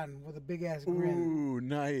mask on with a big ass grin. Ooh,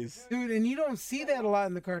 nice. Dude, and you don't see that a lot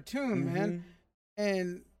in the cartoon, man.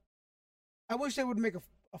 And I wish they would make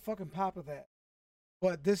a fucking pop of that.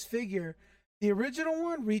 But this figure, the original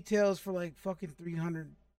one retails for like fucking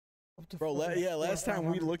 300 up to Bro, last time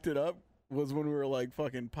we looked it up was when we were like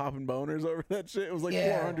fucking popping boners over that shit. It was like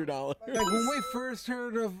 $400. Like when we first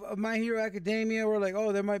heard of My Hero Academia, we're like,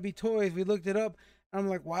 "Oh, there might be toys." We looked it up. I'm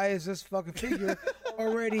like, "Why is this fucking figure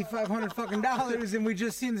already $500 fucking dollars?" And we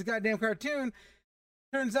just seen this goddamn cartoon.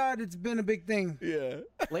 Turns out it's been a big thing. Yeah.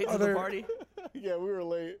 Late to the party? Yeah, we were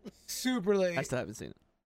late. Super late. I still haven't seen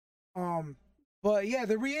it. But yeah,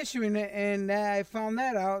 they're reissuing it, and I found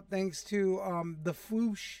that out thanks to the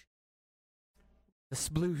Foosh. The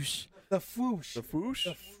sploosh. The Foosh. The Foosh?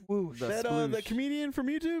 The Foosh. That comedian from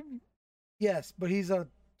YouTube? Yes, but he's a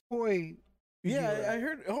toy. Yeah, I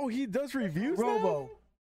heard. Oh, he does reviews Robo.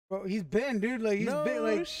 Bro, he's been, dude. Like, he's been,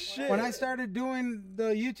 like, shit. when I started doing the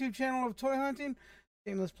YouTube channel of toy hunting,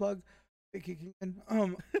 shameless plug,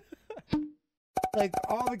 like,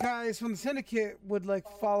 all the guys from the syndicate would, like,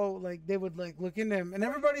 follow, like, they would, like, look into him. And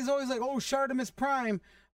everybody's always like, "Oh, Shartimus Prime."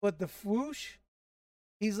 But the Foosh,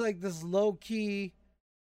 he's, like, this low-key,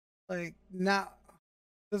 like,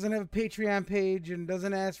 doesn't have a Patreon page and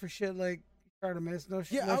doesn't ask for shit like Shartimus. No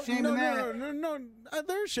shame in that. No,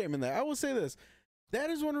 there's shame in that. I will say this. That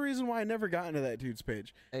is one reason why I never got into that dude's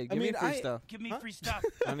page. Hey, give me free stuff. Give me free stuff.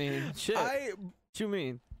 I mean, shit. What you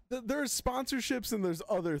mean? There's sponsorships and there's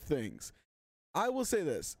other things. I will say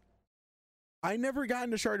this. I never got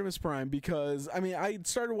into Shartimus Prime because, I mean, I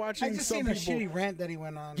started watching I just some seen people. a shitty rant that he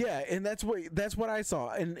went on. Yeah, and that's what I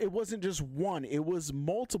saw. And it wasn't just one, it was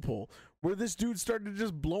multiple, where this dude started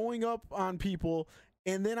just blowing up on people.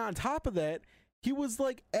 And then on top of that, he was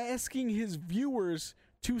like asking his viewers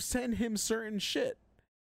to send him certain shit.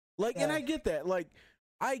 Like, and I get that. Like,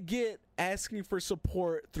 I get asking for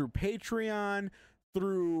support through Patreon,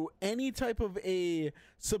 through any type of a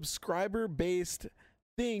subscriber-based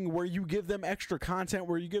thing where you give them extra content,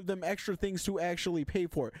 where you give them extra things to actually pay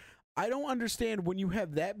for. I don't understand when you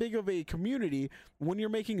have that big of a community, when you're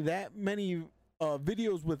making that many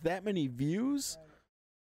videos with that many views,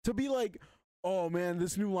 to be like, oh man,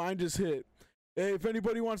 this new line just hit. Hey, if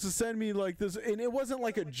anybody wants to send me like this, and it wasn't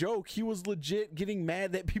like a joke. He was legit getting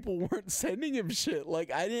mad that people weren't sending him shit.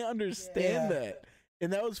 Like, I didn't understand that.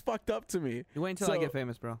 And that was fucked up to me. You wait until I get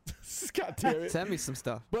famous, bro. God damn it. Send me some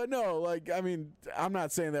stuff. But no, like, I mean, I'm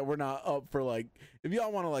not saying that we're not up for, like, if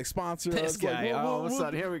y'all want to, like, sponsor this us. guy, like, all of a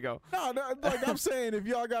sudden, here we go. No, like, I'm saying if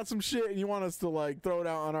y'all got some shit and you want us to, like, throw it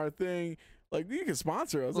out on our thing, like, you can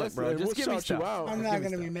sponsor us. Look, bro, we'll just give me shout you stuff. out. I'm not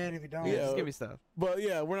going to be mad if you don't. Yeah, just give me stuff. But,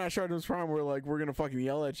 yeah, we're not Sharpton's Prime. We're, like, we're going to fucking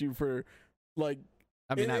yell at you for, like,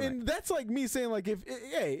 I mean, and that's like me saying, like,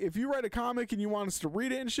 if you write a comic and you want us to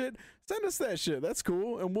read it and shit, send us that shit. That's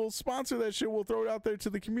cool, and we'll sponsor that shit. We'll throw it out there to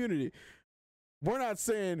the community. We're not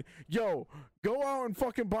saying, yo, go out and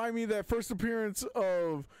fucking buy me that first appearance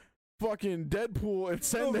of fucking Deadpool and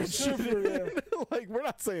send that shit in. Like, we're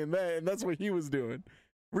not saying that, and that's what he was doing.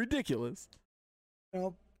 Ridiculous.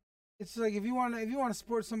 Nope. It's like if you want to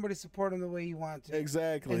support somebody, support them the way you want to.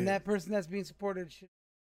 Exactly. And that person that's being supported should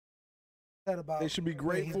about. They should be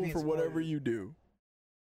grateful for whatever you do.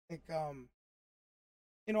 Like,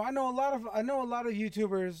 you know, I know a lot of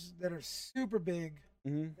YouTubers that are super big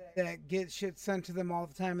that get shit sent to them all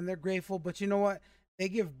the time, and they're grateful. But you know what? They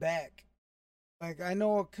give back. Like, I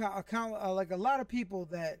know like a lot of people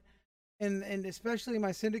that, and especially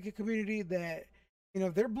my syndicate community, that, you know,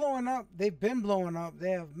 they're blowing up. They've been blowing up. They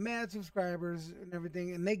have mad subscribers and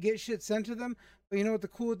everything, and they get shit sent to them. But you know what? The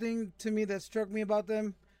cool thing to me that struck me about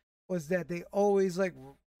them was that they always, like,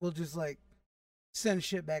 will just, like, send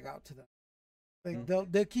shit back out to them. Like,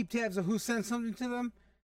 they'll keep tabs of who sent something to them.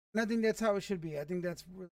 And I think that's how it should be. I think that's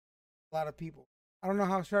really a lot of people. I don't know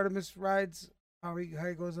how Shartimus rides, how he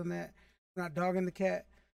goes on that. I'm not dogging the cat,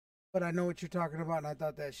 but I know what you're talking about, and I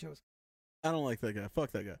thought that shit was... I don't like that guy.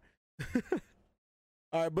 Fuck that guy.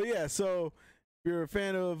 All right, but yeah, so if you're a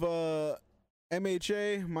fan of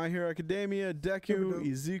MHA, My Hero Academia, Deku,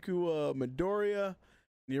 Izuku Midoriya,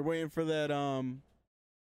 and you're waiting for that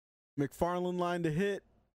McFarlane line to hit,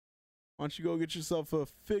 why don't you go get yourself a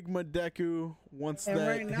Figma Deku once that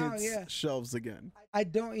right now, hits shelves again. I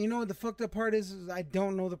don't, you know what the fucked up part is I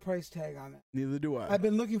don't know the price tag on it. Neither do I. I've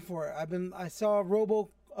been looking for it. I saw Robo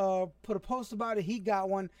put a post about it. He got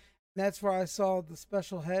one. And that's where I saw the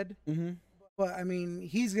special head. Mm-hmm. But I mean,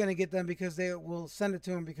 he's gonna get them because they will send it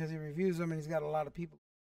to him because he reviews them and he's got a lot of people.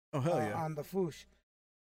 Oh hell yeah! On the Foosh.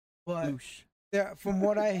 But there, from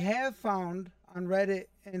what I have found on Reddit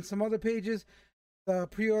and some other pages, the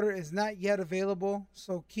pre-order is not yet available.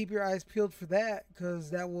 So keep your eyes peeled for that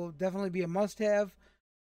because that will definitely be a must-have.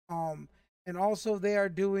 And also they are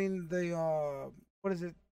doing the what is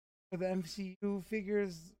it for the MCU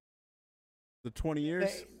figures? The 20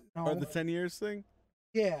 years or the 10 years thing?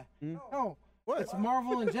 Yeah. No. What? It's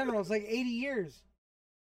Marvel in general. It's like 80 years.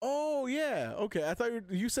 Oh, yeah. Okay. I thought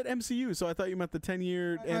you said MCU, so I thought you meant the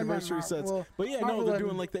 10-year anniversary sets. Well, but yeah, Marvel, no, they're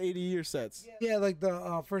doing like the 80-year sets. Yeah, like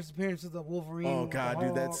the first appearance of the Wolverine. Oh, God,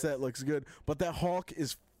 dude, that set looks good. But that Hulk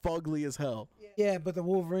is fugly as hell. Yeah, but the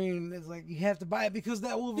Wolverine is like, you have to buy it because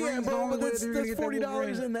that Wolverine. Yeah, but that's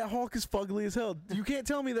 $40 and that Hulk is fugly as hell. You can't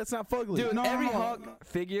tell me that's not fugly. Dude, every Hulk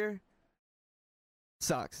figure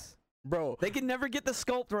sucks. Bro. They can never get the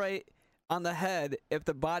sculpt right on the head if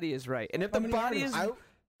the body is right. And if the body is...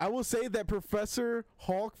 I will say that Professor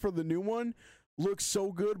Hulk for the new one looks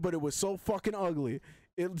so good, but it was so fucking ugly.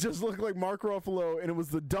 It just looked like Mark Ruffalo, and it was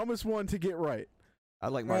the dumbest one to get right. I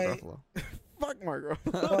like Mark Ruffalo. Fuck Mark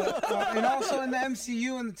Ruffalo. But, and also in the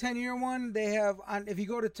MCU and the 10-year one, they have, if you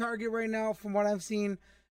go to Target right now, from what I've seen,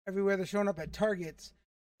 everywhere they're showing up at Targets,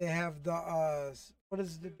 they have the, what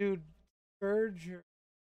is the dude, Scourge?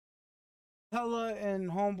 Hella and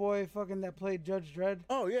Homeboy fucking that played Judge Dredd.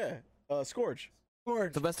 Oh, yeah. Scourge.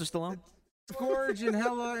 Sylvester Stallone? Scourge and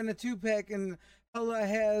Hella in a 2-pack, and Hella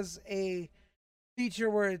has a feature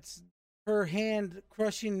where it's her hand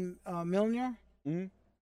crushing Mjolnir. Mm-hmm.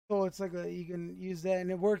 So it's like you can use that,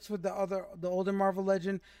 and it works with the older Marvel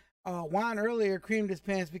legend. Juan earlier creamed his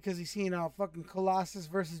pants because he's seen fucking Colossus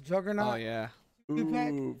versus Juggernaut. Oh yeah.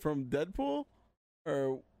 Ooh, from Deadpool?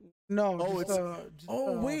 Or no?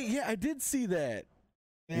 Oh, wait, yeah, I did see that.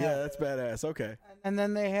 Yeah, that's badass. Okay. And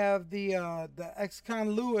then they have the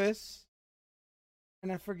ex-con Lewis,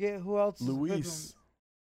 and I forget who else. Luis.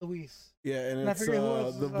 Yeah, and it's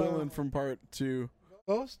the villain from part 2.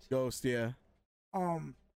 Ghost. Ghost, yeah.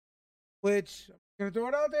 Which I'm gonna throw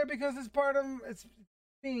it out there because it's part of it's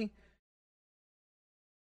me.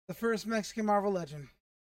 The first Mexican Marvel legend.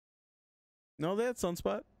 No, they had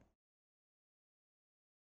Sunspot.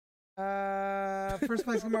 First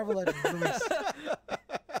place in Marvel Legends release.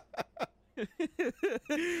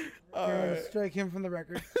 Strike him from the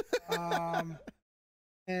record.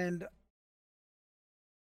 And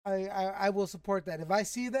I will support that. If I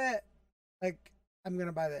see that, like, I'm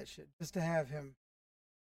gonna buy that shit just to have him.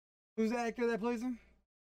 Who's the actor that plays him?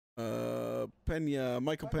 Michael Pena.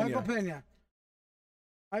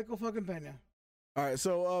 Michael fucking Pena. All right,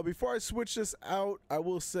 so before I switch this out, I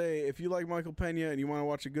will say if you like Michael Pena and you want to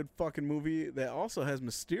watch a good fucking movie that also has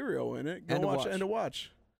Mysterio in it, go watch End of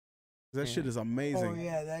Watch. That shit is amazing. Oh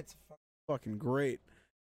yeah, that's fucking great.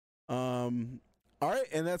 All right,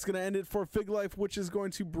 and that's gonna end it for Fig Life, which is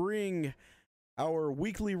going to bring our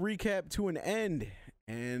weekly recap to an end,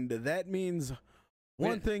 and that means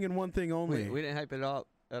one thing and one thing only. We didn't hype it up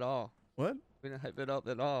at all. What? We didn't hype it up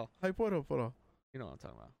at all. Hype what up? What up? You know what I'm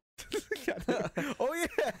talking about. Oh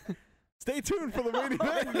yeah. Stay tuned for the main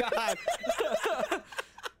event. Oh, God.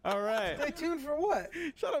 All right. Stay tuned for what?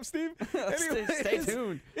 Shut up, Steve. Anyway, stay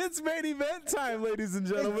tuned. It's main event time, ladies and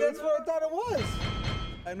gentlemen. That's what I thought it was.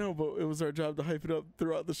 I know, but it was our job to hype it up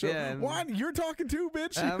throughout the show. Yeah, Juan, you're talking too,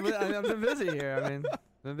 bitch. I've been busy here. I mean,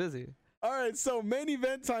 been busy. All right, so main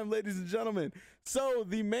event time, ladies and gentlemen. So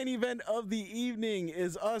the main event of the evening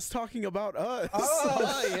is us talking about us.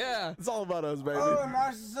 Oh yeah. It's all about us, baby. Oh,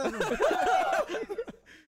 narcissism.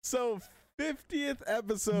 So 50th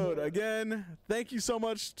episode. Again, thank you so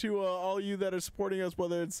much to all you that are supporting us,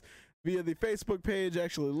 whether it's via the Facebook page,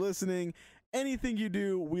 actually listening, anything you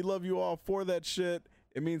do. We love you all for that shit.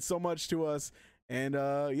 It means so much to us. And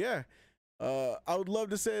yeah. I would love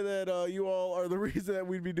to say that you all are the reason that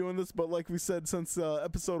we'd be doing this, but like we said, since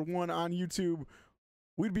episode 1 on YouTube,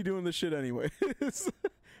 we'd be doing this shit anyway.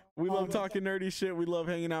 We love talking nerdy shit. We love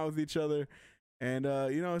hanging out with each other, and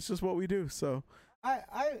you know, it's just what we do. So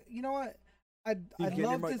you know what? I'd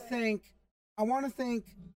love to thank. I want to thank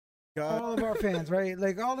all of our fans, right?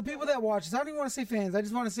 Like all the people that watch us. I don't even want to say fans. I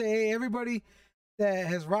just want to say, hey, everybody that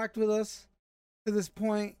has rocked with us to this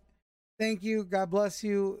point, thank you. God bless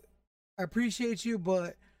you. I appreciate you,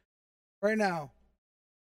 but right now,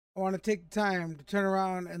 I want to take the time to turn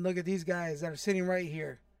around and look at these guys that are sitting right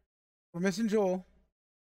here. We're missing Joel,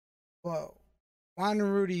 but Juan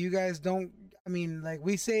and Rudy, you guys don't, I mean, like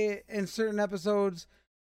we say it in certain episodes,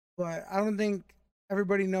 but I don't think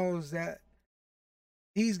everybody knows that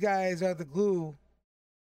these guys are the glue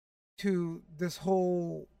to this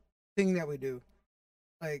whole thing that we do.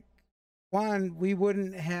 Like, Juan, we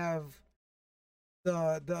wouldn't have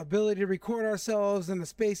the ability to record ourselves and the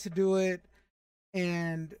space to do it,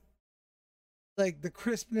 and like the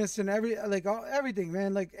crispness and everything,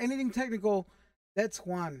 man. Like anything technical, that's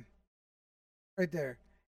Juan right there.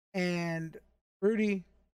 And Rudy,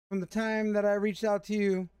 from the time that I reached out to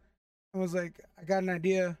you, I was like, I got an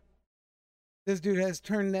idea. This dude has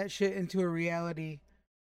turned that shit into a reality.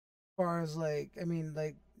 As far as like, I mean,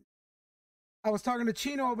 like, I was talking to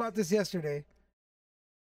Chino about this yesterday.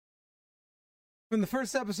 From the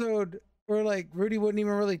first episode, where like Rudy wouldn't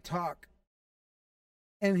even really talk,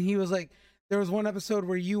 and he was like, there was one episode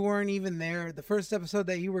where you weren't even there. The first episode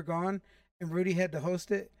that you were gone, and Rudy had to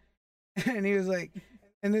host it, and he was like,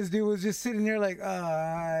 and this dude was just sitting there like,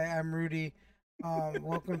 hi, I'm Rudy.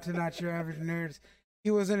 Welcome to Not Your Average Nerds.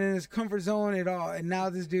 He wasn't in his comfort zone at all, and now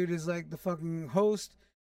this dude is like the fucking host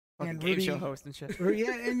and game show host and shit.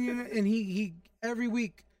 Yeah, and he every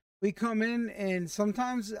week. We come in, and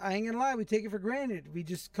sometimes, I ain't gonna lie, we take it for granted. We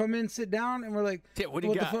just come in, sit down, and we're like, yeah, what do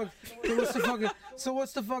you got? So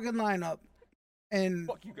what's the fucking lineup? And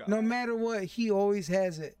no matter what, he always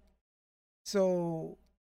has it. So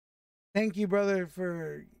thank you, brother,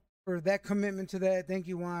 for that commitment to that. Thank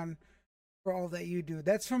you, Juan, for all that you do.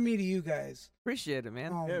 That's from me to you guys. Appreciate it,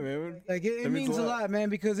 man. Yeah, man. Like it means a lot, man,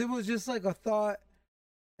 because it was just like a thought,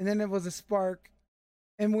 and then it was a spark.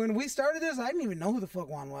 And when we started this, I didn't even know who the fuck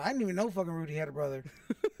Juan was. I didn't even know fucking Rudy had a brother.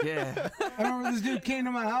 Yeah. I remember this dude came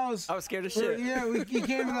to my house. I was scared of shit. Yeah, he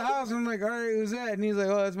came to the house, and I'm like, all right, who's that? And he's like,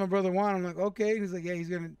 oh, that's my brother Juan. I'm like, okay. And he's like, yeah, he's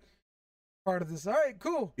going to part of this. All right,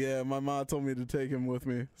 cool. Yeah, my mom told me to take him with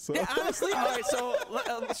me. So yeah, honestly, all right, so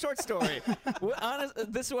short story.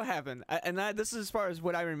 This is what happened. This is as far as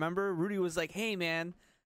what I remember. Rudy was like, hey, man.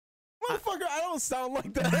 Motherfucker, I don't sound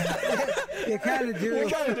like that. You kind of do.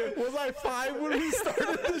 Was I 5 when we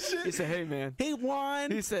started this shit? He said, hey, man. Hey, Juan.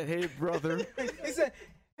 He said, hey, brother. He said,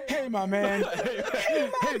 hey, my man. Hey,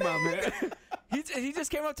 my man. He just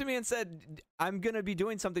came up to me and said, I'm going to be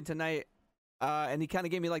doing something tonight. And he kind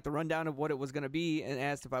of gave me like the rundown of what it was going to be and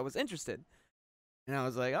asked if I was interested. And I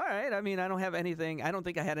was like, all right. I mean, I don't have anything. I don't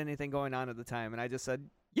think I had anything going on at the time. And I just said,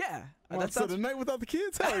 Yeah, that sounds. A night without the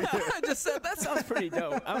kids. Hell yeah. I just said that sounds pretty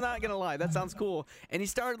dope. I'm not gonna lie, that sounds cool. And he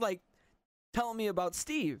started like telling me about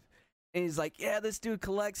Steve. And he's like, yeah, this dude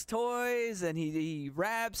collects toys and he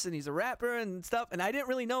raps and he's a rapper and stuff. And I didn't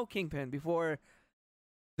really know Kingpin before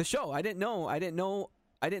the show. I didn't know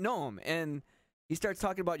him. And he starts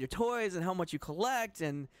talking about your toys and how much you collect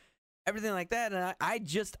and everything like that. And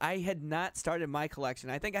I had not started my collection.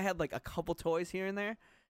 I think I had like a couple toys here and there.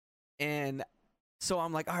 And so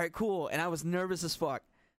I'm like, all right, cool. And I was nervous as fuck.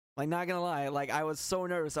 Like, not gonna lie. Like, I was so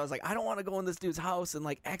nervous. I was like, I don't want to go in this dude's house and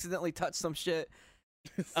like accidentally touch some shit.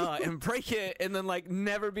 And break it and then like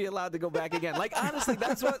never be allowed to go back again. Like, honestly,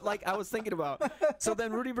 that's what like I was thinking about. So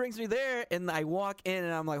then Rudy brings me there and I walk in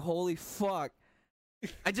and I'm like, holy fuck.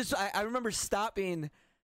 I remember stopping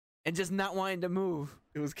and just not wanting to move.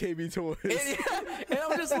 It was KB Toys. And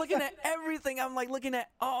I'm just looking at everything. I'm like looking at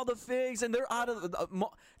all the figs and they're out of the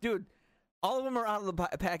dude, all of them are out of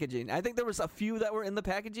the packaging. I think there was a few that were in the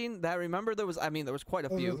packaging that I remember. There was quite a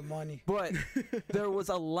few. The money. But there was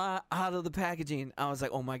a lot out of the packaging. I was like,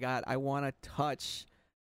 oh my God, I want to touch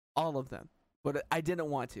all of them. But I didn't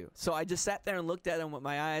want to. So I just sat there and looked at them with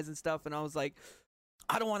my eyes and stuff. And I was like,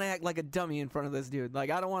 I don't want to act like a dummy in front of this dude. Like,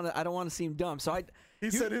 I don't want to seem dumb. So He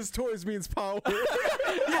said his toys means power.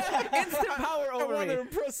 Yeah, instant power over me. I want to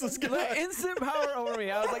impress this guy. Instant power over me.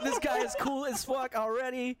 I was like, this guy is cool as fuck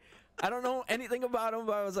already. I don't know anything about him,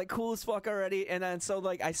 but I was like, cool as fuck already. And then so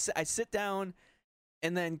like I sit down,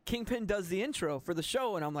 and then Kingpin does the intro for the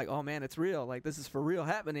show, and I'm like, oh man, it's real. Like, this is for real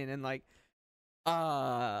happening. And like,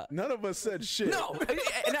 none of us said shit. No.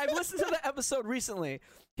 And I've listened to the episode recently.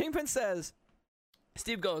 Kingpin says,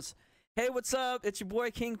 Steve goes, hey, what's up? It's your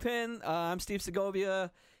boy Kingpin. I'm Steve Segovia.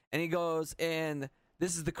 And he goes, and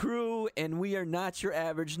this is the crew, and we are not your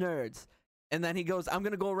average nerds. And then he goes, I'm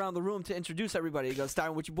going to go around the room to introduce everybody. He goes,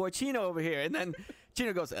 starting with your boy Chino over here. And then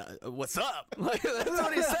Chino goes, what's up? Like, that's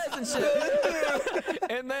what he says and shit.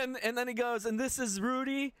 and then he goes, and this is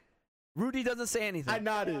Rudy. Rudy doesn't say anything. I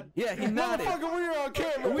nodded. Yeah, he nodded. Motherfucker, we were on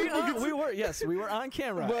camera. We were on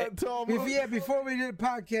camera. But before we did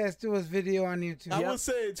podcast, there was video on YouTube. I will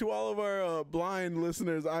say to all of our blind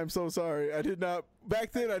listeners, I'm so sorry.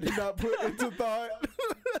 Back then I did not put into thought.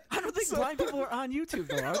 I don't think blind people are on YouTube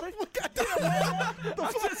though, are they?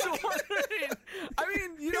 I'm just wondering. I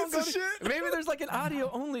mean, you don't go to, maybe there's like an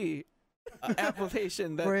audio only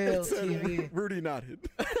application that Braille TV. Rudy nodded.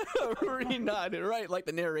 Rudy nodded, right? Like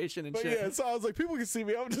the narration and shit. Yeah, so I was like, people can see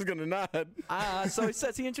me. I'm just gonna nod. So he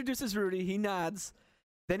says he introduces Rudy. He nods.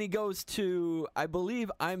 Then he goes to, I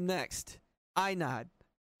believe I'm next. I nod.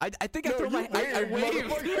 I think I waved. I waved.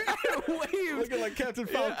 Looking like Captain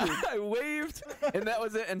Falcon. Yeah, I waved, and that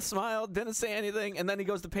was it, and smiled, didn't say anything, and then he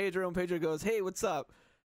goes to Pedro, and Pedro goes, hey, what's up?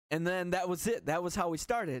 And then that was it. That was how we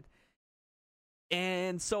started.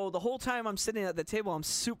 And so the whole time I'm sitting at the table, I'm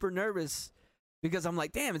super nervous because I'm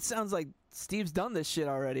like, damn, it sounds like Steve's done this shit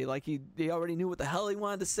already. Like he already knew what the hell he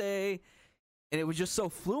wanted to say, and it was just so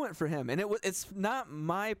fluent for him. And it's not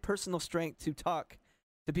my personal strength to talk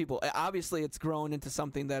to people. Obviously, it's grown into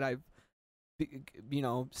something that I've,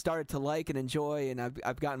 started to like and enjoy, and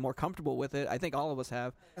I've gotten more comfortable with it. I think all of us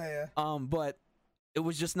have. Oh, yeah. But it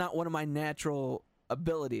was just not one of my natural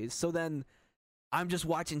abilities. So then I'm just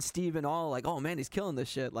watching Steve and all like, oh man, he's killing this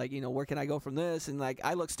shit. Like, where can I go from this? And like,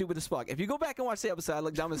 I look stupid as fuck. If you go back and watch the episode, I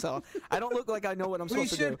look dumb as hell. I don't look like I know what I'm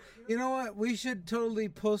supposed to do. You know what? We should totally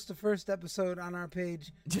post the first episode on our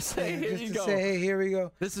page. Just say, here you go. Say, hey, here we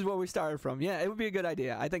go. This is where we started from. Yeah, it would be a good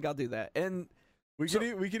idea. I think I'll do that. And we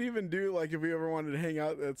could even do, like, if we ever wanted to hang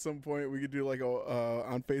out at some point, we could do like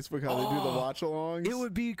on Facebook how they do the watch alongs. It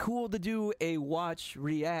would be cool to do a watch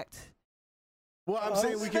react. Well, I'm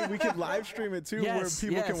saying we could live stream it too, where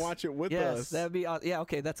people can watch it with us. That'd be yeah.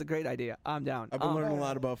 Okay, that's a great idea. I'm down. I've been learning a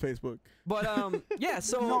lot about Facebook. But yeah,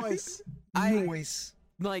 so noise.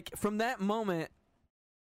 Like from that moment,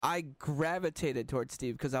 I gravitated towards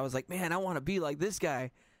Steve because I was like, man, I want to be like this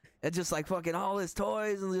guy. That just like fucking all his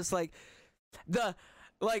toys and just like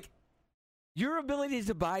your ability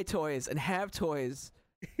to buy toys and have toys.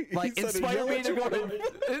 Like inspired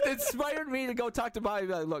me to go talk to Bobby.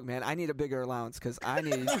 Like, look, man, I need a bigger allowance because I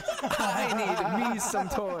need me some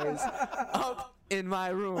toys up in my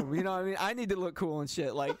room. You know what I mean? I need to look cool and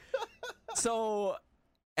shit. Like, so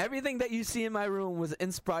everything that you see in my room was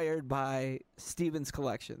inspired by Steven's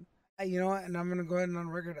collection. You know what? And I'm gonna go ahead and on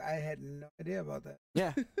record. I had no idea about that.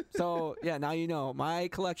 Yeah. So yeah, now you know. My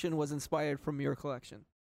collection was inspired from your collection.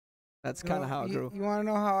 That's kind of how it grew. You want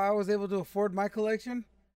to know how I was able to afford my collection?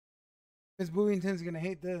 Miss Boovington's going to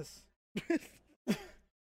hate this.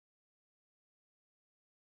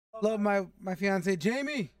 Love my fiance,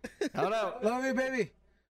 Jamie. Shout out. Love you, baby.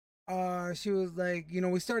 she was like, you know,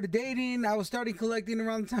 we started dating. I was starting collecting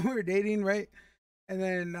around the time we were dating, right? And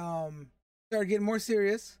then started getting more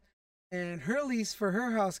serious. And her lease for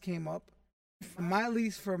her house came up. And my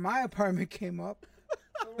lease for my apartment came up.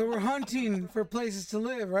 So we're hunting for places to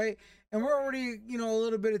live, right? And we're already, you know, a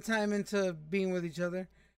little bit of time into being with each other.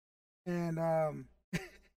 And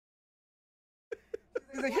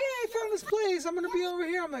he's like, hey, I found this place. I'm going to be over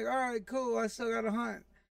here. I'm like, all right, cool. I still got to hunt.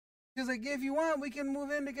 She's like, yeah, if you want, we can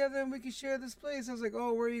move in together and we can share this place. I was like,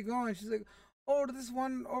 oh, where are you going? She's like, oh, to this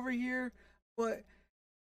one over here. But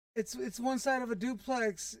it's one side of a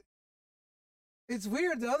duplex. It's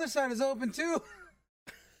weird. The other side is open too.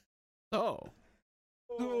 Oh.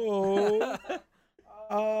 So,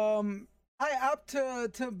 I opt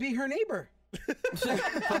to be her neighbor.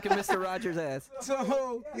 Fucking Mr. Rogers ass.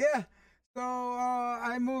 So yeah. So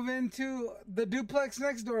I move into the duplex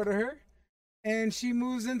next door to her, and she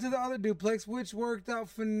moves into the other duplex, which worked out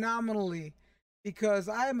phenomenally because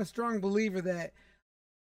I am a strong believer that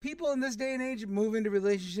people in this day and age move into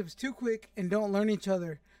relationships too quick and don't learn each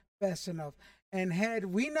other fast enough. And had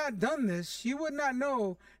we not done this, she would not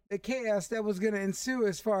know the chaos that was going to ensue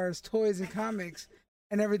as far as toys and comics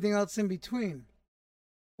and everything else in between.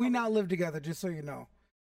 We now live together, just so you know.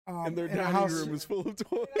 And their dining room is full of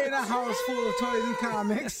toys. In a house full of toys and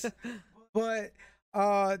comics. But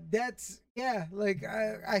that's, yeah, like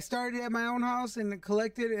I started at my own house and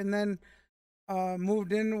collected and then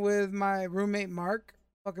moved in with my roommate, Mark.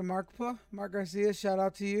 Fucking Mark Garcia. Shout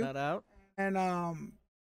out to you. Shout out. And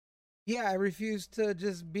yeah, I refused to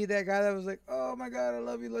just be that guy that was like, oh my God, I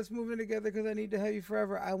love you. Let's move in together because I need to have you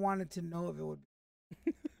forever. I wanted to know if it would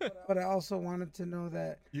be. But I also wanted to know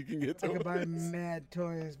that you can get I could buy mad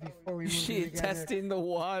toys before we moved in together. Testing the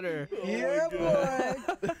water. Yeah,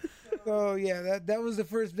 boy. So yeah, that was the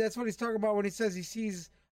first. That's what he's talking about when he says he sees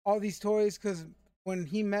all these toys. Because when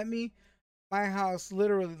he met me, my house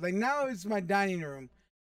literally, like now it's my dining room,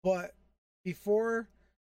 but before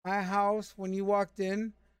my house, when you walked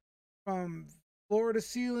in, from floor to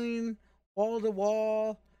ceiling, wall to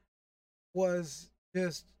wall, was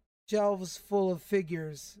just shelves full of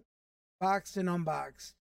figures, boxed and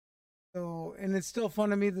unboxed. So, and it's still fun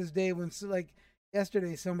to me this day when, like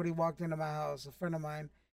yesterday, somebody walked into my house, a friend of mine,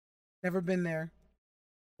 never been there,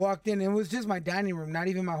 walked in, and it was just my dining room, not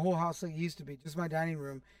even my whole house like it used to be, just my dining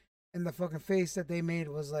room. And the fucking face that they made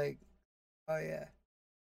was like, oh yeah,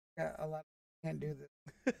 got a lot. Can't do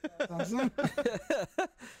this. That's awesome.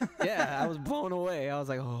 Yeah, I was blown away. I was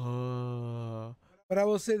like, oh. But I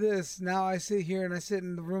will say this: now I sit here and I sit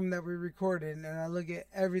in the room that we recorded, and I look at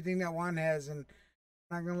everything that Juan has, and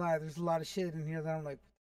I'm not gonna lie, there's a lot of shit in here that I'm like,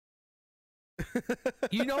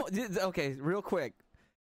 you know, okay, real quick.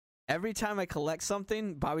 Every time I collect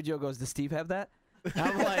something, Bobby Joe goes, "Does Steve have that?" And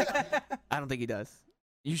I'm like, I don't think he does.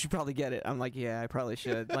 You should probably get it. I'm like, yeah, I probably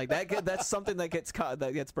should. Like that's something that gets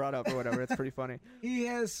brought up or whatever. It's pretty funny. He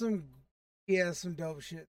has some dope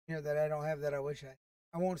shit here that I don't have that I wish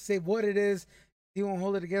I won't say what it is. He won't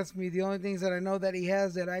hold it against me. The only things that I know that he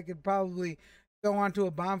has that I could probably go onto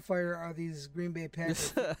a bonfire are these Green Bay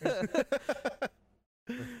Packers.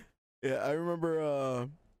 Yeah, I remember.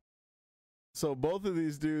 So both of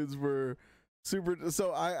these dudes were super.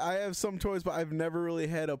 So I have some toys, but I've never really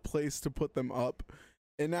had a place to put them up.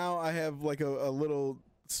 And now I have like a little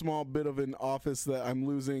small bit of an office that I'm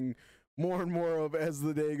losing more and more of as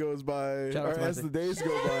the day goes by, or as the days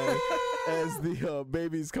go by, as the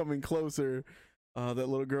baby's coming closer. That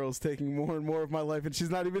little girl's taking more and more of my life, and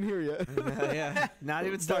she's not even here yet. Yeah, not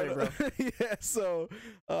even started, bro. Yeah, so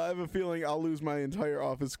I have a feeling I'll lose my entire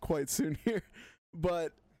office quite soon here.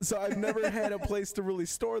 But so I've never had a place to really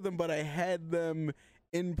store them, but I had them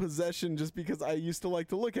in possession just because I used to like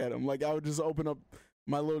to look at them. Like I would just open up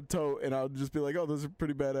my little tote and I would just be like, oh, those are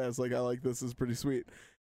pretty badass. Like I like this is pretty sweet.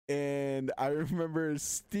 And I remember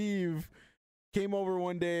Steve came over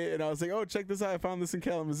one day and I was like, oh, check this out. I found this in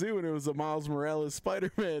Kalamazoo and it was a Miles Morales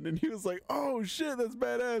Spider-Man. And he was like, oh shit, that's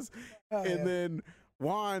badass. And then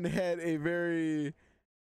Juan had a very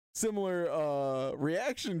similar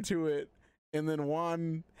reaction to it. And then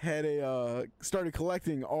Juan had started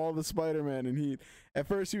collecting all the Spider-Man, and at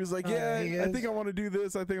first he was like, yeah, I think I want to do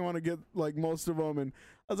this. I think I want to get like most of them. And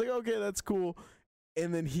I was like, okay, that's cool.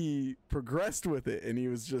 And then he progressed with it, and he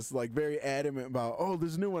was just like very adamant about, oh,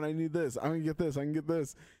 there's a new one. I need this. I'm gonna get this. I can get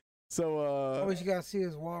this. So I wish you gotta see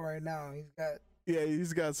his wall right now.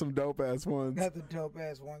 He's got some dope ass ones. Got the dope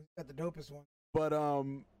ass ones. Got the dopest one. But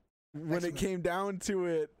when it came down to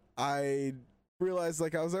it, I realized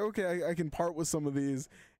like I was like, okay, I can part with some of these,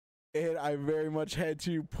 and I very much had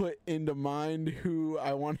to put into mind who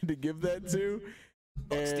I wanted to give that to.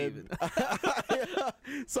 Steven.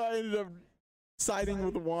 So I ended up siding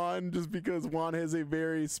with Juan just because Juan has a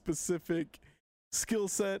very specific skill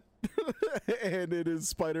set, and it is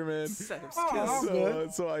Spider-Man.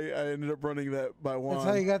 So I ended up running that by Juan. That's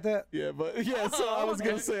how you got that? Yeah, but yeah. So I was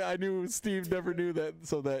gonna say I knew Steve never knew that,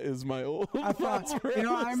 so that is my old.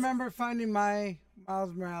 I remember finding my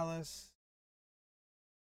Miles Morales.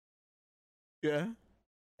 Yeah.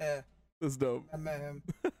 Yeah. That's dope. I met him.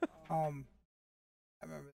 I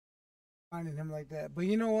remember finding him like that. But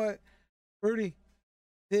you know what, Rudy,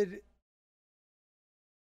 the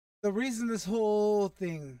reason this whole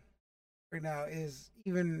thing right now is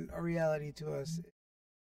even a reality to us,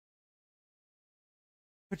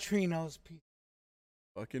 Petrino's Pizza.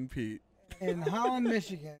 Fucking Pete. In Holland,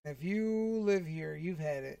 Michigan. If you live here, you've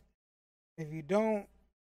had it. If you don't,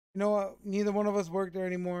 you know what? Neither one of us work there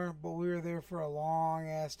anymore, but we were there for a long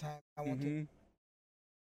ass time. I went to.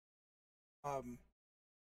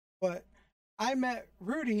 But I met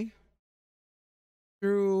Rudy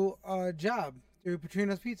through a job through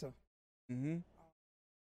Petrino's Pizza. You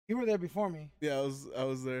were there before me. Yeah, I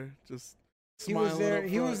was there. Just he was there.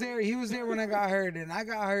 He was there when I got hired, and I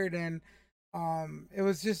got hired, and it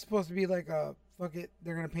was just supposed to be like a fuck it.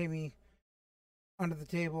 They're gonna pay me under the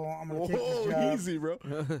table. I'm gonna take this job. Easy, bro.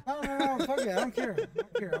 No, fuck it. I don't care.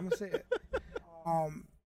 I'm gonna say it.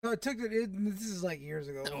 So I took it. This is like years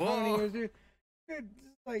ago. How many years, dude? Dude,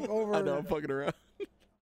 like over. I know, I'm fucking around.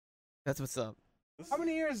 That's what's up. How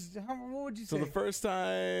many years? What would you say? So the first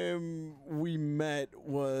time we met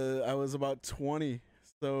I was about 20.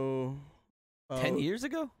 So 10 years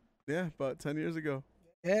ago? Yeah, about 10 years ago.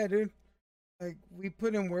 Yeah, dude. Like we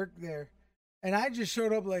put in work there. And I just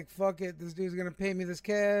showed up like, fuck it, this dude's gonna pay me this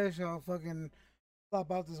cash, I'll fucking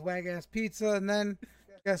flop out this wag ass pizza, and then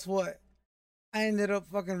guess what? I ended up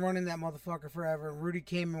fucking running that motherfucker forever. Rudy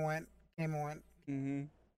came and went.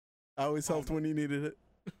 I always helped when you needed it.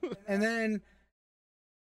 And then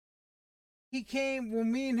he came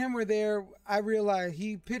when me and him were there. I realized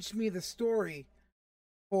he pitched me the story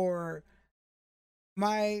for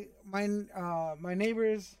my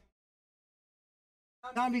neighbors.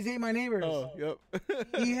 Zombies Ate My Neighbors. Oh, yep.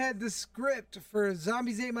 He had the script for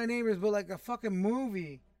Zombies Ate My Neighbors, but like a fucking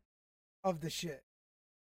movie of the shit.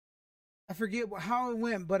 I forget how it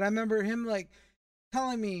went, but I remember him like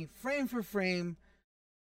telling me frame for frame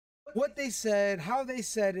what they said, how they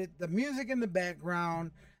said it, the music in the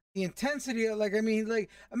background, the intensity of, like, I mean, like,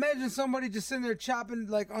 imagine somebody just sitting there chopping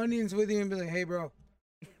like onions with you and be like, hey bro,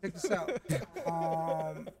 check this out.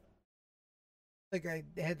 Like I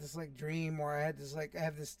had this like dream, or I have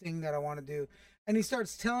this thing that I want to do, and he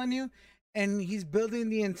starts telling you, and he's building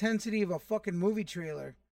the intensity of a fucking movie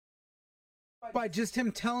trailer by just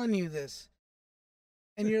him telling you this,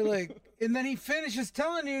 and you're like, and then he finishes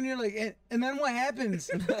telling you, and you're like, and then what happens?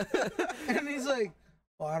 And he's like,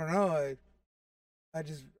 well, I don't know, I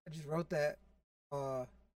just wrote that, I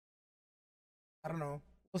don't know,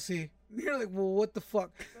 we'll see. And you're like, well, what the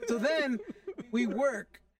fuck? So then we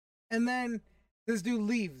work, and then this dude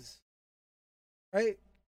leaves, right?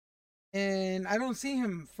 And I don't see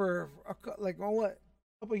him for a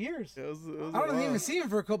couple years. It was I don't even see him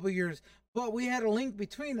for a couple of years. But we had a link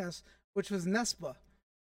between us, which was Nespa.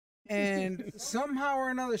 And somehow or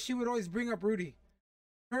another, she would always bring up Rudy.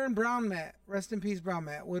 Her and Brown Matt, rest in peace, Brown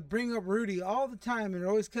Matt, would bring up Rudy all the time, and it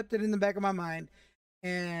always kept it in the back of my mind.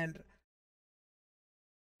 And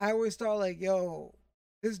I always thought, like, yo,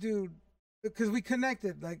 this dude, because we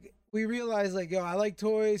connected, like, we realized, like, yo, I like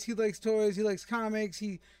toys, he likes comics,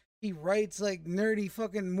 he writes like nerdy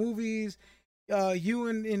fucking movies. You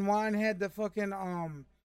and Juan had the fucking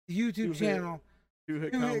YouTube channel, Two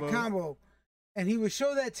Hit Combo, and he would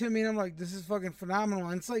show that to me, and I'm like, this is fucking phenomenal.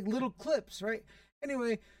 And it's like little clips, right?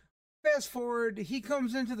 Anyway, fast forward, he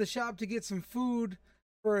comes into the shop to get some food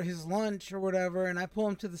for his lunch or whatever, and I pull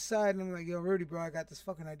him to the side, and I'm like, yo, Rudy, bro, I got this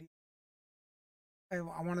fucking idea. I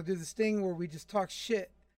want to do this thing where we just talk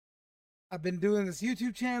shit. I've been doing this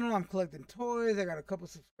YouTube channel. I'm collecting toys. I got a couple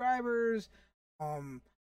subscribers.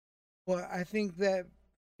 But I think that,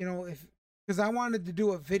 you know, because I wanted to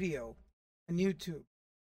do a video on YouTube,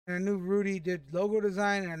 and I knew Rudy did logo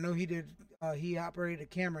design, and I know he operated a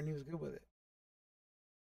camera, and he was good with it.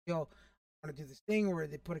 Yo, I want to do this thing where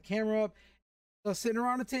they put a camera up, so sitting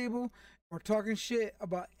around the table, we're talking shit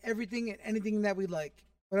about everything and anything that we like.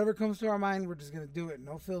 Whatever comes to our mind, we're just gonna do it.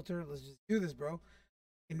 No filter. Let's just do this, bro.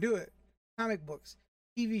 You can do it. Comic books,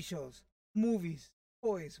 TV shows, movies,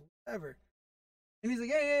 toys, whatever. And he's like,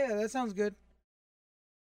 yeah, that sounds good.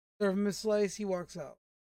 Serve him a slice, he walks out.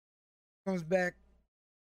 Comes back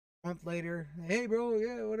a month later, hey bro,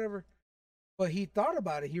 yeah, whatever. But he thought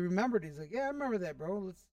about it. He remembered. He's like, yeah, I remember that,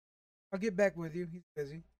 bro. I'll get back with you. He's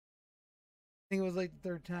busy. I think it was like the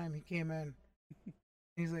third time he came in.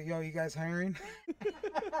 He's like, yo, you guys hiring?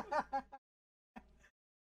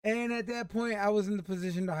 And at that point, I was in the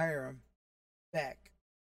position to hire him back.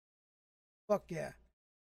 Fuck yeah.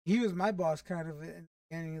 He was my boss, kind of, and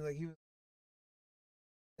then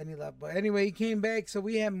he left. But anyway, he came back, so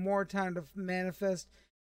we had more time to manifest,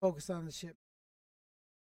 focus on the ship.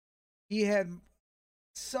 He had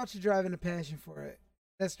such a drive and a passion for it.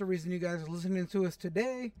 That's the reason you guys are listening to us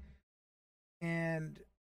today. And,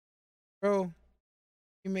 bro,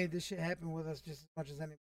 you made this shit happen with us just as much as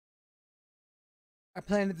anybody. I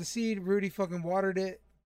planted the seed. Rudy fucking watered it.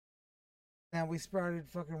 Now we sprouted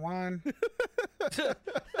fucking wine.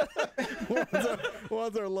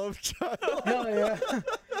 Juan's our love child. Hell yeah.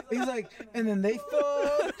 He's like, and then they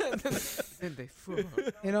fucked. And they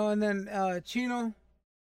fucked. You know, and then Chino,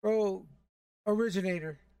 bro,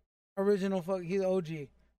 original fuck, he's OG.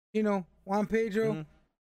 Chino, Juan Pedro,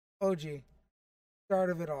 OG. Start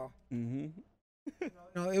of it all.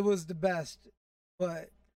 It was the best, but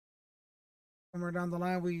somewhere down the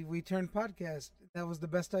line, we turned podcast. That was the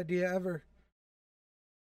best idea ever.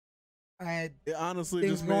 I had it honestly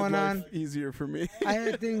things just made going life on easier for me. I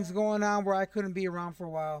had things going on where I couldn't be around for a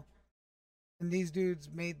while, and these dudes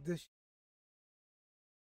made this.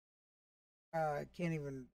 I can't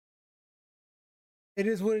even. It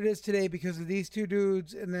is what it is today because of these two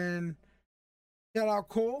dudes, and then shout out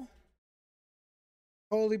Cole.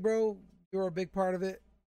 Holy bro, you're a big part of it.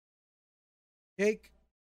 Jake.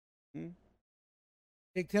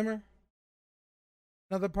 Jake Timmer.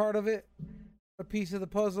 Another part of it. A piece of the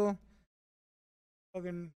puzzle.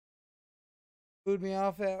 Fucking booed me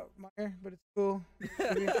off at Meyer, but it's cool.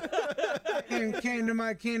 came to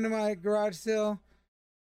my garage sale.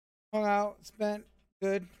 Hung out, spent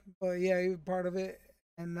good. But yeah, he was part of it.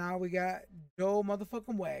 And now we got Joe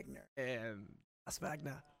motherfucking Wagner. And that's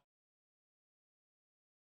Wagner.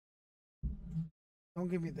 Don't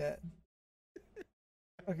give me that.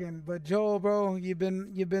 Again, but Joel, bro, you've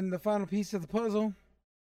been the final piece of the puzzle.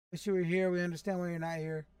 Wish you were here. We understand why you're not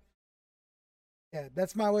here. Yeah,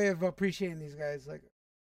 that's my way of appreciating these guys. Like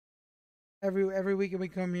every weekend we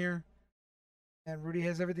come here, and Rudy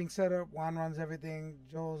has everything set up. Juan runs everything.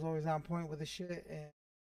 Joel's always on point with the shit, and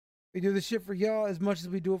we do the shit for y'all as much as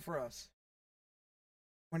we do it for us.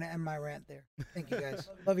 I'm gonna end my rant there. Thank you guys.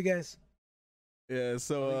 Love you guys. Yeah.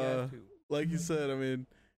 So, like you said, I mean,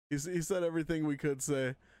 he said everything we could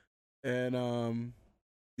say, and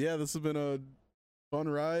yeah, this has been a fun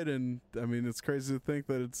ride, and I mean, it's crazy to think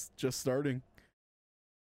that it's just starting.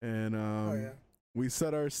 And we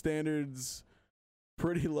set our standards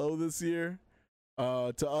pretty low this year.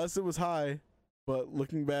 To us, it was high, but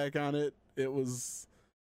looking back on it, it was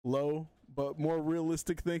low, but more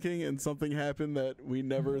realistic thinking, and something happened that we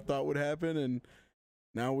never thought would happen, and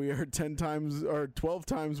now we are 10 times or 12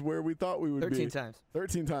 times where we thought we would 13 be. times.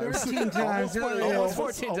 13 times. 13 times. Almost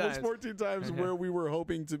 14 times. Almost 14 times where we were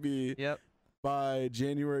hoping to be by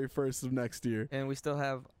January 1st of next year. And we still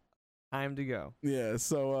have time to go. Yeah,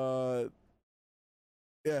 so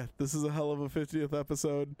yeah, this is a hell of a 50th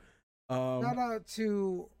episode. Shout out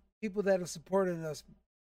to people that have supported us,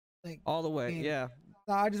 like all the way. Yeah.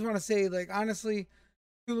 I just want to say, like, honestly,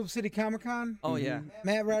 Tulip City Comic Con. Oh yeah.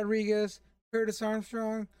 Matt Rodriguez, Curtis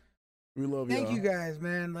Armstrong. We love you. Thank you guys,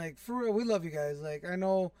 man. Like, for real, we love you guys. Like, I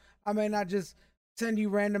know I might not just send you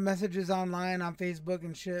random messages online on Facebook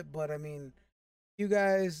and shit, but I mean, you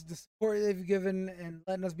guys, the support they've given and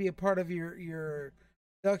letting us be a part of your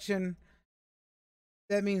production,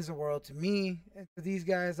 that means the world to me and to these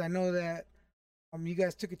guys. I know that you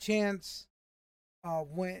guys took a chance,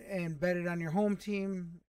 went and betted on your home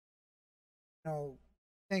team. You know,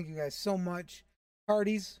 thank you guys so much.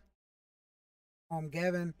 Parties,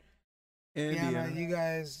 Gavin, and Deanna, you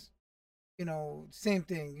guys, you know, same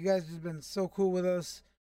thing. You guys just been so cool with us.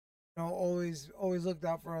 You know, always looked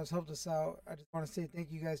out for us, helped us out. I just want to say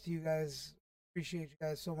thank you guys to you guys. Appreciate you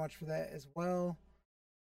guys so much for that as well.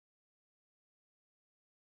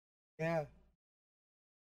 Yeah.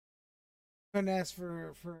 Couldn't ask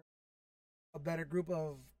for a better group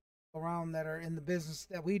of around that are in the business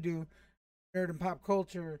that we do, nerd and pop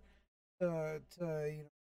culture, to you know,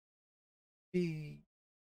 be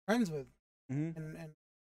friends with, and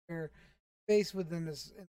they're faced within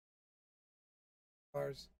this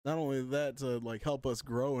bars. Not only that, to like help us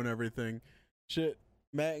grow and everything. Shit,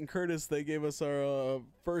 Matt and Curtis, they gave us our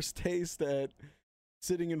first taste at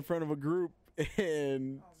sitting in front of a group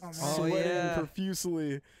and sweating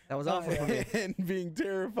profusely. That was awful for me. And being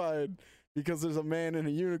terrified because there's a man in a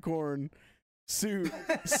unicorn suit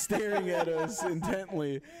staring at us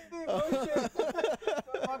intently.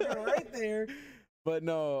 Fucking right there. But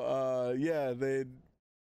no, yeah,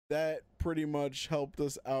 that pretty much helped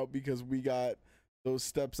us out because we got those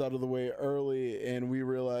steps out of the way early and we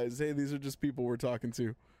realized, hey, these are just people we're talking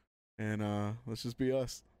to. And let's just be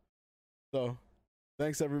us. So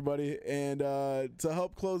thanks everybody. And to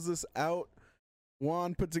help close this out,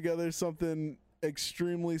 Juan put together something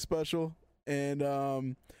extremely special. And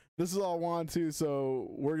this is all Juan too, so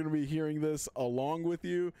we're going to be hearing this along with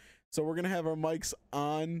you. So we're going to have our mics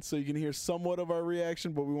on so you can hear somewhat of our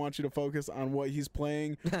reaction, but we want you to focus on what he's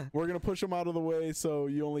playing. We're going to push him out of the way so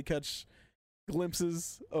you only catch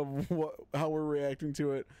glimpses of how we're reacting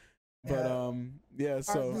to it. But yeah,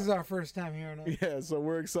 so this is our first time hearing it. Yeah, so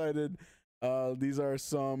we're excited. These are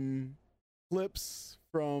some clips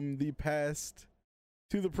from the past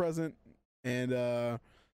to the present, and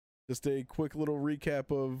just a quick little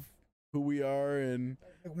recap of who we are. And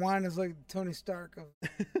Juan is like Tony Stark of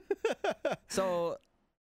So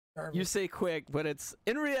you say quick, but it's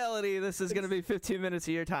in reality this is going to be 15 minutes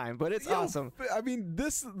of your time, but it's awesome. I mean,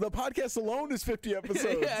 the podcast alone is 50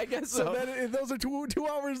 episodes. Yeah, I guess so. Then those are two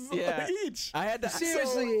hours each. I had to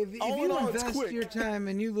seriously. If you invest your time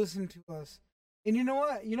and you listen to us, and you know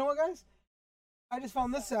what, guys, I just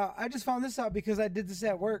found this out because I did this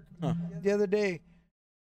at work the other day.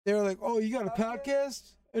 They were like, "Oh, you got a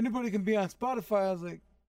podcast? Anybody can be on Spotify." I was like,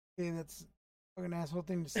 "Okay, that's a fucking asshole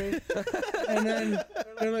thing to say." And then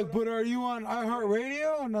they're like, "But are you on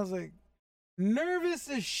iHeartRadio?" And I was like, nervous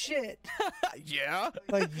as shit. Yeah.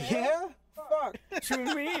 Like, yeah? Fuck.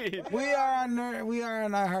 To me. We are on iHeartRadio. We're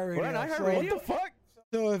on iHeartRadio? What the fuck?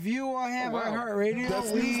 So if you have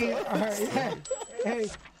iHeartRadio, we are. Hey,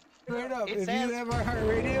 straight up. If you have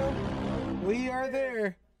iHeartRadio, we are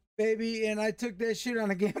there, baby. And I took that shit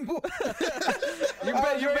on a gamble. You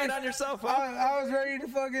bet on yourself, huh? I was ready to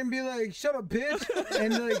fucking be like, "Shut up, bitch,"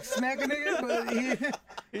 and like smack a nigga, but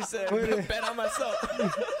he said, "Bet on myself."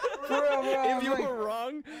 For real, bro, if you were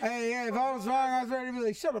wrong, hey, yeah, if I was wrong, I was ready to be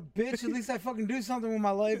like, "Shut up, bitch." At least I fucking do something with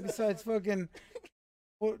my life besides fucking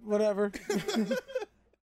whatever.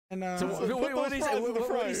 And so what did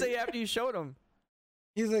he say after you showed him?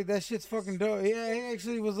 He's like, "That shit's fucking dope." Yeah, he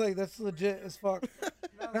actually was like, "That's legit as fuck."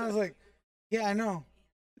 And I was like, "Yeah, I know."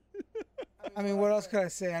 I mean, what else could I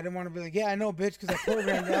say? I didn't want to be like, "Yeah, I know, bitch," because I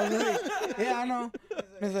programmed it. I was like, "Yeah, I know."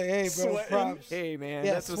 He's like, "Hey, bro, props." Hey, man,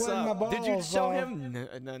 yeah, that's what's up. Did you show him?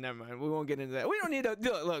 No, never mind. We won't get into that. We don't need to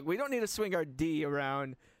look. We don't need to swing our D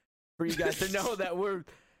around for you guys to know that we're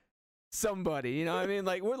somebody. You know what I mean?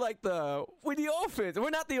 Like we're the orphans. We're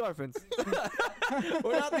not the orphans.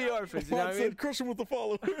 We're not the orphans. You know what I mean? Crush him with the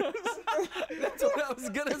followers. That's what I was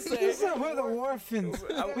gonna say. He said we're the orphans.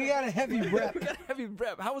 We got a heavy rep. We got a heavy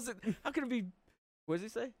rep. How was it? How could it be? What does he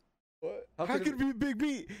say? What? How could it be Big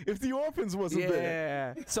B if the orphans wasn't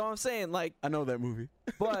there? Yeah. So I'm saying, like, I know that movie.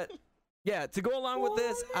 But yeah, to go along with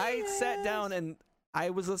this, I sat down and I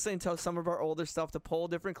was listening to some of our older stuff to pull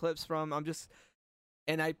different clips from.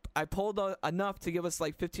 And I pulled enough to give us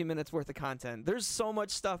like 15 minutes worth of content. There's so much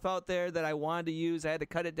stuff out there that I wanted to use. I had to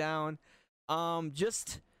cut it down.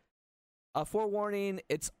 Just a forewarning,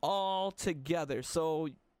 it's all together. So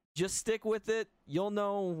just stick with it. You'll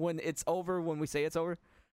know when it's over, when we say it's over.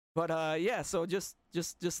 But yeah, so just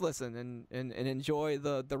listen and enjoy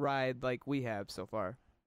the ride like we have so far.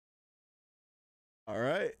 All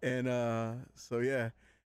right. And so yeah,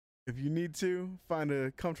 if you need to find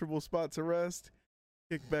a comfortable spot to rest,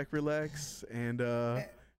 kick back, relax, and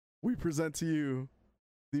we present to you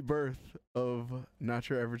the birth of Not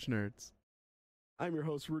Your Average Nerds. I'm your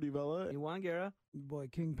host, Rudy Vela. Juan Guerra. Boy,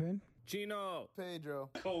 Kingpin. Gino. Pedro.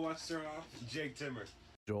 Cole Wester off. Jake Timmer.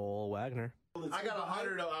 Joel Wagner. I got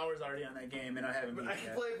 100 hours already on that game, and I haven't beat it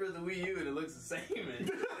yet. I play for the Wii U, and it looks the same.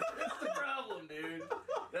 That's the problem, dude.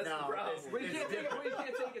 That's the problem. We can't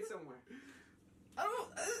take it somewhere. I don't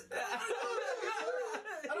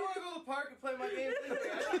want to go to the park and play my game anyway. I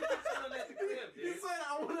need some sun at the crib, dude. He said,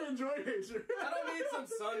 I want to enjoy nature. I don't need some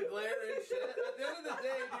sun glare and shit. At the end of the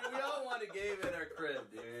day, dude, we all want a game in our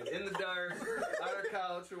crib, dude. In the dark, on our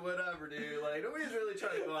couch, or whatever, dude. Like, nobody's really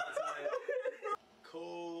trying to go outside.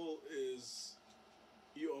 Cole is...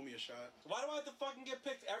 You owe me a shot. Why do I have to fucking get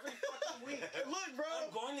picked every fucking week? Look, bro.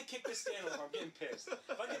 I'm going to kick this stand over. I'm getting pissed.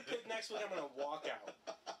 If I get picked next week, I'm going to walk out.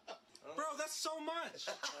 Bro, that's so much.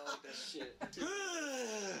 I like that shit.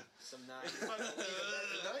 Some nice.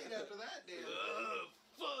 Night after that, dude.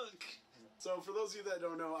 Fuck. So for those of you that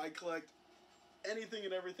don't know, I collect anything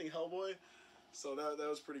and everything Hellboy. So that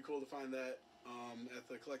was pretty cool to find that at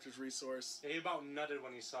the collector's resource. Yeah, he about nutted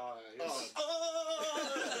when he saw it. He, was like, Oh.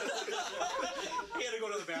 he had to go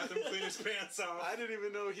to the bathroom, clean his pants off. I didn't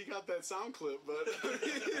even know he got that sound clip, but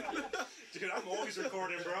dude, I'm always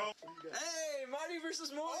recording, bro. Hey, Marty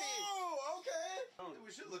versus Morty. Oh, okay.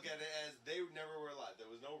 We should look at it as they never were alive. There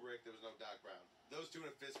was no Rick, there was no Doc Brown. Those two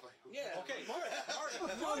in a fist fight. Yeah. Okay, Marty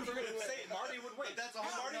we're gonna say Marty would win. That's a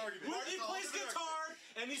hard argument. He plays guitar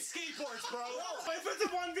and he skateboards, bro. If it's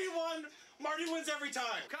a 1v1, Marty wins every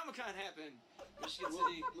time. Comic-Con happened. Michigan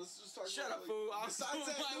City. Let's just talk Shut about up, fool.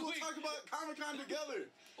 Besides that, we'll talk about Comic-Con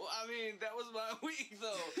together. Well, I mean, that was my week,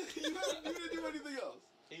 though. You didn't do anything else.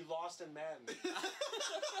 He lost in Madden.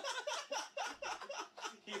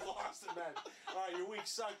 He lost in Madden. Alright, your week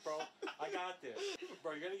sucked, bro. I got this.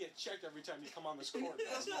 Bro, you're gonna get checked every time you come on this court.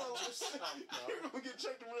 That's what I'm saying. You're gonna get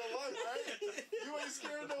checked in real life, right? You ain't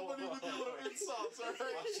scared nobody with your little insults, alright?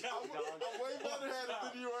 Watch out, dog. I'm way better at it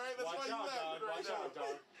than you, alright? That's why you laughing right Watch now. out,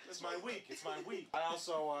 dog. It's my week. It's my week. I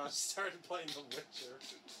also started playing The Witcher.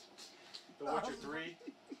 The Witcher 3.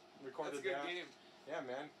 Recorded That's a good game. Yeah,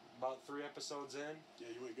 man. About 3 episodes in.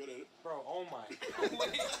 Yeah, you ain't good at it. Bro, oh my.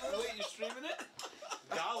 Wait, you streaming it?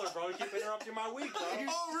 $1, bro. You keep interrupting my week, bro.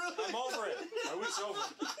 Oh, really? I'm over it. My week's over.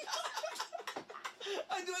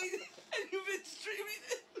 And you've been streaming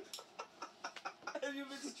it? Have you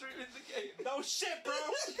been streaming the game? No shit, bro.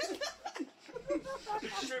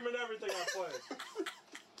 You're streaming everything I play.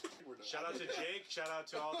 Shout out to Jake. Shout out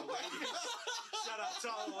to all the ladies. Shout out to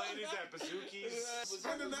all the ladies at Bazooki's.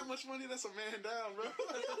 Spending that much money, that's a man down, bro.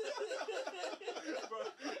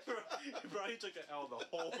 bro, he took the L the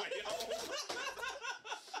whole way home.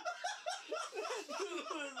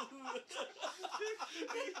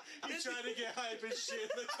 he tried to get hype and shit.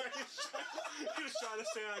 He was trying to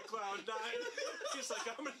stay on cloud 9. He's like,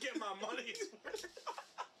 I'm gonna get my money.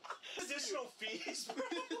 Additional fees, bro.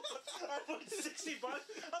 I put $60.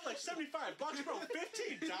 I'm like $75, bro.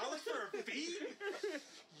 $15 for a fee?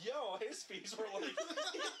 Yo, his fees were like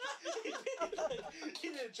he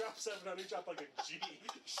didn't drop 700, he dropped like a G.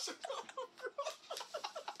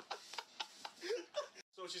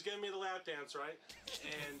 So she's giving me the lap dance, right?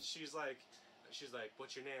 And she's like,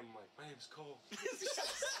 what's your name? I'm like, my name's Cole.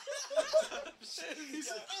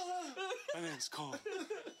 My name's Cole.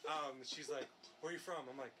 She's like, where are you from?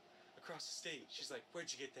 I'm like, across the state. She's like,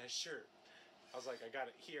 where'd you get that shirt? I was like, I got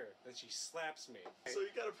it here. Then she slaps me. So you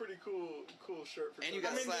got a pretty cool shirt for. And you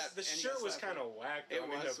got slapped. The shirt was kind of whack. The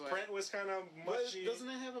print was kind of mushy. Doesn't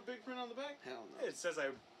it have a big print on the back? Hell no. It says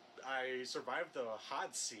I survived the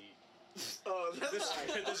hot seat. Oh,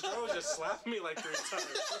 this girl just slapped me like 3 times.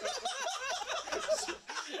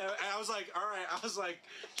 And I was like, all right. I was like,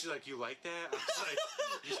 she's like, you like that? I was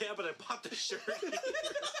like, yeah, but I bought the shirt.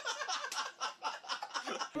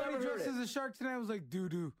 Somebody dressed as a shark tonight. I was like,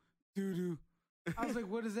 doo-doo, doo-doo. I was like,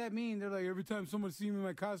 what does that mean? They're like, every time someone sees me in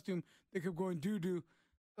my costume, they kept going doo-doo.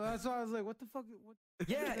 So that's why I was like, what the fuck? What?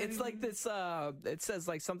 Yeah, it's like this, it says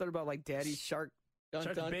like something about like Daddy Shark. Dun,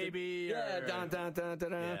 Shark dun, baby. Yeah, dun, dun, dun,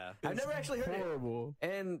 dun, dun. Yeah. I've never actually heard horrible.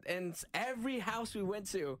 it. And every house we went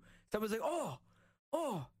to, someone's like,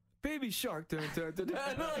 oh, baby shark. Dun, dun, dun, dun.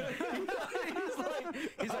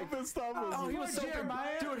 He's like, oh, he was so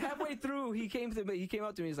dude. Halfway through, he came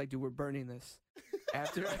up to me. He's like, dude, we're burning this.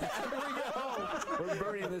 After we get home, we're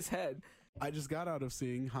burning this head. I just got out of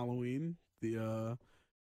seeing Halloween. So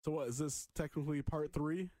what is this technically part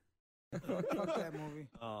 3? Fuck that movie.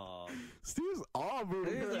 Oh, Steve's over.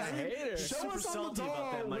 He's a hater. Show us on the salty about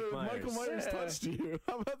doll that, where Michael Myers touched you.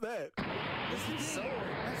 How about that? That's the thing.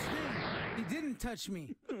 He didn't touch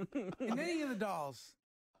me in any of the dolls.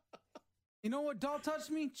 You know what doll touched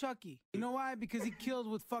me? Chucky. You know why? Because he killed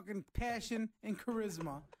with fucking passion and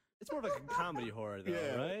charisma. it's more like a comedy horror, though,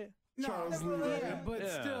 Yeah. right? No, Charles Lee. yeah, but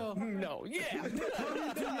Yeah. still. No, yeah. Come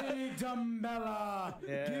to me, Dumbella.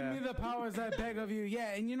 Yeah. Give me the powers I beg of you.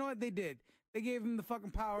 Yeah, and you know what they did? They gave him the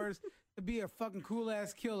fucking powers to be a fucking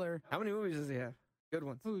cool-ass killer. How many movies does he have? Good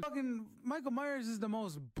ones. Fucking Michael Myers is the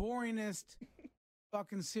most boringest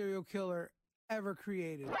fucking serial killer ever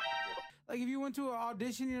created. Like, if you went to an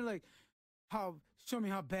audition, you're like, show me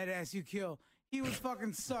how badass you kill. He would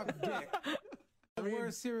fucking suck dick. The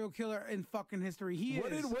worst serial killer in fucking history.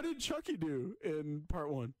 What did Chucky do in part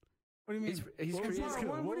 1? What do you mean? What was his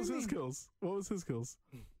kills? What was his kills? What was his kills?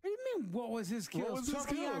 What do you mean, what was his kills? What was his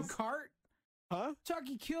Chucky on kills? cart? Huh?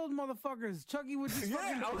 Chucky killed motherfuckers. Chucky would just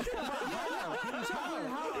Yeah, fucking... okay.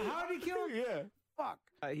 How did he kill him? Yeah. Fuck.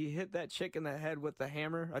 He hit that chick in the head with the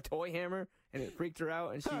hammer, a toy hammer, and it freaked her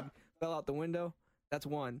out, and she fell out the window. That's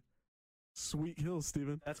one. Sweet kills,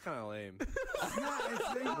 Steven. That's kind of lame. It's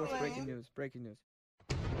not Breaking news.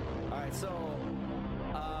 All right, so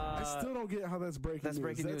I still don't get how that's breaking That's news.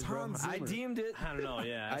 breaking news, bro. Hans I Zimmer. deemed it. I don't know.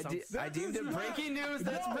 Yeah. I deemed it breaking news.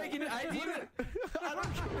 That's breaking news. I deemed it. I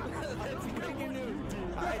don't care. That's breaking news.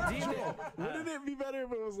 I deemed it. Wouldn't it be better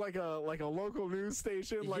if it was like a local news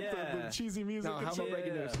station, like the cheesy music? No, how about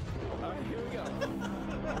breaking news? All right, here we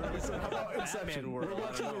go. So how about Inception? We're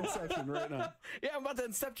watching Inception right now. Yeah, I'm about to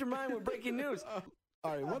incept your mind with breaking news.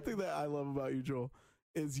 All right, one thing that I love about you, Joel,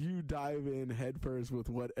 is you dive in headfirst with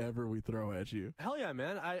whatever we throw at you. Hell yeah,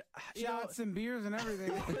 man! Shots and beers and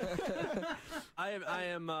everything.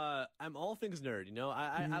 I'm all things nerd. You know,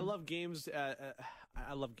 I love games.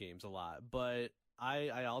 I love games a lot, but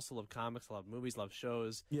I also love comics. I love movies. Love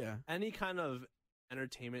shows. Yeah. Any kind of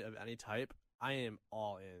entertainment of any type, I am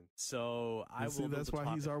all in. So I will. See, that's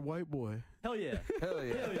why he's our white boy. Hell yeah. Hell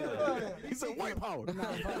yeah. Hell yeah. He said white power. No.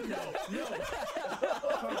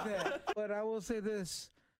 Fuck that. But I will say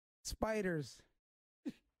this: spiders.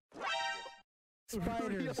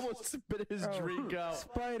 Spiders. He almost spit his drink out.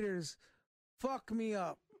 Spiders. Fuck me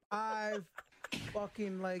up. I've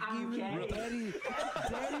fucking like even daddy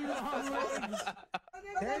long legs.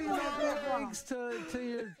 Daddy long legs to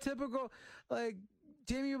your typical like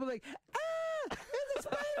Jamie will be like, there's a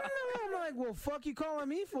spider in the room. I'm like, well, fuck you calling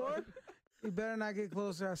me for? You better not get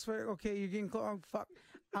closer. I swear. Okay, you're getting close. Oh, fuck.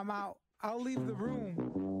 I'm out. I'll leave the room,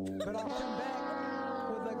 but I'll come back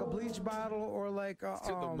with like a bleach bottle or like a,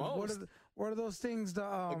 what are those things?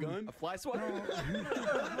 A gun? A fly swatter?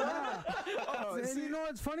 And you know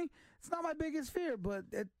what's funny? It's not my biggest fear, but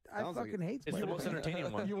I fucking hate spiders. It's the most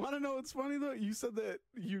entertaining one. You want to know what's funny though? You said that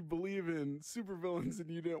you believe in supervillains and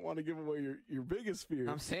you didn't want to give away your biggest fear.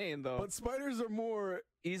 I'm saying though, but spiders are more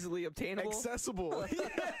easily obtainable, accessible.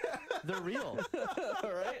 They're real.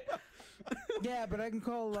 All right. Yeah, but I can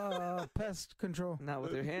call pest control. Not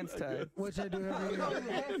with your hands tied. Which I do every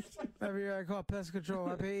year. Every year I call pest control.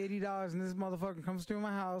 I pay $80 and this motherfucker comes through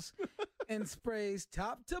my house and sprays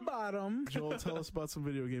top to bottom. Joel, tell us about some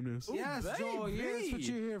video game news. Yes, Joel, yeah, that's what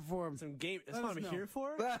you're here for. Some game. That's what I'm here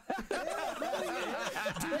for. Do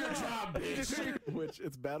your job, bitch. Which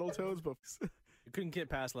it's Battletoads, but You couldn't get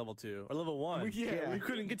past level 2 or level 1. We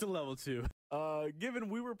couldn't get to level 2. Given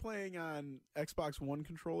we were playing on Xbox One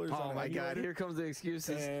controllers. Oh on my emulator, god, here comes the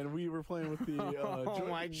excuses. And we were playing with the. Oh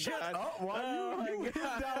my god! Shut up! Why you hid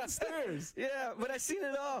downstairs? Yeah, but I seen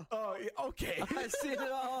it all. Oh, okay. I seen it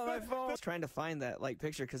all on my phone. I was trying to find that like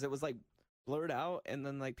picture because it was like blurred out, and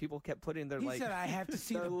then like people kept putting their He like. said I have to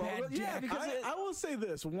see their the logo. bad Yeah, Jack. because I will say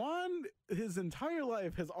this: Juan, his entire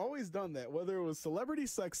life has always done that. Whether it was celebrity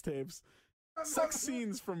sex tapes, sex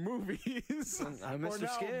scenes from movies, Mr.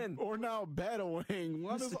 Skin, or now battling.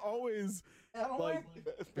 Juan is always like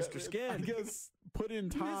Mr. Skin. I guess put in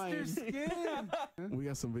time. Mr. Skin. We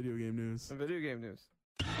got some video game news. Some video game news.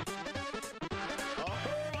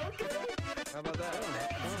 How about that?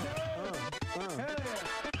 Hell yeah.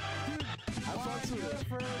 Dude, I want you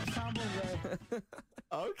for combo guy.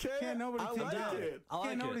 Okay. Can't nobody take that.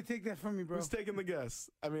 Can't nobody take that from me, bro. Who's taking the guess?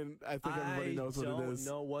 I mean, I think everybody knows what it is. I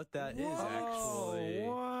don't know what that is, actually.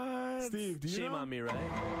 What? Steve, do you Shame know? on me, right?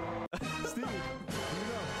 Steve, do you know?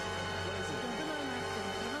 What is it?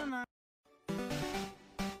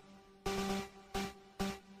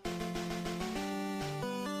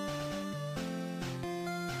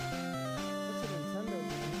 What's a Nintendo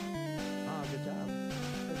game? Oh, good job.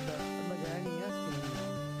 Like an NES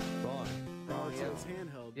game. Wrong. Oh, yeah. it's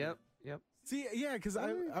handheld. Yep. See, yeah, because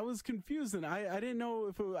I was confused and I didn't know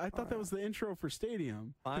if I thought that was the intro for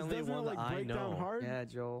Stadium. 'Cause Finally doesn't it, one like that I break down know. hard? Yeah,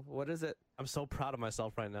 Joel. What is it? I'm so proud of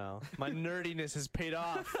myself right now. My nerdiness has paid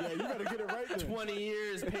off. Yeah, you gotta get it right then. 20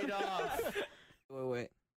 years paid off. Wait.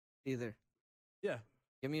 Either. Yeah.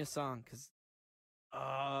 Give me a song, cause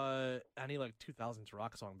I need like 2000s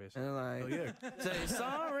rock song, basically. and like Oh, yeah. say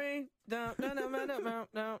sorry. No.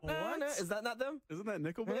 What? Is that not them? Isn't that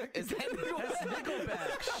Nickelback? Is that That's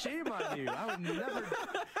Nickelback. Shame on you. I would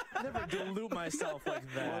never dilute myself like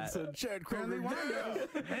that. Once a Chad Kroger.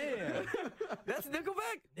 Man. That's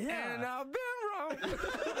Nickelback? Yeah. And I've been wrong.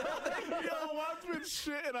 Yo, Juan's been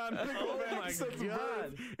shitting on Nickelback my since God.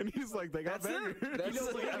 birth, and he's like, they got That's bangers. it. That's He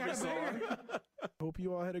knows, like, it. every song. Hope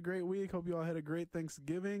you all had a great week. Hope you all had a great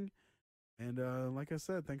Thanksgiving. And like I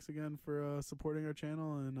said, thanks again for supporting our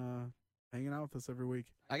channel and hanging out with us every week.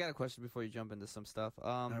 I got a question before you jump into some stuff.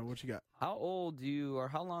 What you got? How old do you, or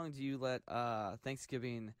how long do you let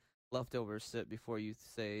Thanksgiving leftovers sit before you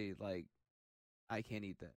say like, I can't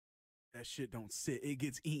eat that? That shit don't sit. It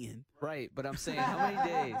gets eaten. Right, but I'm saying how many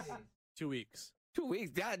days? 2 weeks. 2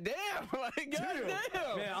 weeks. God damn! Like, God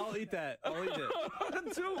damn! Man, I'll eat that. I'll eat it.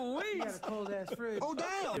 2 You weeks. got a cold ass fridge. Oh,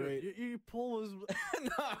 damn! Wait. Your pool is... No,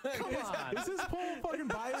 Come on. Is this poll fucking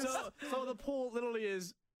biased? So the pool literally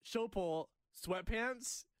is show poll: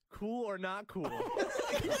 sweatpants, cool or not cool? What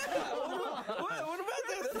about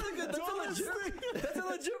that? That's a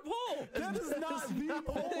legit poll. That is not the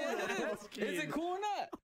poll. Is it cool or not?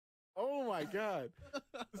 Oh my god,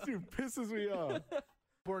 this dude pisses me off.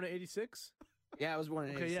 Born in '86. Yeah, I was born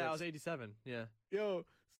in '86. Okay, yeah, I was '87. Yeah. Yo,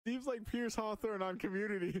 Steve's like Pierce Hawthorne on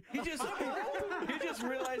Community. He just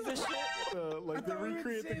realized this shit. Like they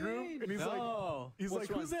recreate the group, and he's like,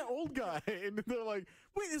 "Who's that old guy?" And they're like,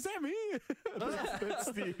 "Wait, is that me?" That's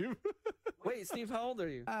Steve. Wait, Steve, how old are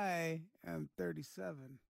you? I am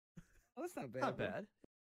 37. Oh, that's not bad. Not bad.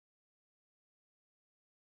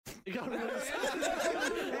 You got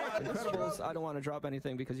Incredibles. I don't want to drop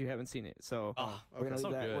anything because you haven't seen it, so we're gonna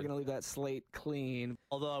leave that. We're gonna leave that slate clean.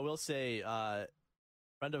 Although I will say, a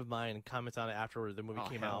friend of mine commented on it after the movie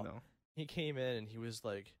came out. No. He came in and he was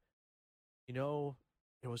like, "You know,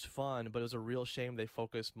 it was fun, but it was a real shame they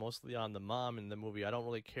focused mostly on the mom in the movie. I don't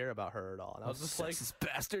really care about her at all." And I was just like, "Sexist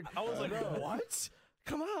bastard." I was like, "What?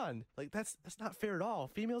 Come on! Like that's not fair at all.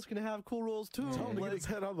 Females can have cool roles too." Tell him to get his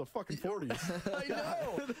head out of the fucking 40s. I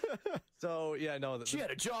know. So yeah, no. She had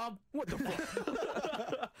a job. What the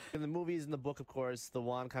fuck? In the movies and the book, of course, the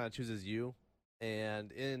wand kind of chooses you,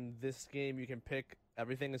 and in this game, you can pick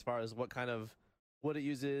everything as far as what kind of wood it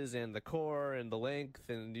uses and the core and the length,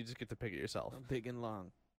 and you just get to pick it yourself. Big and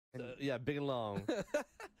long. Yeah, big and long.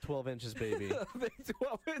 12 inches, baby. Big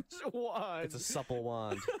 12-inch wand. It's a supple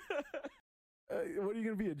wand. What are you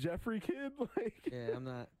gonna be, a Jeffrey kid? Like, yeah, I'm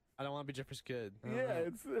not. I don't want to be Jeffrey's kid. Yeah,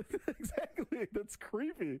 it's exactly. That's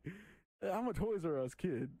creepy. I'm a Toys R Us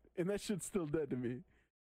kid, and that shit's still dead to me.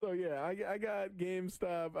 So yeah, I got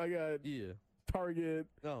GameStop. I got Target.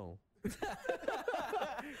 No.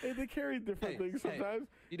 Hey, they carry different things sometimes.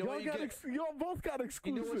 You know what you get? y'all both got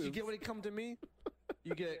exclusives. You know what you get when you come to me?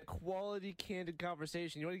 You get quality, candid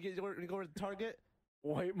conversation. You want to get when you go to Target?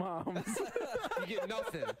 White moms. You get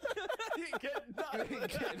nothing. You get nothing. You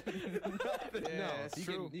get nothing. Yeah, No, it's you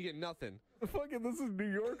true. get nothing. Fucking, this is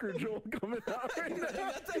New Yorker Joel coming out right now.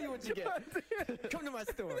 I'll tell you what you get. Come to my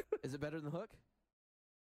store. Is it better than Hook?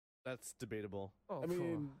 That's debatable. Oh, I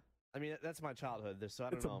mean, that's my childhood. So I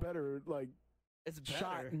don't it's know. a better it's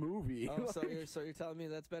shot better. movie. Oh, so you're telling me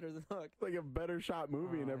that's better than Hook? Like a better shot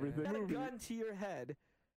movie and everything. Got a gun to your head,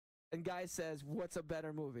 and guy says, "What's a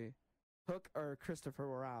better movie, Hook or Christopher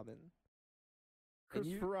Robin?"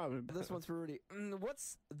 Christopher Robin. This one's for Rudy.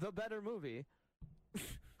 What's the better movie,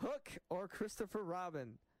 Hook or Christopher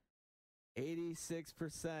Robin?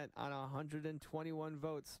 86% on 121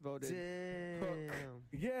 votes voted Hook.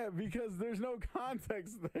 Yeah, because there's no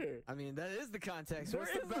context there. I mean, that is the context. There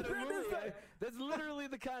What's the is- better there is movie? that. That's literally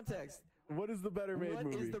the context. What is the better made movie?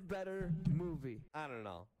 What is the better movie? I don't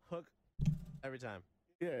know. Hook every time.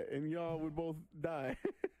 Yeah, and y'all would both die.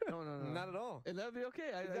 No. Not at all. And that'd be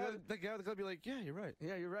okay. The guy would be like, "Yeah, you're right.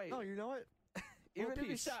 Yeah, you're right. No, you know what? Even if he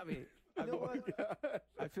peace. shot me, You know what?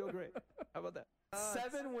 I feel great. How about that?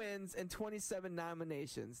 7 wins and 27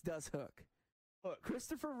 nominations does Hook.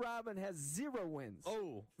 Christopher Robin has 0 wins.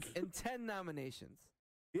 Oh. And 10 nominations.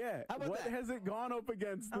 Yeah. How about What that? has it gone up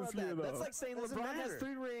against How this about year, that? though? That's like saying Doesn't LeBron has matter.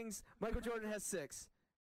 3 rings, Michael Jordan has 6.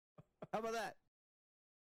 How about that?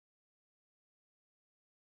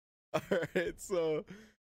 All right, so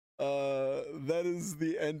that is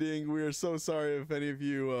the ending. We are so sorry if any of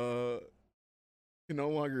you can no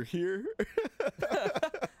longer hear.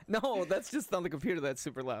 No, that's just on the computer. That's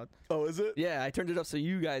super loud. Oh, is it? Yeah, I turned it up so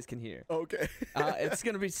you guys can hear. Okay. It's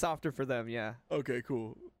gonna be softer for them. Yeah. Okay,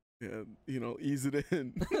 cool. Yeah, ease it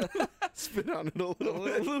in. Spit on it a little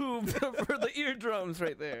bit. Lube for the eardrums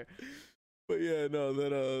right there. But yeah, no,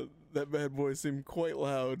 that bad boy seemed quite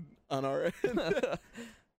loud on our end.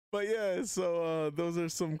 But yeah, so those are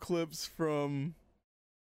some clips from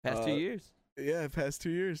Past 2 years. Yeah, past 2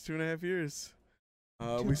 years, 2.5 years.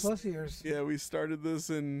 2+ years. Yeah, we started this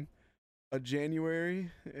in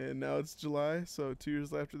January, and now it's July, so 2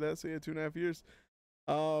 years after that. So yeah, 2.5 years.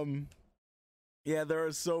 Yeah, there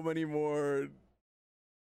are so many more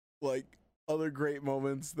like other great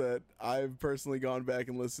moments that I've personally gone back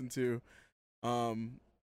and listened to.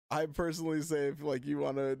 I personally say, if like you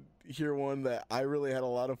want to hear one that I really had a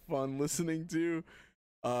lot of fun listening to,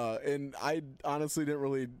 and I honestly didn't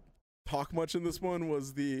really talk much in this one,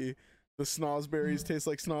 was the Snozzberries taste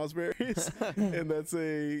like Snozzberries. And that's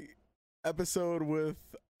a episode with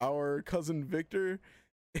our cousin Victor,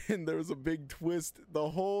 and there was a big twist. The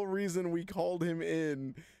whole reason we called him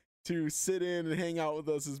in to sit in and hang out with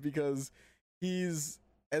us is because he's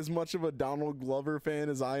as much of a Donald Glover fan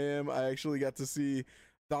as I am. I actually got to see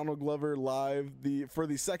Donald Glover live for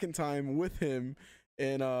the second time with him,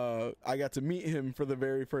 and I got to meet him for the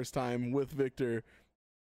very first time with Victor.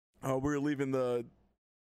 we were leaving the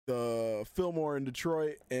Fillmore in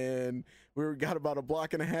Detroit, and got about a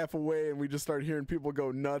block and a half away, and we just started hearing people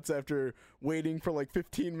go nuts after waiting for like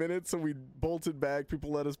 15 minutes. So we bolted back.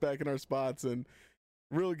 People let us back in our spots, and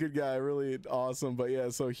really good guy, really awesome. But yeah,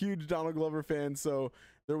 so huge Donald Glover fan. So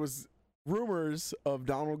there was rumors of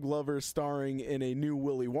Donald Glover starring in a new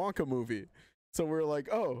Willy Wonka movie. So we were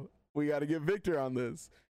like, oh, we got to get Victor on this.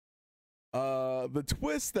 The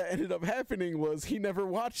twist that ended up happening was he never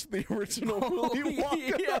watched the original Willy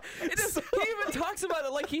Wonka. Yeah. He even talks about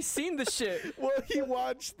it like he's seen the shit. Well, he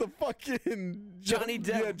watched the fucking Johnny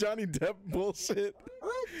Depp. Yeah, Johnny Depp bullshit.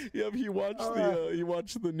 Yep, he watched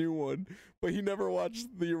the new one, but he never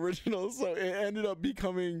watched the original. So it ended up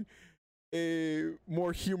becoming a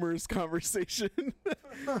more humorous conversation.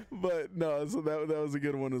 But no, so that was a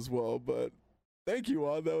good one as well. But thank you,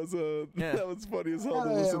 Juan. That was funny as hell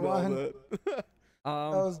to listen to all that. That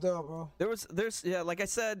was dope, bro. There's like I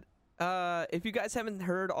said, if you guys haven't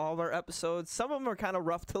heard all of our episodes, some of them are kind of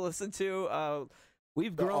rough to listen to.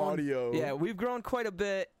 We've The grown audio. Yeah, we've grown quite a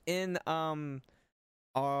bit in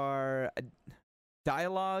our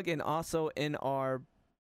dialogue and also in our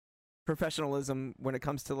professionalism when it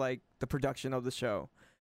comes to like the production of the show.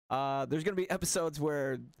 There's gonna be episodes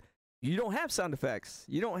where you don't have sound effects,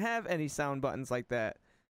 you don't have any sound buttons like that,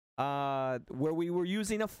 where we were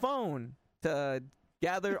using a phone to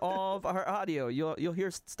gather all of our audio. You'll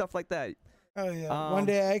hear stuff like that. Oh yeah. One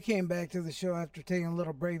day I came back to the show after taking a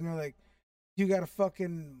little break, and they're like, "You got a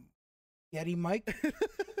fucking Yeti mic?"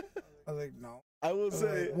 I was like, "No." I will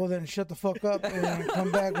say, like, well then shut the fuck up and then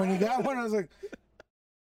come back when you got one. I was like,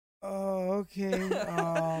 "Oh, okay.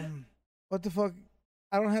 What the fuck?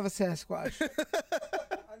 I don't have a Sasquatch."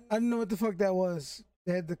 I didn't know what the fuck that was.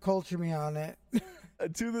 They had to culture me on it.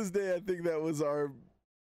 To this day, I think that was our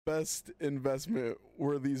best investment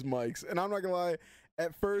were these mics. And I'm not gonna lie,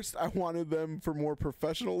 at first I wanted them for more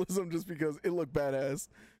professionalism just because it looked badass.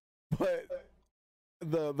 But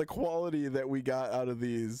the quality that we got out of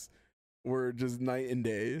these were just night and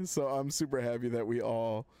day. So I'm super happy that we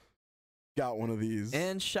all got one of these.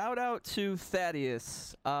 And shout out to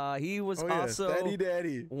Thaddeus. He was yeah, also Thaddy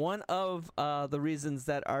Daddy. one of the reasons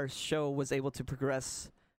that our show was able to progress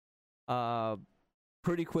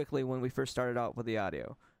pretty quickly when we first started out with the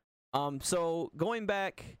audio. So going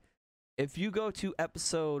back, if you go to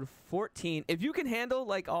episode 14, if you can handle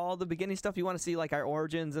like all the beginning stuff, you want to see like our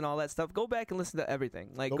origins and all that stuff, go back and listen to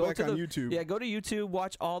everything. Like Go back to on YouTube. Yeah, go to YouTube,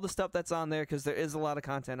 watch all the stuff that's on there because there is a lot of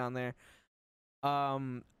content on there.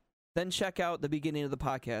 Then check out the beginning of the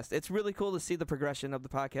podcast. It's really cool to see the progression of the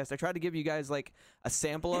podcast. I tried to give you guys like a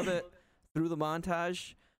sample of it through the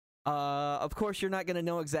montage. Of course, you're not going to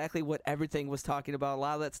know exactly what everything was talking about. A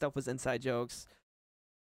lot of that stuff was inside jokes.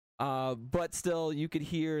 But still, you could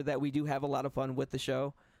hear that we do have a lot of fun with the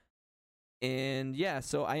show. And yeah,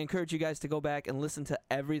 so I encourage you guys to go back and listen to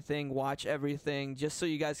everything, watch everything, just so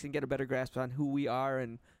you guys can get a better grasp on who we are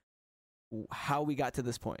and how we got to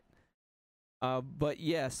this point. But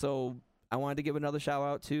yeah, so I wanted to give another shout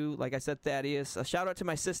out to, like I said, Thaddeus. A shout out to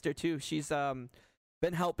my sister too. She's been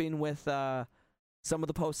helping with some of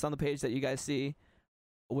the posts on the page that you guys see,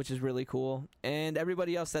 which is really cool. And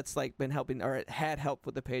everybody else that's like been helping or had help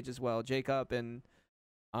with the page as well. Jacob and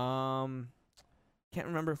can't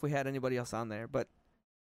remember if we had anybody else on there, but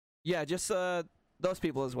yeah, just those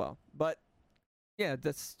people as well. But yeah,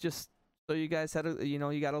 that's just so you guys had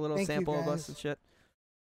you got a little Thank you, sample of us guys. and shit.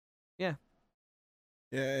 Yeah.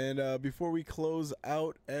 Yeah, and before we close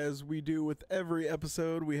out, as we do with every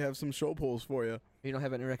episode, we have some show polls for you. You don't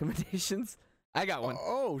have any recommendations? I got one.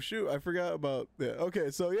 Oh, shoot. I forgot about that.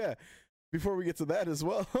 Okay, so yeah, before we get to that as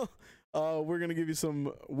well, we're going to give you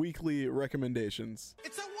some weekly recommendations.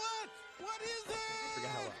 It's a what? What is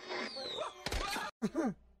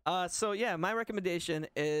it? So yeah, my recommendation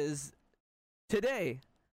is today,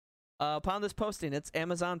 upon this posting, it's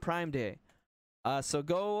Amazon Prime Day. So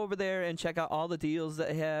go over there and check out all the deals that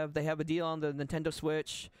they have. They have a deal on the Nintendo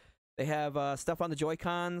Switch. They have stuff on the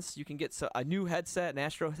Joy-Cons. You can get a new headset, an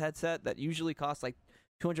Astro headset that usually costs like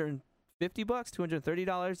 $250,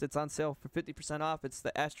 $230. It's on sale for 50% off. It's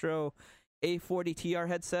the Astro A40 TR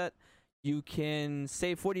headset. You can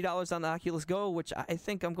save $40 on the Oculus Go, which I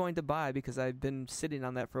think I'm going to buy because I've been sitting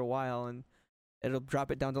on that for a while, and it'll drop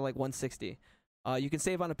it down to like $160. You can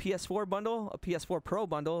save on a PS4 bundle, a PS4 Pro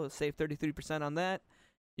bundle, save 33% on that.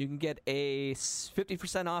 You can get a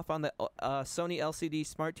 50% off on the Sony LCD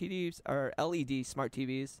smart TVs or LED smart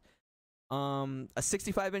TVs. A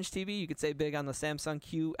 65-inch TV, you could save big on the Samsung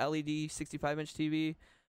QLED 65-inch TV.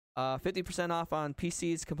 50% off on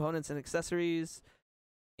PCs, components, and accessories.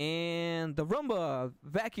 And the Roomba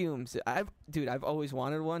vacuums. I've always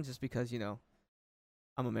wanted one just because, I'm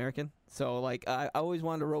American. So, like, I always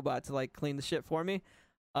wanted a robot to, like, clean the shit for me.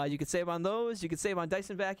 You could save on those. You could save on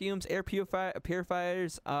Dyson vacuums, air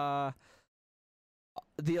purifiers, the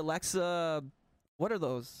Alexa, what are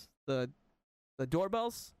those? The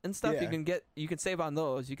doorbells and stuff. Yeah. You can save on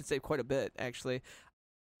those. You can save quite a bit, actually.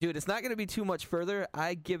 Dude, it's not going to be too much further.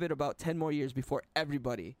 I give it about 10 more years before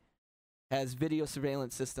everybody has video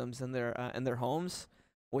surveillance systems in their homes,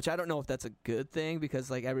 which I don't know if that's a good thing because,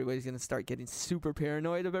 like, everybody's going to start getting super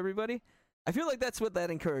paranoid of everybody. I feel like that's what that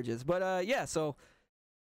encourages. But, yeah, so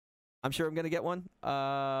I'm sure I'm going to get one.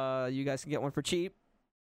 You guys can get one for cheap.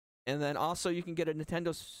 And then also you can get a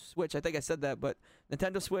Nintendo Switch. I think I said that, but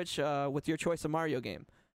Nintendo Switch with your choice of Mario game.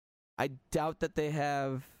 I doubt that they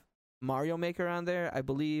have Mario Maker on there. I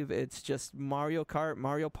believe it's just Mario Kart,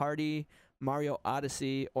 Mario Party, Mario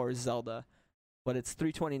Odyssey, or Zelda. But it's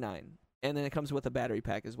 $329. And then it comes with a battery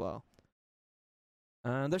pack as well.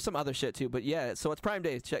 There's some other shit too, but yeah, so it's Prime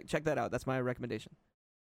Day. Check that out. That's my recommendation.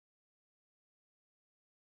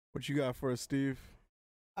 What you got for us, Steve?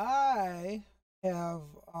 I have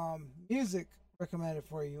music recommended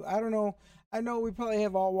for you. I don't know. I know we probably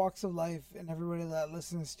have all walks of life and everybody that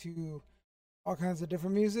listens to all kinds of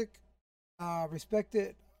different music. Respect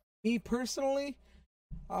it. Me personally,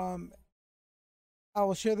 I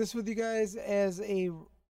will share this with you guys as a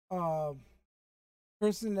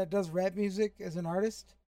person that does rap music as an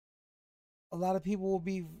artist. A lot of people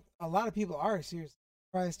are seriously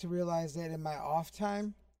surprised to realize that in my off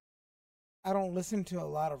time, I don't listen to a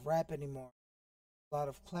lot of rap anymore. A lot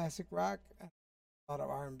of classic rock and a lot of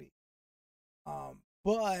R&B.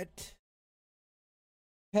 But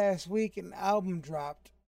past week an album dropped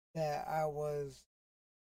that I was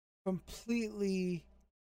completely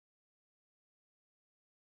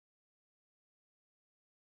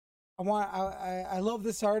I love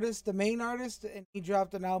this artist, the main artist, and he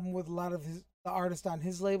dropped an album with a lot of the artists on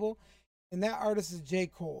his label, and that artist is J.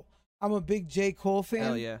 Cole. I'm a big J. Cole fan.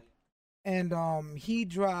 Hell yeah. And he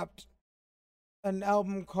dropped an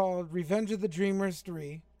album called Revenge of the Dreamers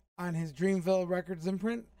 3 on his Dreamville Records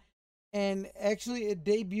imprint. And actually it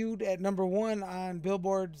debuted at number 1 on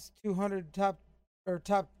Billboard's 200 top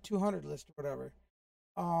 200 list or whatever.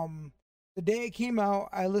 The day it came out,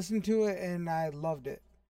 I listened to it and I loved it.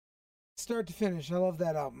 Start to finish, I love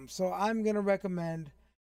that album. So I'm going to recommend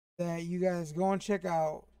that you guys go and check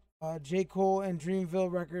out J. Cole and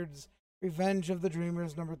Dreamville Records Revenge of the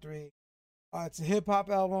Dreamers number 3. It's a hip-hop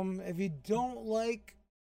album. If you don't like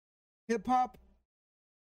hip-hop,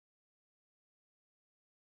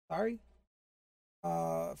 sorry.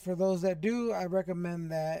 For those that do, I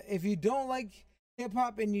recommend that. If you don't like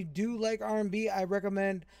hip-hop and you do like R&B, I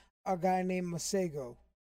recommend a guy named Masego.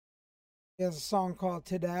 He has a song called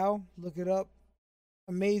Tadao. Look it up.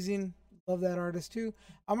 Amazing. Love that artist too.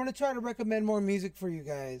 I'm going to try to recommend more music for you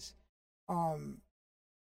guys.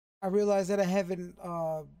 I realize that I haven't,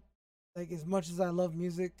 like, as much as I love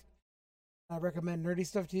music, I recommend nerdy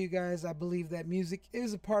stuff to you guys. I believe that music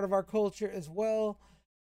is a part of our culture as well.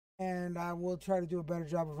 And I will try to do a better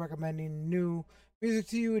job of recommending new music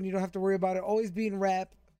to you, and you don't have to worry about it always being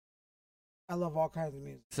rap. I love all kinds of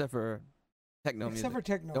music. Except for techno music. Except for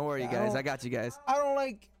techno. Don't worry, guys. I got you guys. I don't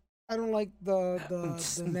like the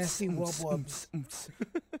nasty wub-wubs.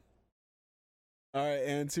 All right,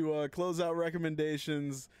 and to close out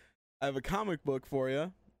recommendations, I have a comic book for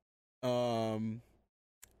you. I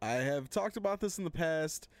have talked about this in the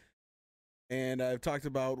past, and I've talked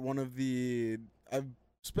about I've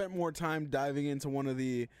spent more time diving into one of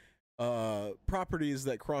the properties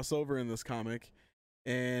that cross over in this comic,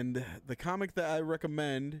 and the comic that I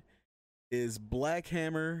recommend is Black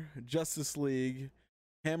Hammer Justice League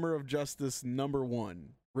Hammer of Justice #1,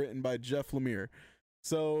 written by Jeff Lemire.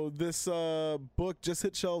 So this book just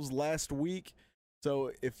hit shelves last week.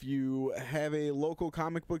 So if you have a local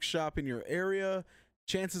comic book shop in your area,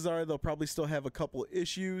 chances are they'll probably still have a couple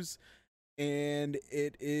issues. And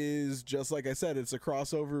it is, just like I said, it's a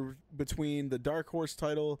crossover between the Dark Horse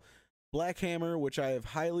title, Black Hammer, which I have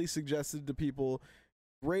highly suggested to people.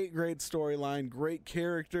 Great storyline, great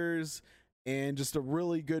characters, and just a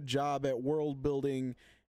really good job at world building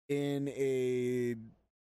in a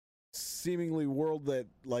seemingly world that,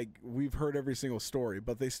 like, we've heard every single story,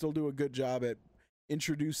 but they still do a good job at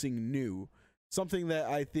introducing new. Something that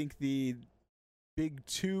I think the big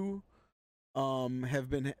two have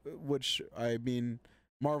been, which I mean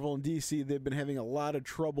Marvel and DC, they've been having a lot of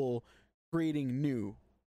trouble creating new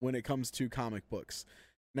when it comes to comic books.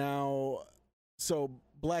 Now, so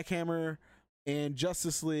Black Hammer and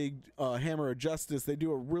Justice League Hammer of Justice, they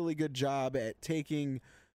do a really good job at taking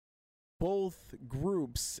both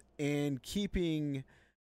groups and keeping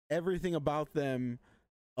everything about them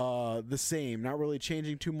the same, not really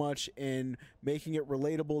changing too much, and making it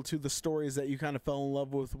relatable to the stories that you kind of fell in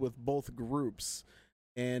love with both groups.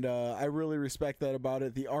 And I really respect that about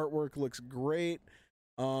it. The artwork looks great.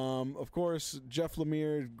 Of course, Jeff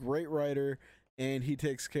Lemire, great writer, and he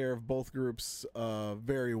takes care of both groups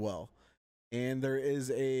very well. And there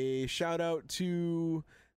is a shout out to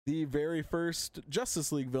the very first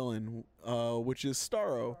Justice League villain, which is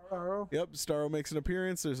Starro. Yep, Starro makes an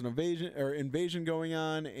appearance. There's an invasion going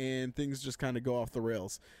on, and things just kind of go off the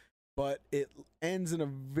rails. But it ends in a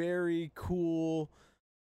very cool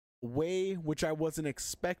way, which I wasn't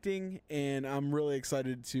expecting, and I'm really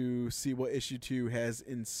excited to see what issue 2 has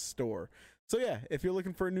in store. So yeah, if you're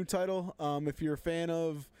looking for a new title, if you're a fan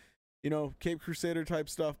of, Cape Crusader type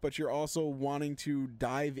stuff, but you're also wanting to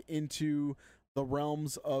dive into the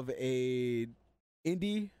realms of a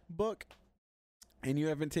indie book, and you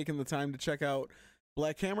haven't taken the time to check out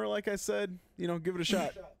Black Hammer, like I said, give it a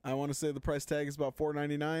shot. I want to say the price tag is about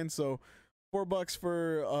 $4.99, so $4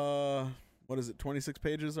 for what is it, 26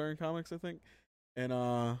 pages are in comics, I think. And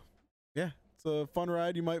yeah, it's a fun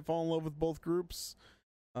ride. You might fall in love with both groups,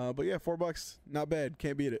 but yeah, $4, not bad,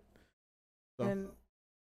 can't beat it. So. And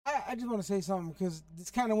I just want to say something, because this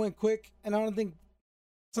kind of went quick, and I don't think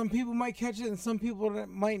some people might catch it and some people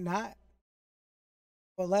might not.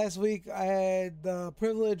 But last week I had the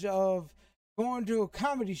privilege of going to a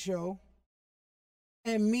comedy show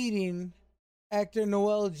and meeting actor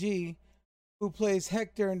Noel G, who plays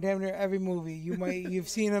Hector in damn near every movie. You've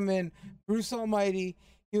seen him in Bruce Almighty.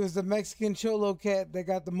 He was the Mexican cholo cat that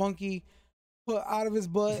got the monkey put out of his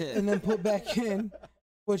butt and then put back in,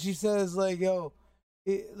 which he says like, yo,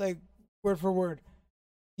 like word for word,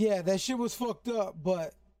 yeah, that shit was fucked up,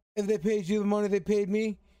 but if they paid you the money they paid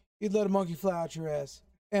me, you'd let a monkey fly out your ass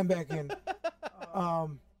and back in.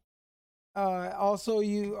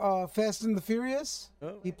 Also, Fast and the Furious,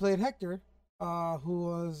 he played Hector, who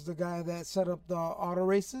was the guy that set up the auto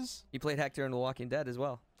races. He played Hector in The Walking Dead as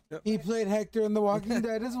well. Yep. He played Hector in The Walking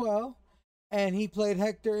Dead as well, and he played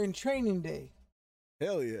Hector in Training Day.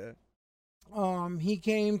 Hell yeah. He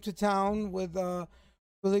came to town with a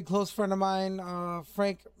really close friend of mine,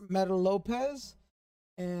 Frank Meta Lopez,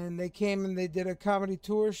 and they came and they did a comedy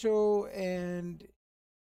tour show, and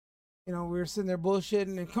we were sitting there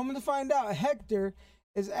bullshitting, and coming to find out, Hector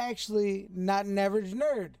is actually not an average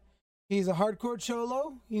nerd. He's a hardcore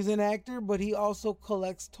cholo, he's an actor, but he also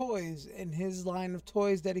collects toys, and his line of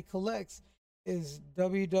toys that he collects is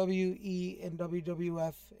WWE and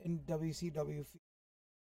WWF and WCW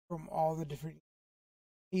from all the different.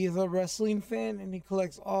 He is a wrestling fan, and he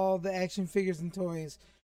collects all the action figures and toys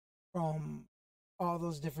from all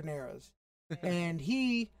those different eras. And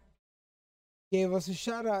he gave us a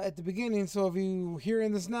shout out at the beginning. So if you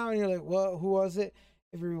hearing this now and you're like, well, who was it?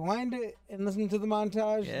 If you rewind it and listen to the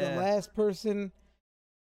montage, the last person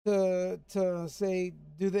to say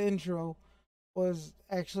do the intro was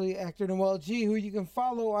actually actor Noel G, who you can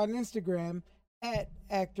follow on Instagram at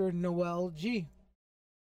actor Noel G.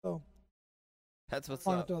 So that's what's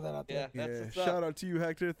up. I up. want to throw that out there. Yeah, that's what's Shout up. out to you,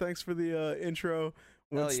 Hector. Thanks for the intro.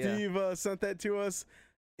 When Steve sent that to us,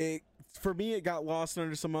 for me, it got lost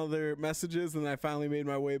under some other messages, and I finally made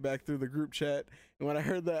my way back through the group chat. And when I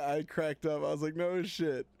heard that, I cracked up. I was like, no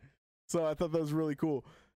shit. So I thought that was really cool.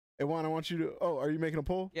 And Juan, I want you to... Oh, are you making a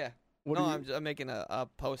poll? Yeah. I'm making a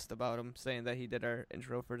post about him saying that he did our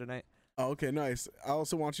intro for tonight. Oh, okay, nice. I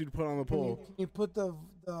also want you to put on the poll. Can you put the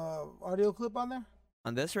audio clip on there?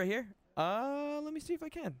 On this right here? Let me see if I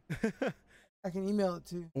can. I can email it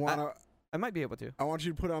to you. Juan, I might be able to. I want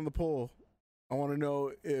you to put on the poll. I want to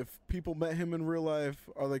know if people met him in real life,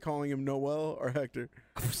 are they calling him Noel or Hector?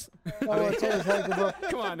 It's always Hector, bro.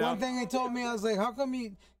 Come on now. One thing he told me, I was like, how come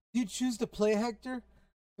you choose to play Hector?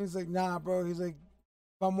 He's like, nah, bro. He's like,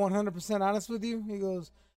 if I'm 100% honest with you, he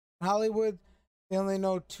goes, Hollywood, they only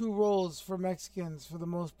know 2 roles for Mexicans for the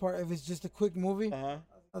most part if it's just a quick movie. I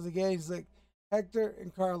was like, yeah. He's like, Hector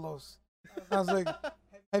and Carlos. I was like,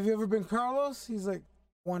 have you ever been Carlos? He's like,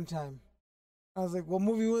 one time. I was like, what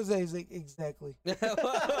movie was that? He's like, exactly.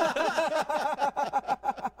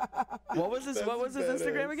 What was his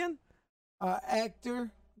Instagram again?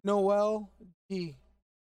 Actor Noel G.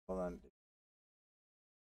 Hold on.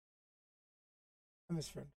 I'm his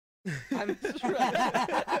friend.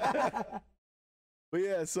 But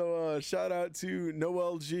yeah, so shout out to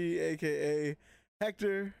Noel G, aka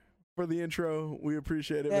Hector, for the intro. We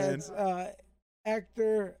appreciate it, man. It's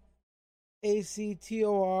actor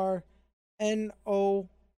ACTOR NOELG,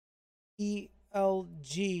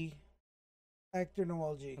 actor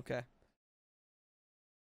Noel G. Okay.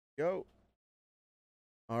 Go.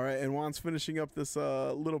 All right, and Juan's finishing up this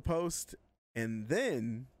little post, and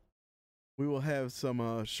then we will have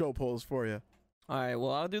some show polls for you. All right,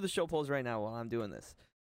 well, I'll do the show polls right now while I'm doing this.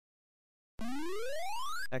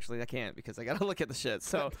 Actually, I can't because I got to look at the shit.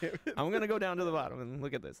 So I'm going to go down to the bottom and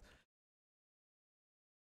look at this.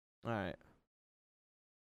 All right.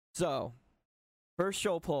 So, first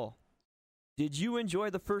show poll. Did you enjoy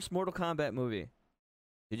the first Mortal Kombat movie?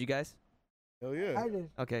 Did you guys? Hell yeah. I did.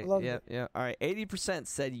 Okay, Loved yeah, it. yeah. All right, 80%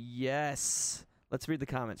 said yes. Let's read the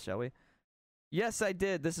comments, shall we? Yes, I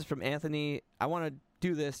did. This is from Anthony. I want to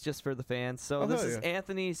do this just for the fans. So this is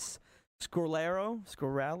Anthony Scorlaro.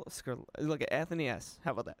 Look at Anthony S.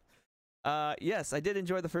 How about that? Yes, I did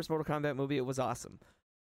enjoy the first Mortal Kombat movie. It was awesome.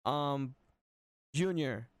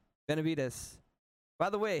 Junior Benavides. By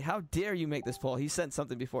the way, how dare you make this poll? He sent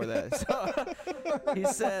something before that. So, he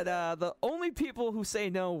said, the only people who say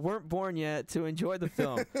no weren't born yet to enjoy the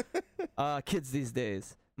film. Kids these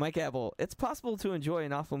days. Mike Apple, it's possible to enjoy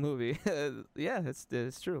an awful movie. Yeah,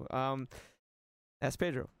 it's true. Ask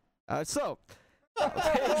Pedro. Pedro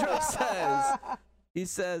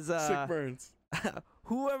says, Sick burns.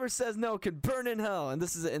 Whoever says no can burn in hell. And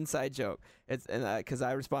this is an inside joke. It's because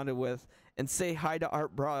I responded with, and say hi to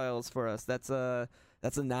Art Broyles for us. That's a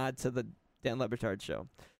nod to the Dan Le Batard show.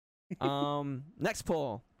 Next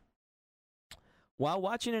poll. While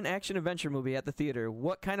watching an action-adventure movie at the theater,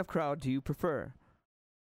 what kind of crowd do you prefer?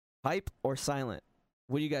 Hype or silent?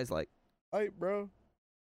 What do you guys like? Hype, bro.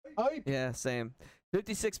 Hype. Yeah, same.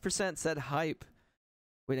 56% said hype.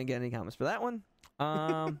 We didn't get any comments for that one.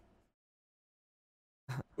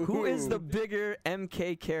 Who is the bigger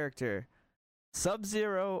MK character?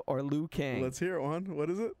 Sub-Zero or Liu Kang? Let's hear it, Juan. What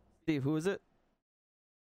is it? Steve, who is it?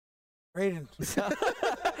 Raiden.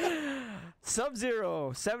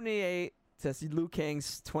 Sub-Zero, 78. Says Liu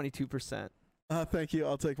Kang's 22%. Thank you.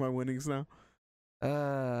 I'll take my winnings now.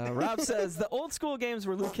 Rob says, the old school games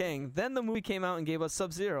were Liu Kang. Then the movie came out and gave us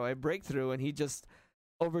Sub-Zero, a breakthrough, and he just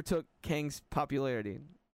overtook Kang's popularity.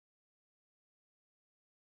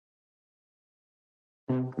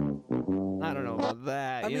 I don't know about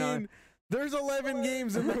that. I mean, there's 11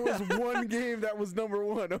 games and there was one game that was number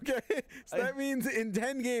one, okay? So that means in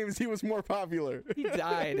 10 games he was more popular. He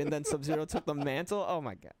died and then Sub-Zero took the mantle? Oh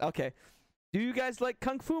my god. Okay. Do you guys like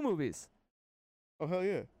Kung Fu movies? Oh, hell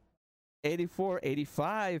yeah.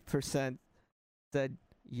 85% said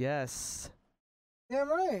yes. Yeah,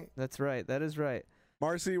 right. That's right. That is right.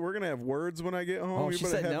 Marcy, we're going to have words when I get home. Oh, You she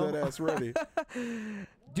better said have no? that ass ready.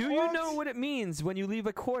 Do you know what it means when you leave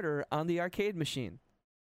a quarter on the arcade machine?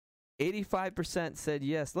 85% said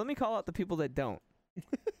yes. Let me call out the people that don't.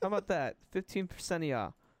 How about that? 15% of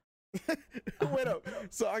y'all. Wait up.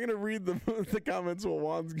 So I'm going to read the comments while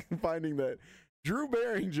Juan's finding that. Drew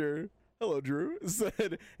Behringer, hello, Drew,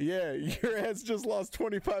 said, yeah, your ass just lost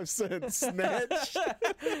 25 cents. Snatch.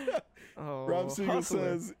 Oh, Rob Siegel hustler.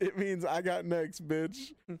 says, it means I got next,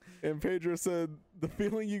 bitch. And Pedro said, the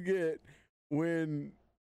feeling you get when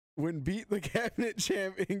beat the cabinet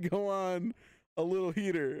champ and go on a little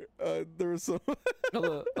heater. There was some a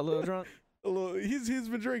little drunk. A little. He's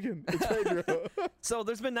been drinking. It's Pedro. So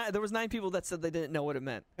there was 9 people that said they didn't know what it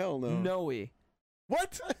meant. Hell no. Noe.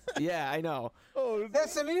 What? Yeah, I know. Oh,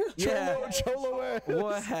 that's in you. Yeah. Cholo ass.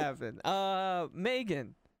 What happened?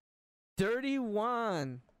 Megan, Dirty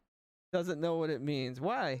Juan doesn't know what it means.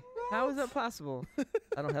 Why? How is that possible?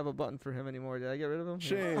 I don't have a button for him anymore. Did I get rid of him?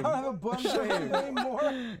 Shame. I don't have a button for him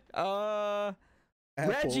anymore.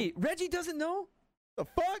 Reggie doesn't know? The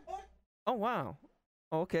fuck? Oh, wow.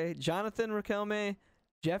 Okay. Jonathan Raquelme,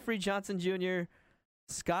 Jeffrey Johnson Jr.,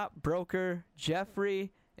 Scott Broker,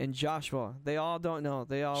 Jeffrey, and Joshua. They all don't know.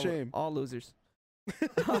 They all all losers.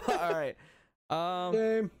 All right.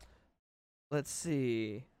 Shame. Let's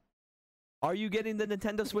see. Are you getting the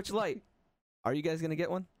Nintendo Switch Lite? Are you guys gonna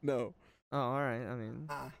get one? No. Oh, all right. I mean,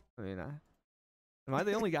 am I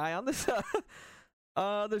the only guy on this?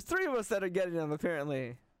 There's 3 of us that are getting them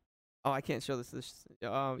apparently. Oh, I can't show this.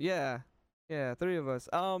 Yeah, 3 of us.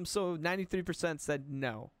 So 93% said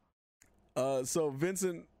no. So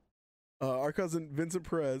Vincent, our cousin Vincent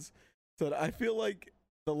Perez said, I feel like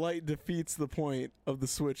the light defeats the point of the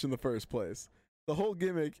Switch in the first place. The whole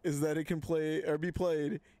gimmick is that it can play or be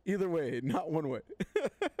played either way, not one way.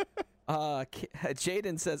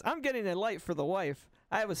 Jaden says, I'm getting a light for the wife.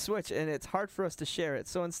 I have a Switch and it's hard for us to share it.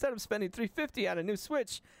 So instead of spending $350 on a new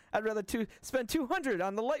Switch, I'd rather spend $200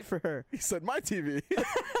 on the light for her. He said, my TV.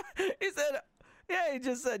 He said, yeah, he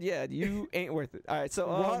just said, yeah, you ain't worth it. All right, so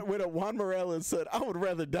Juan Morales said, I would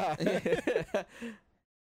rather die.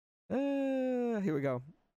 Here we go.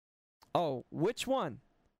 Oh, which one?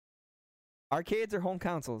 Arcades or home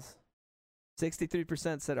consoles?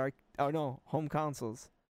 63% said home consoles.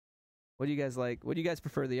 What do you guys like? What do you guys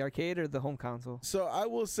prefer, the arcade or the home console? So I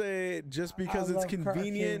will say, just because it's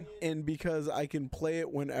convenient and because I can play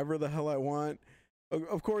it whenever the hell I want,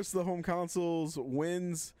 of course the home consoles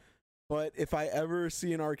wins. But if I ever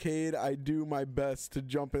see an arcade, I do my best to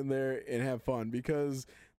jump in there and have fun, because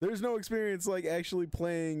there's no experience like actually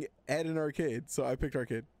playing at an arcade. So I picked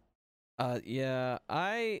arcade. Yeah,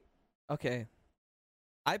 I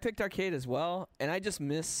picked arcade as well, and I just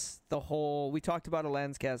miss the whole. We talked about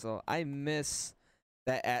Aladdin's Castle. I miss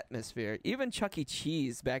that atmosphere. Even Chuck E.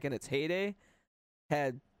 Cheese back in its heyday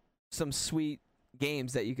had some sweet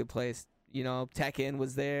games that you could play. You know, Tekken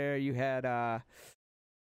was there. You had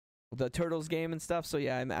the Turtles game and stuff. So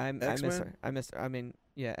yeah, I miss her. I mean,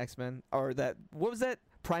 yeah, X-Men, or that. What was that?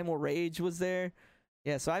 Primal Rage was there.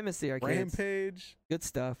 Yeah, so I miss the arcades. Rampage. Good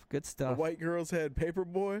stuff. Good stuff. The white girls had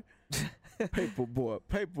Paperboy.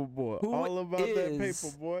 Paperboy. Who All about that is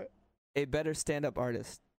Paperboy. A better stand-up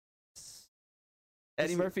artist,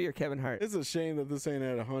 Eddie Murphy or Kevin Hart? It's a shame that this ain't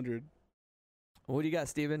at 100. What do you got,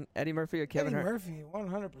 Steven? Eddie Murphy or Kevin Hart? Murphy,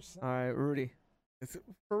 100%. All right, Rudy. Is it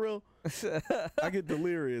for real? I get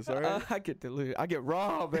delirious, all right? I get delirious. I get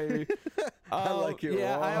raw, baby. I like it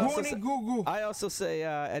yeah, raw. I also say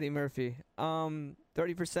Eddie Murphy.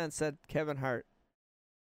 30% said Kevin Hart.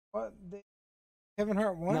 What? Kevin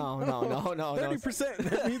Hart won? No. 30%.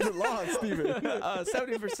 That means it lost, Steven.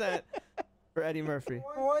 70% for Eddie Murphy.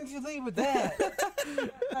 Why did you leave with that?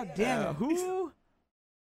 God damn it. Who?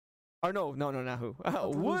 Or no, not who.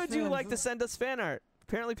 Would you like to send us fan art?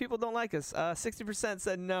 Apparently people don't like us. 60%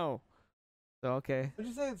 said no. So, okay. Did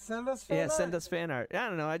you say send us fan art? Yeah, send us fan art. I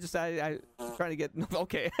don't know. I trying to get,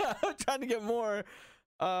 okay. I'm trying to get more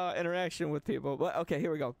interaction with people. But okay,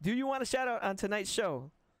 here we go. Do you want a shout out on tonight's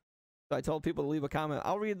show? So I told people to leave a comment.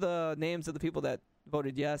 I'll read the names of the people that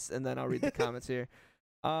voted yes, and then I'll read the comments here.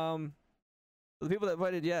 The people that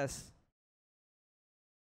voted yes.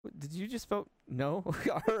 Did you just vote no?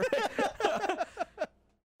 All right.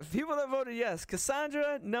 People that voted yes: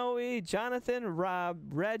 Cassandra, Noe, Jonathan, Rob,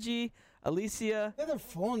 Reggie, Alicia. They have their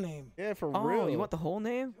full name. Yeah, for Oh, real. you want the whole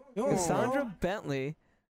name? No. Cassandra Bentley,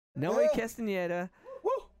 Noe Castaneda,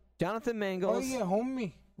 Jonathan Mangles,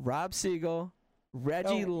 homie. Rob Siegel,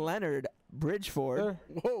 Reggie Leonard Bridgeford.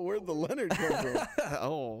 Whoa, where'd the Leonard come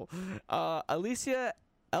from? Alicia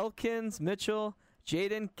Elkins Mitchell,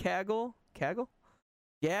 Jaden Kaggle,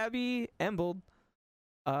 Gabby Embold,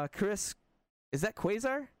 Chris. Is that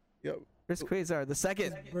Quasar? Yep. Chris Quasar, the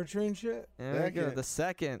second. Bertrand shit. There we go, the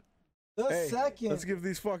second. The second. Let's give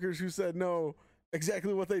these fuckers who said no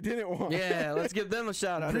exactly what they didn't want. Yeah, let's give them a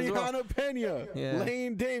shout out. Brianna Pena, Yeah.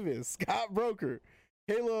 Lane Davis, Scott Broker,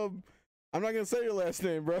 Caleb. I'm not gonna say your last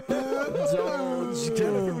name, bro.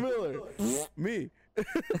 Jennifer Miller, me.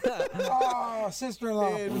 Oh,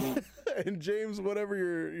 sister-in-law. And James, whatever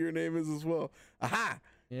your name is as well. Aha!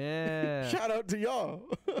 Yeah. Shout out to y'all.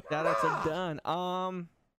 Shout outs are done.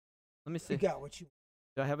 Let me see. You got what you.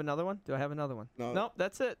 Do I have another one? No. Nope,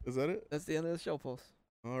 that's it. Is that it? That's the end of the show, Pulse.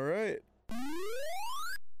 All right.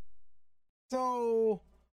 So,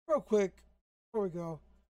 real quick, before we go,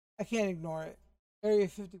 I can't ignore it. Area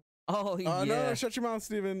 50. Oh, yeah. No, shut your mouth,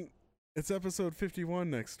 Steven. It's episode 51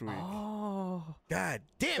 next week. Oh. God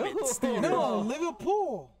damn it, Steven. No,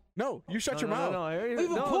 Liverpool. No, you shut your mouth.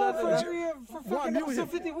 Liverpool for area for fucking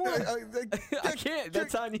episode 51. I can't.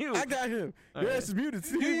 That's on you. I got him. Your ass is muted,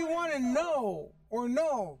 Steve. Do you want to know or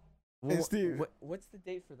no? Hey, Steve. What's the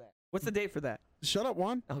date for that? What's the date for that? Shut up,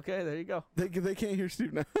 Juan. Okay, there you go. They can't hear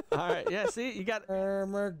Steve now. All right. Yeah, see, you got.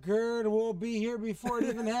 Good will be here before it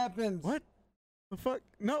even happens. What? The fuck?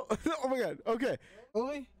 No. Oh, my God. Okay.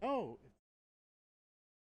 Really? Oh.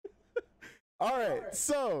 All right,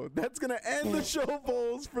 so that's going to end the show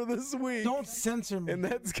polls for this week. Don't censor me. And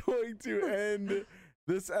that's going to end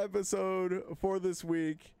this episode for this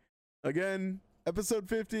week. Again, episode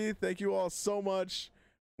 50. Thank you all so much.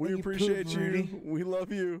 We appreciate you. We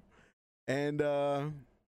love you. And, yeah,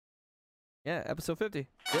 episode 50.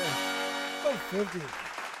 Yeah. Episode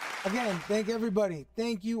 50. Again, thank everybody.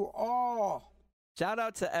 Thank you all. Shout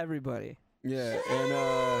out to everybody. Yeah,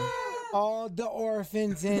 and, all the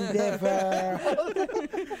orphans in Denver.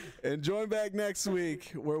 And join back next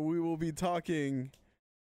week where we will be talking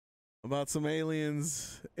about some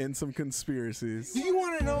aliens and some conspiracies. Do you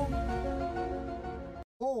want to know?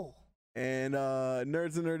 Oh. And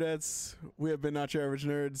nerds and nerdettes, we have been Not Your Average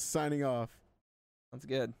Nerds signing off. That's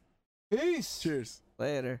good. Peace. Cheers.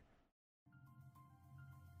 Later.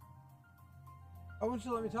 Why wouldn't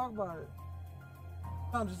you let me talk about it?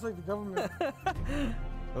 I'm just like the government.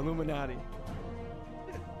 Illuminati.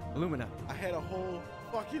 I had a whole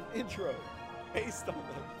fucking intro. based on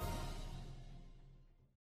them.